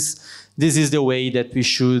think this is the way that we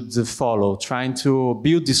should follow, trying to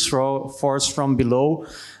build this force from below,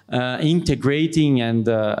 integrating and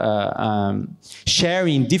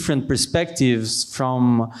sharing different perspectives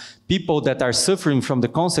from people that are suffering from the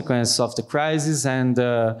consequences of the crisis, and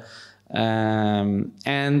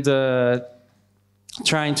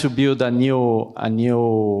trying to build a new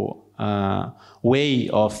way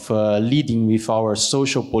of leading with our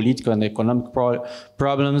social, political, and economic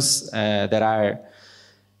problems that are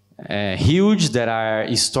huge, that are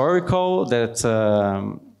historical, that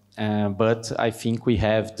But I think we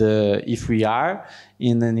have if we are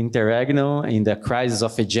in an interregnum, in the crisis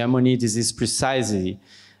of hegemony, this is precisely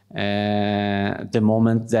the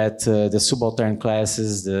moment that the subaltern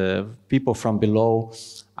classes, the people from below,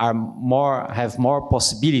 have more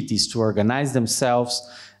possibilities to organize themselves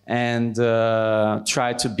and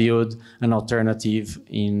try to build an alternative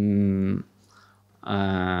in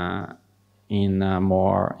a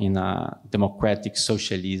democratic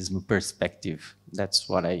socialism perspective. That's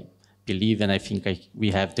what I believe, and I think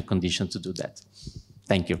we have the condition to do that.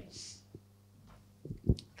 Thank you.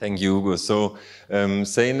 Thank you, Hugo. So,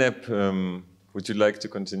 Zeynep, would you like to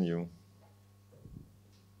continue?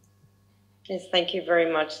 Yes, thank you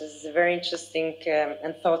very much. This is a very interesting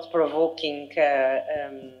and thought-provoking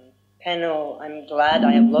panel. I'm glad.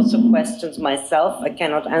 I have lots of questions myself. I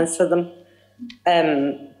cannot answer them,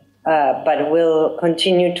 but will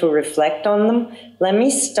continue to reflect on them. Let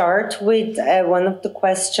me start with one of the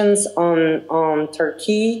questions on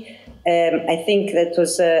Turkey. I think that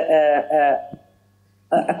was a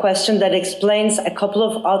question that explains a couple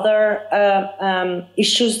of other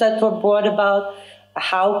issues that were brought about.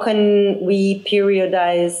 How can we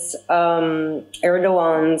periodize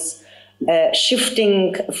Erdogan's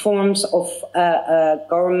shifting forms of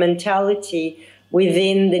governmentality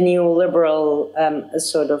within the neoliberal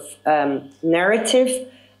sort of narrative?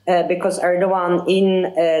 Because Erdogan in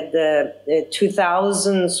the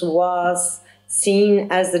 2000s was seen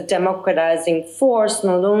as a democratizing force,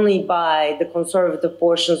 not only by the conservative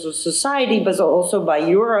portions of society, but also by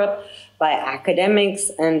Europe, by academics,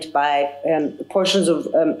 and by portions of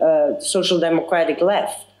social democratic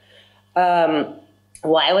left.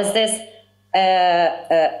 Why was this?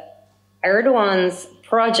 Erdogan's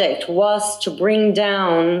project was to bring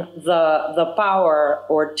down the power,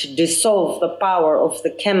 or to dissolve the power of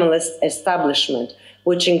the Kemalist establishment,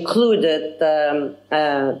 which included the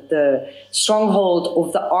stronghold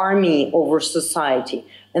of the army over society.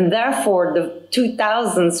 And therefore, the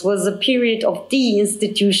 2000s was a period of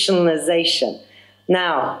deinstitutionalization.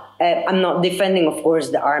 Now, I'm not defending, of course,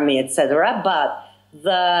 the army, etc., but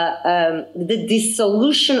the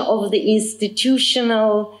dissolution of the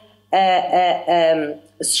institutional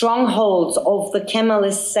strongholds of the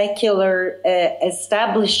Kemalist secular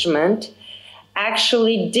establishment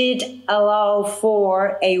actually did allow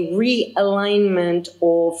for a realignment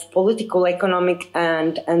of political, economic,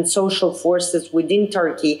 and social forces within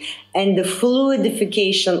Turkey, and the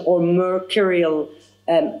fluidification or mercurial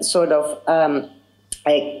sort of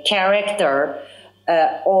character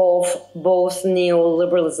of both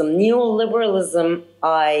neoliberalism. Neoliberalism,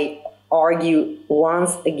 I argue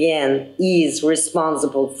once again, is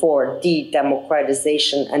responsible for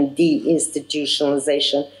de-democratization and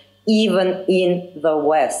de-institutionalization, even in the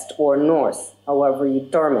West or North, however you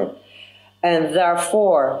term it. And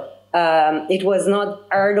therefore, it was not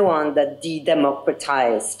Erdogan that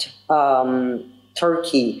de-democratized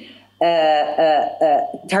Turkey.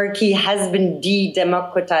 Turkey has been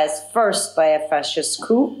de-democratized first by a fascist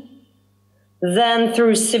coup, then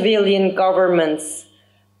through civilian governments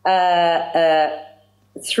through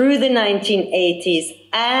the 1980s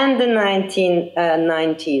and the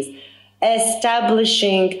 1990s,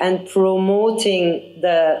 establishing and promoting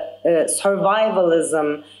the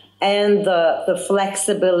survivalism and the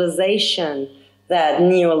flexibilization that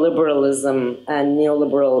neoliberalism and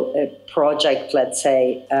neoliberal project, let's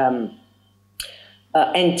say,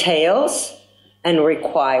 entails and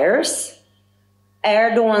requires.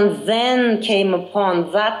 Erdogan then came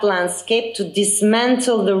upon that landscape to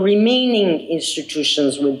dismantle the remaining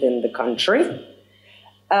institutions within the country,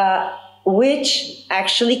 which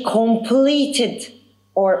actually completed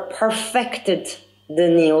or perfected the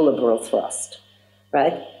neoliberal thrust,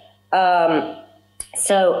 right?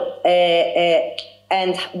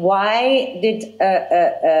 And why did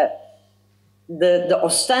the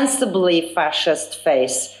ostensibly fascist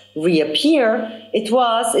face reappear? It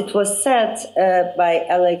was said by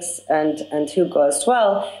Alex and Hugo as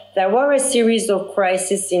well. There were a series of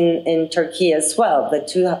crises in Turkey as well. The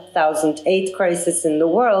 2008 crisis in the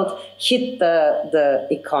world hit the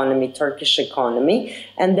economy, Turkish economy,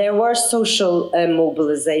 and there were social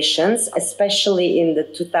mobilizations, especially in the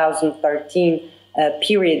 2013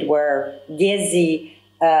 period where Gezi,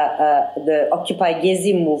 the Occupy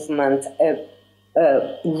Gezi movement,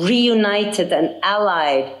 reunited and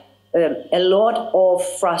allied a lot of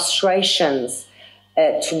frustrations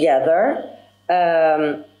together.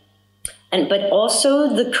 But also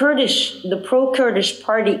the pro-Kurdish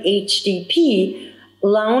party HDP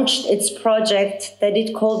launched its project that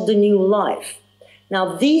it called the New Life.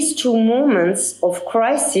 Now, these two moments of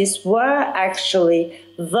crisis were actually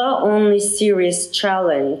the only serious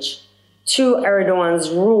challenge to Erdogan's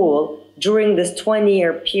rule during this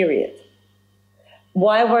 20-year period.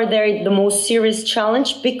 Why were they the most serious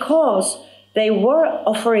challenge? Because they were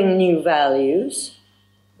offering new values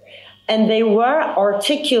and they were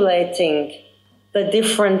articulating the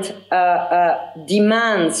different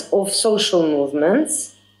demands of social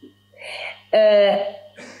movements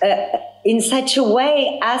in such a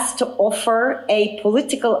way as to offer a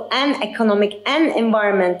political and economic and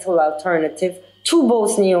environmental alternative to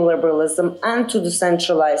both neoliberalism and to the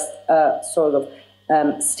centralized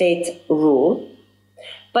state rule.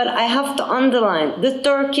 But I have to underline, the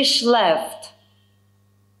Turkish left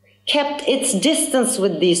kept its distance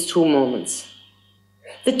with these two moments.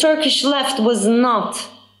 The Turkish left was not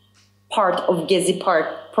part of Gezi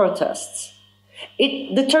Park protests.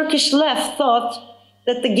 The Turkish left thought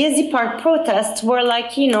that the Gezi Park protests were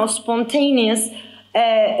like, spontaneous,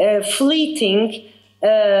 fleeting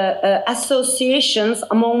associations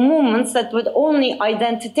among movements that were only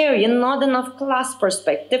identitarian, not enough class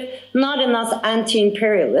perspective, not enough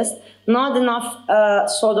anti-imperialist, not enough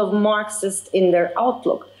Marxist in their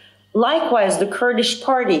outlook. Likewise, the Kurdish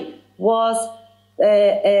party was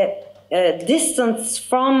distanced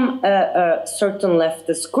from certain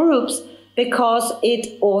leftist groups because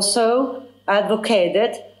it also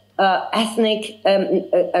advocated ethnic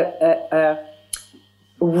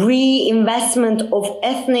reinvestment of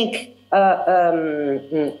ethnic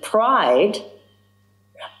pride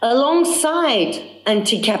alongside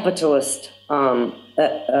anti-capitalist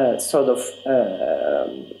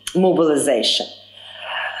mobilization.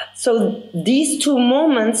 So these two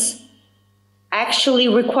moments actually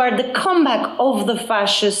required the comeback of the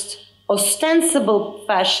ostensible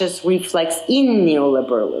fascist reflex in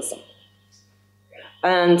neoliberalism.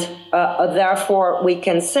 And therefore, we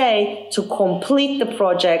can say, to complete the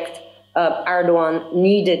project, Erdogan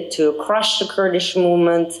needed to crush the Kurdish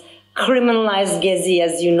movement, criminalize Gezi.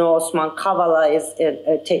 As you know, Osman Kavala is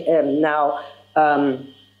now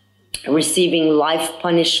receiving life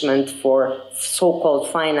punishment for so-called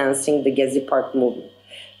financing the Gezi Park movement.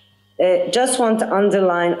 Just want to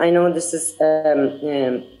underline, I know this is,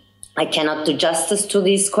 I cannot do justice to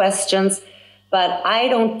these questions, but I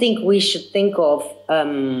don't think we should think of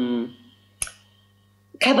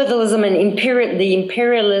capitalism and the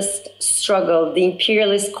imperialist struggle, the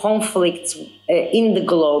imperialist conflicts in the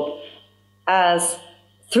globe as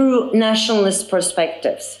through nationalist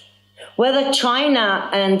perspectives. Whether China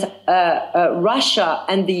and Russia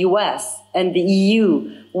and the US and the EU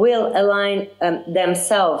will align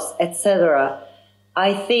themselves, etc.,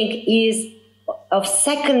 I think is of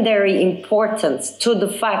secondary importance to the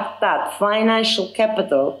fact that financial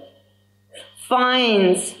capital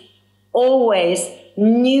finds always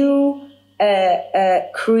new,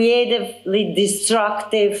 creatively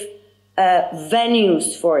destructive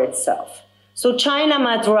venues for itself. So China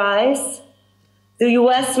might rise, the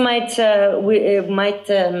US might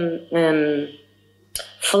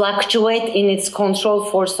fluctuate in its control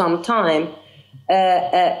for some time,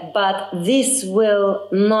 but this will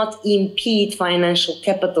not impede financial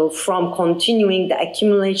capital from continuing the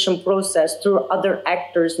accumulation process through other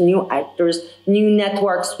actors, new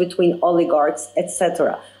networks between oligarchs,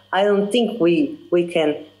 etc. I don't think we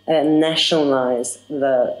can nationalize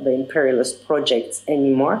the imperialist projects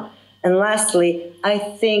anymore. And lastly,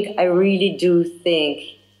 I really do think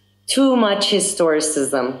too much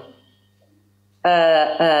historicism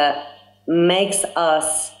makes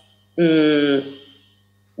us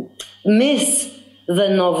miss the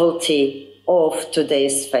novelty of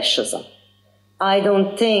today's fascism. I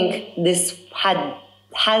don't think this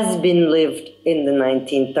has been lived in the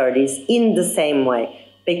 1930s in the same way,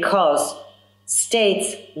 because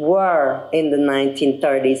states were in the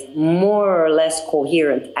 1930s more or less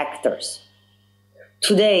coherent actors.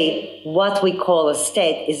 Today, what we call a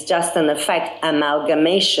state is just an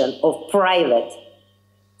amalgamation of private,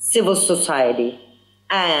 civil society,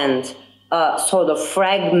 and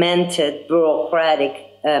fragmented bureaucratic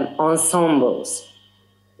ensembles,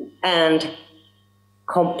 and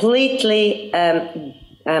completely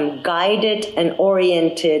guided and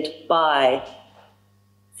oriented by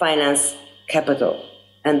finance capital,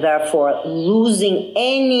 and therefore losing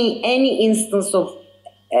any instance of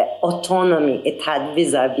autonomy it had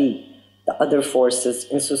vis-a-vis the other forces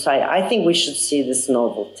in society. I think we should see this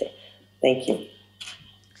novelty. Thank you.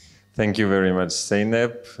 Thank you very much,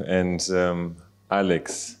 Zeynep. And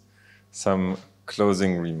Alex, some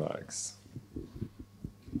closing remarks.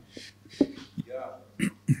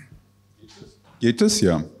 Geht es?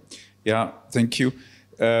 Ja. Ja, thank you.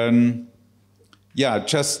 Yeah,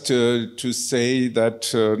 just to say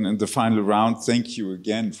that in the final round, thank you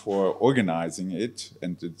again for organizing it,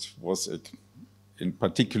 and it was in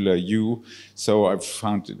particular you. So I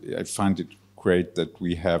find it great that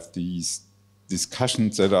we have these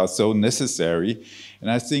discussions that are so necessary,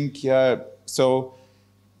 and I think so.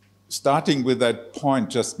 Starting with that point,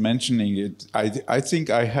 just mentioning it, I think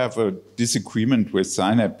I have a disagreement with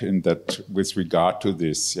Zeynep in that with regard to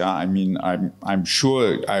this. Yeah, I mean, I'm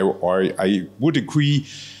sure I would agree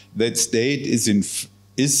that state is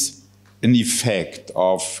an effect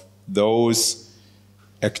of those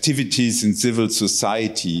activities in civil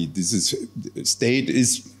society. State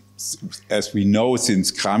is, as we know since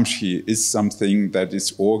Gramsci, is something that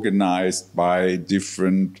is organized by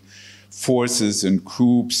different forces and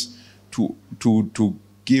groups to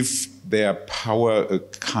give their power a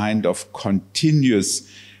kind of continuous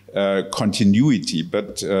continuity.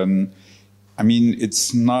 But I mean,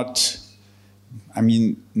 it's not, I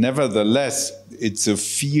mean, nevertheless, it's a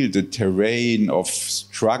field, a terrain of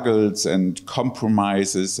struggles and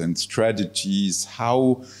compromises and strategies,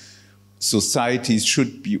 how societies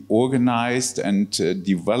should be organized and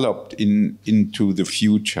developed into the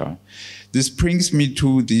future. This brings me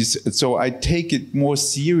to this, so I take it more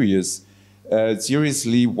seriously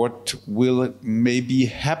what will maybe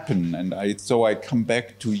happen, and so I come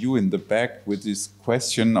back to you in the back with this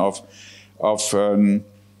question of what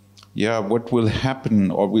will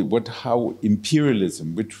happen, or how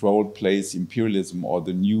imperialism, which role plays imperialism, or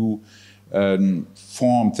the new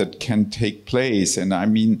forms that can take place. And I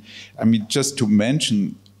mean, just to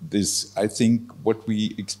mention this, I think what we're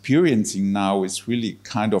experiencing now is really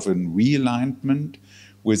kind of a realignment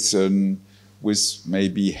with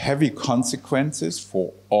maybe heavy consequences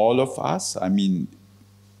for all of us. I mean,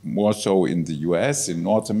 more so in the US, in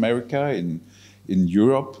North America, in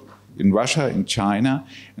Europe, in Russia, in China.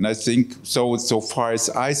 And I think, so far as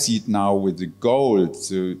I see it now with the goals,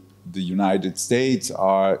 the United States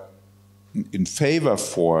are in favor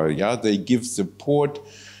for, they give support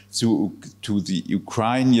to the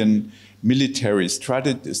Ukrainian military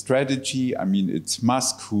strategy. I mean, it's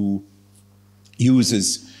Musk who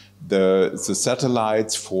uses the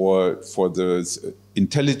satellites for the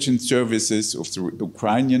intelligence services of the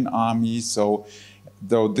Ukrainian army. So,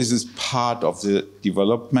 though this is part of the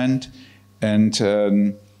development, and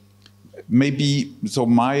maybe so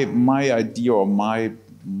my idea or my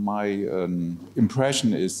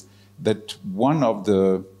impression is that one of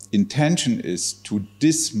the intention is to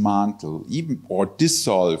dismantle or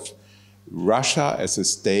dissolve Russia as a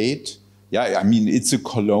state. Yeah, I mean, it's a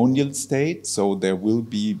colonial state, so there will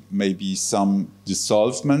be maybe some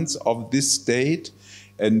dissolvements of this state,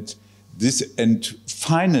 and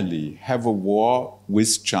finally have a war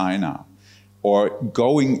with China, or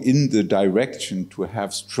going in the direction to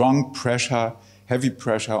have strong pressure, heavy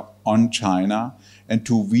pressure on China, and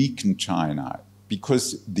to weaken China.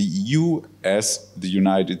 Because the EU, as the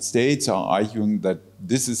United States, are arguing that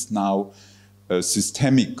this is now a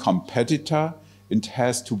systemic competitor and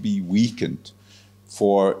has to be weakened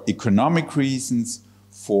for economic reasons,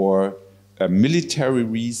 for military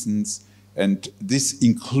reasons, and this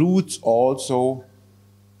includes also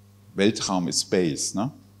Weltraum is space,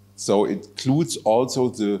 no? So it includes also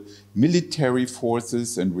the military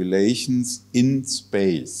forces and relations in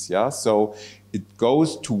space. Yeah, so it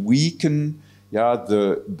goes to weaken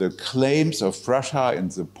the claims of Russia in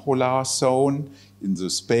the polar zone, in the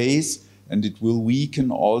space, and it will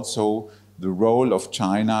weaken also the role of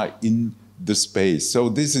China in the space. So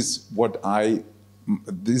this is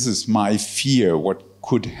this is my fear, what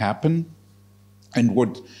could happen, and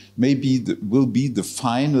what maybe will be the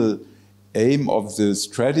final aim of the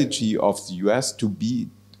strategy of the US to be,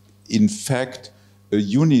 in fact, a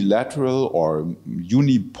unilateral or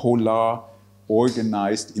unipolar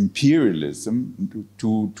organized imperialism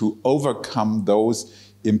to overcome those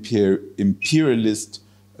imperialist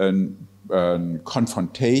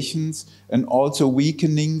confrontations, and also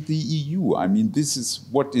weakening the EU. I mean, this is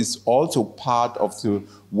what is also part of the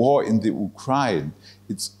war in the Ukraine.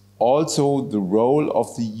 It's also the role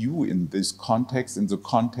of the EU in this context, in the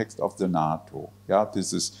context of the NATO. Yeah,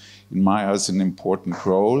 this is, in my eyes, an important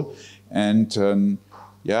role. And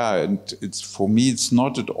and it's, for me, it's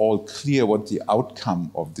not at all clear what the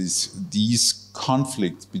outcome of these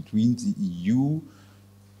conflicts between the EU,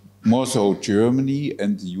 more so Germany,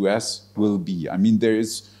 and the US will be. I mean, there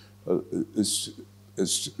is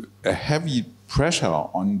a heavy pressure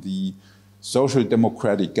on the social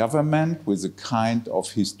democratic government with a kind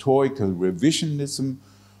of historical revisionism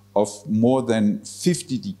of more than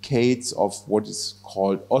 50 decades of what is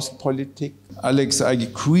called Ostpolitik. Alex, I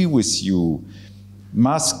agree with you.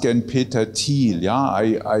 Musk and Peter Thiel, yeah,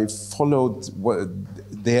 I followed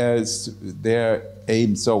their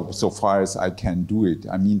aim so far as I can do it.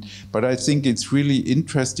 I mean, but I think it's really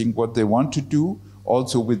interesting what they want to do,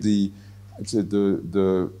 also with the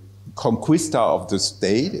conquista of the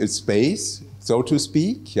space, so to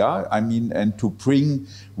speak, yeah. I mean, and to bring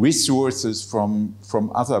resources from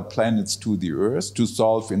other planets to the Earth to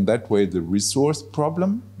solve in that way the resource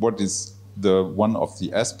problem. What is one of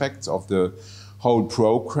the aspects of the whole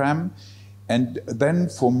program? And then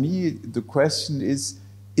for me, the question is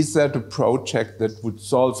that a project that would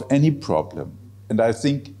solve any problem? And I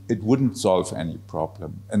think it wouldn't solve any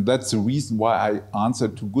problem. And that's the reason why I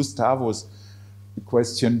answered to Gustavo's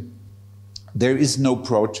question, there is no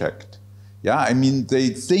project. Yeah, I mean, they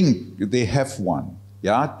think they have one,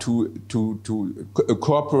 yeah, to a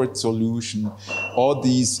corporate solution, all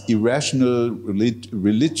these irrational,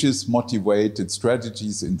 religious motivated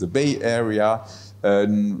strategies in the Bay Area,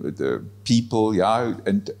 the people, yeah,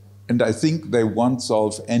 and I think they won't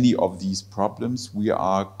solve any of these problems we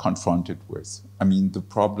are confronted with. I mean, the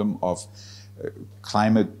problem of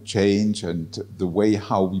climate change and the way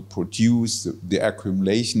how we produce, the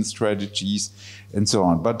accumulation strategies, and so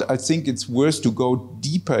on. But I think it's worth to go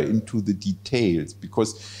deeper into the details,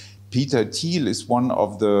 because Peter Thiel is one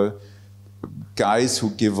of the guys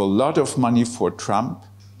who give a lot of money for Trump.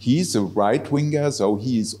 He's a right-winger, so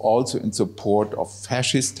he is also in support of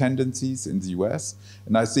fascist tendencies in the US.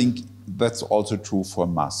 And I think that's also true for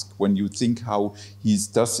Musk. When you think how he is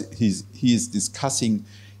discussing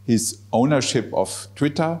his ownership of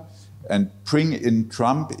Twitter and bring in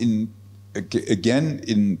Trump again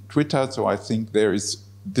in Twitter, so I think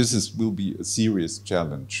will be a serious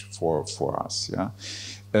challenge for us. Yeah,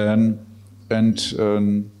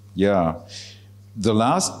 yeah, the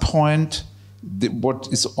last point. What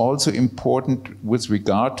is also important with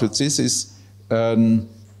regard to this is,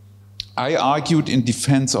 I argued in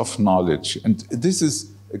defense of knowledge, and this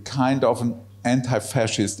is a kind of an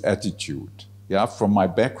anti-fascist attitude. Yeah, from my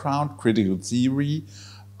background, critical theory,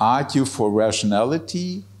 argue for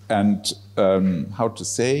rationality and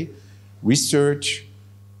research,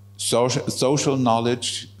 social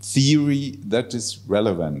knowledge, theory that is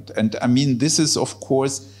relevant. And I mean, this is of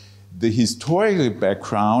course the historical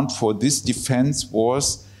background for this defense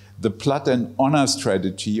was the blood and honor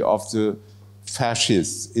strategy of the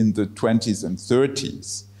fascists in the 20s and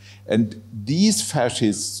 30s. And these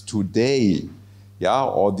fascists today, yeah,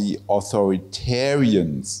 or the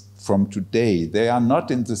authoritarians from today, they are not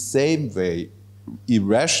in the same way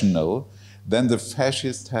irrational than the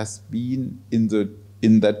fascist has been in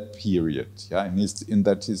that period, yeah, in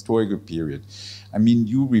that historical period. I mean,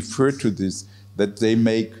 you refer to this, that they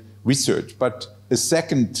make research, but a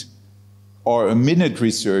second or a minute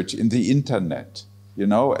research in the internet, you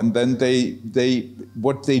know, and then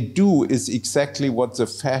what they do is exactly what the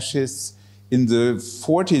fascists in the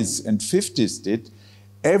 40s and 50s did.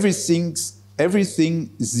 Everything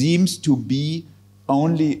seems to be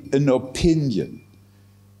only an opinion.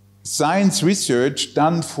 Science research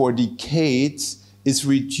done for decades is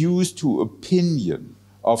reduced to opinion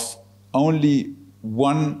of only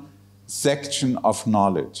one section of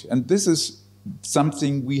knowledge. And this is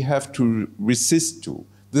something we have to resist to.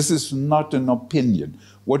 This is not an opinion.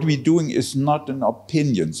 What we're doing is not an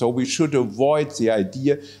opinion. So we should avoid the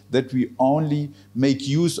idea that we only make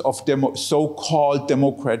use of so-called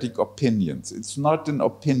democratic opinions. It's not an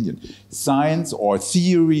opinion. Science or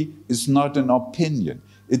theory is not an opinion.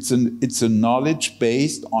 It's a knowledge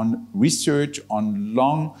based on research, on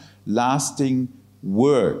long-lasting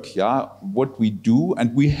work, yeah, what we do,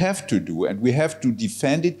 and we have to do, and we have to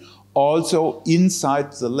defend it also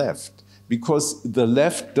inside the left, because the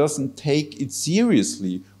left doesn't take it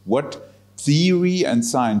seriously what theory and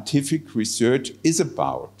scientific research is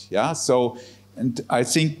about, yeah. So, and I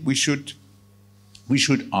think we should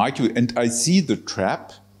argue, and I see the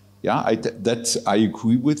trap, yeah, I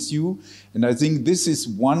agree with you, and I think this is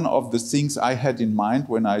one of the things I had in mind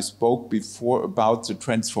when I spoke before about the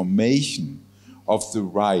transformation of the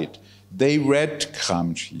right. They read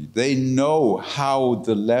Gramsci, they know how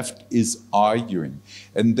the left is arguing,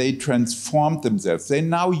 and they transformed themselves. They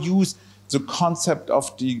now use the concept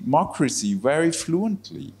of democracy very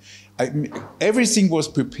fluently. Everything was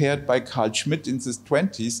prepared by Carl Schmitt in the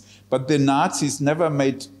 20s, but the Nazis never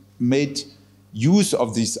made use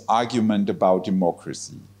of this argument about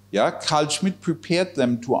democracy. Yeah, Carl Schmitt prepared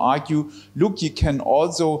them to argue, look, you can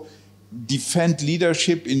also defend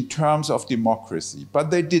leadership in terms of democracy.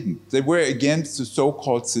 But they didn't. They were against the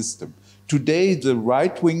so-called system. Today, the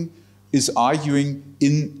right wing is arguing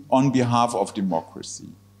on behalf of democracy,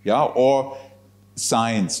 yeah, or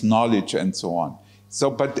science, knowledge, and so on. So,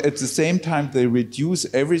 but at the same time, they reduce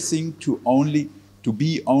everything to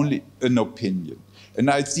be only an opinion. And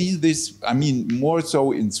I see this, I mean, more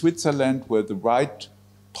so in Switzerland, where the right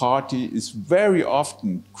party is very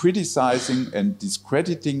often criticizing and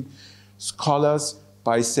discrediting scholars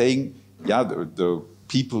by saying, yeah, the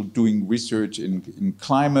people doing research in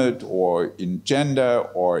climate or in gender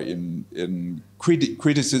or in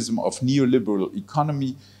criticism of neoliberal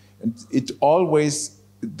economy, and it always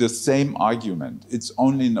the same argument. It's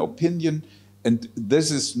only an opinion, and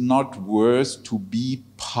this is not worth to be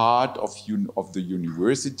part of the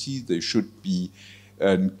university. They should be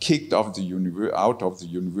kicked out of the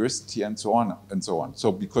university, and so on and so on.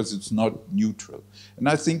 So because it's not neutral, and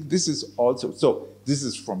I think this is also so. This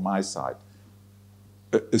is from my side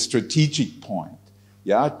a strategic point,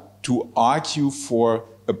 yeah, to argue for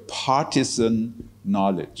a partisan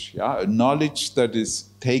knowledge, yeah, a knowledge that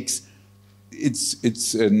takes it's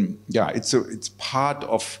part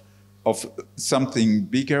of something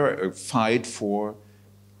bigger, a fight for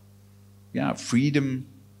freedom,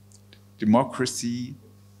 democracy,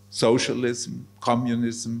 socialism,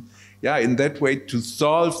 communism, in that way to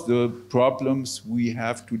solve the problems we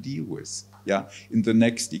have to deal with, in the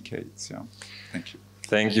next decades. Thank you.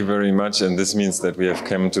 Thank you very much, and this means that we have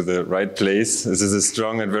come to the right place. This is a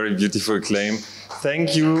strong and very beautiful claim.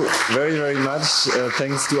 Thank you very, very much.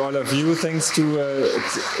 Thanks to all of you. Thanks to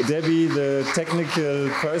Debbie, the technical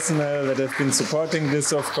personnel that have been supporting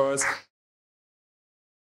this, of course.